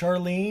up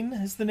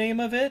Charlene is the name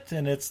of it,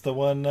 and it's the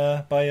one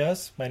by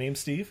us. My name's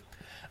Steve.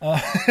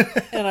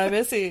 And I'm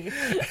Missy.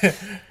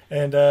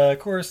 And, of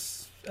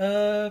course,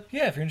 if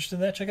you're interested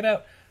in that, check it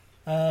out.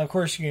 Of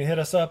course, you can hit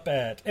us up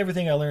at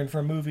Everything I Learned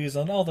from Movies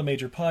on all the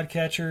major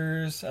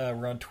podcatchers.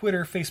 We're on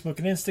Twitter, Facebook,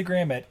 and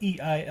Instagram at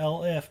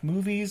EILF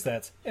Movies.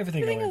 That's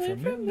Everything I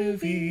Learned from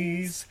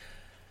Movies.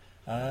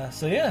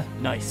 So yeah.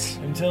 Nice.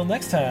 Until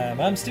next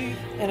time, I'm Steve.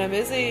 And I'm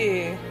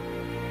Izzy.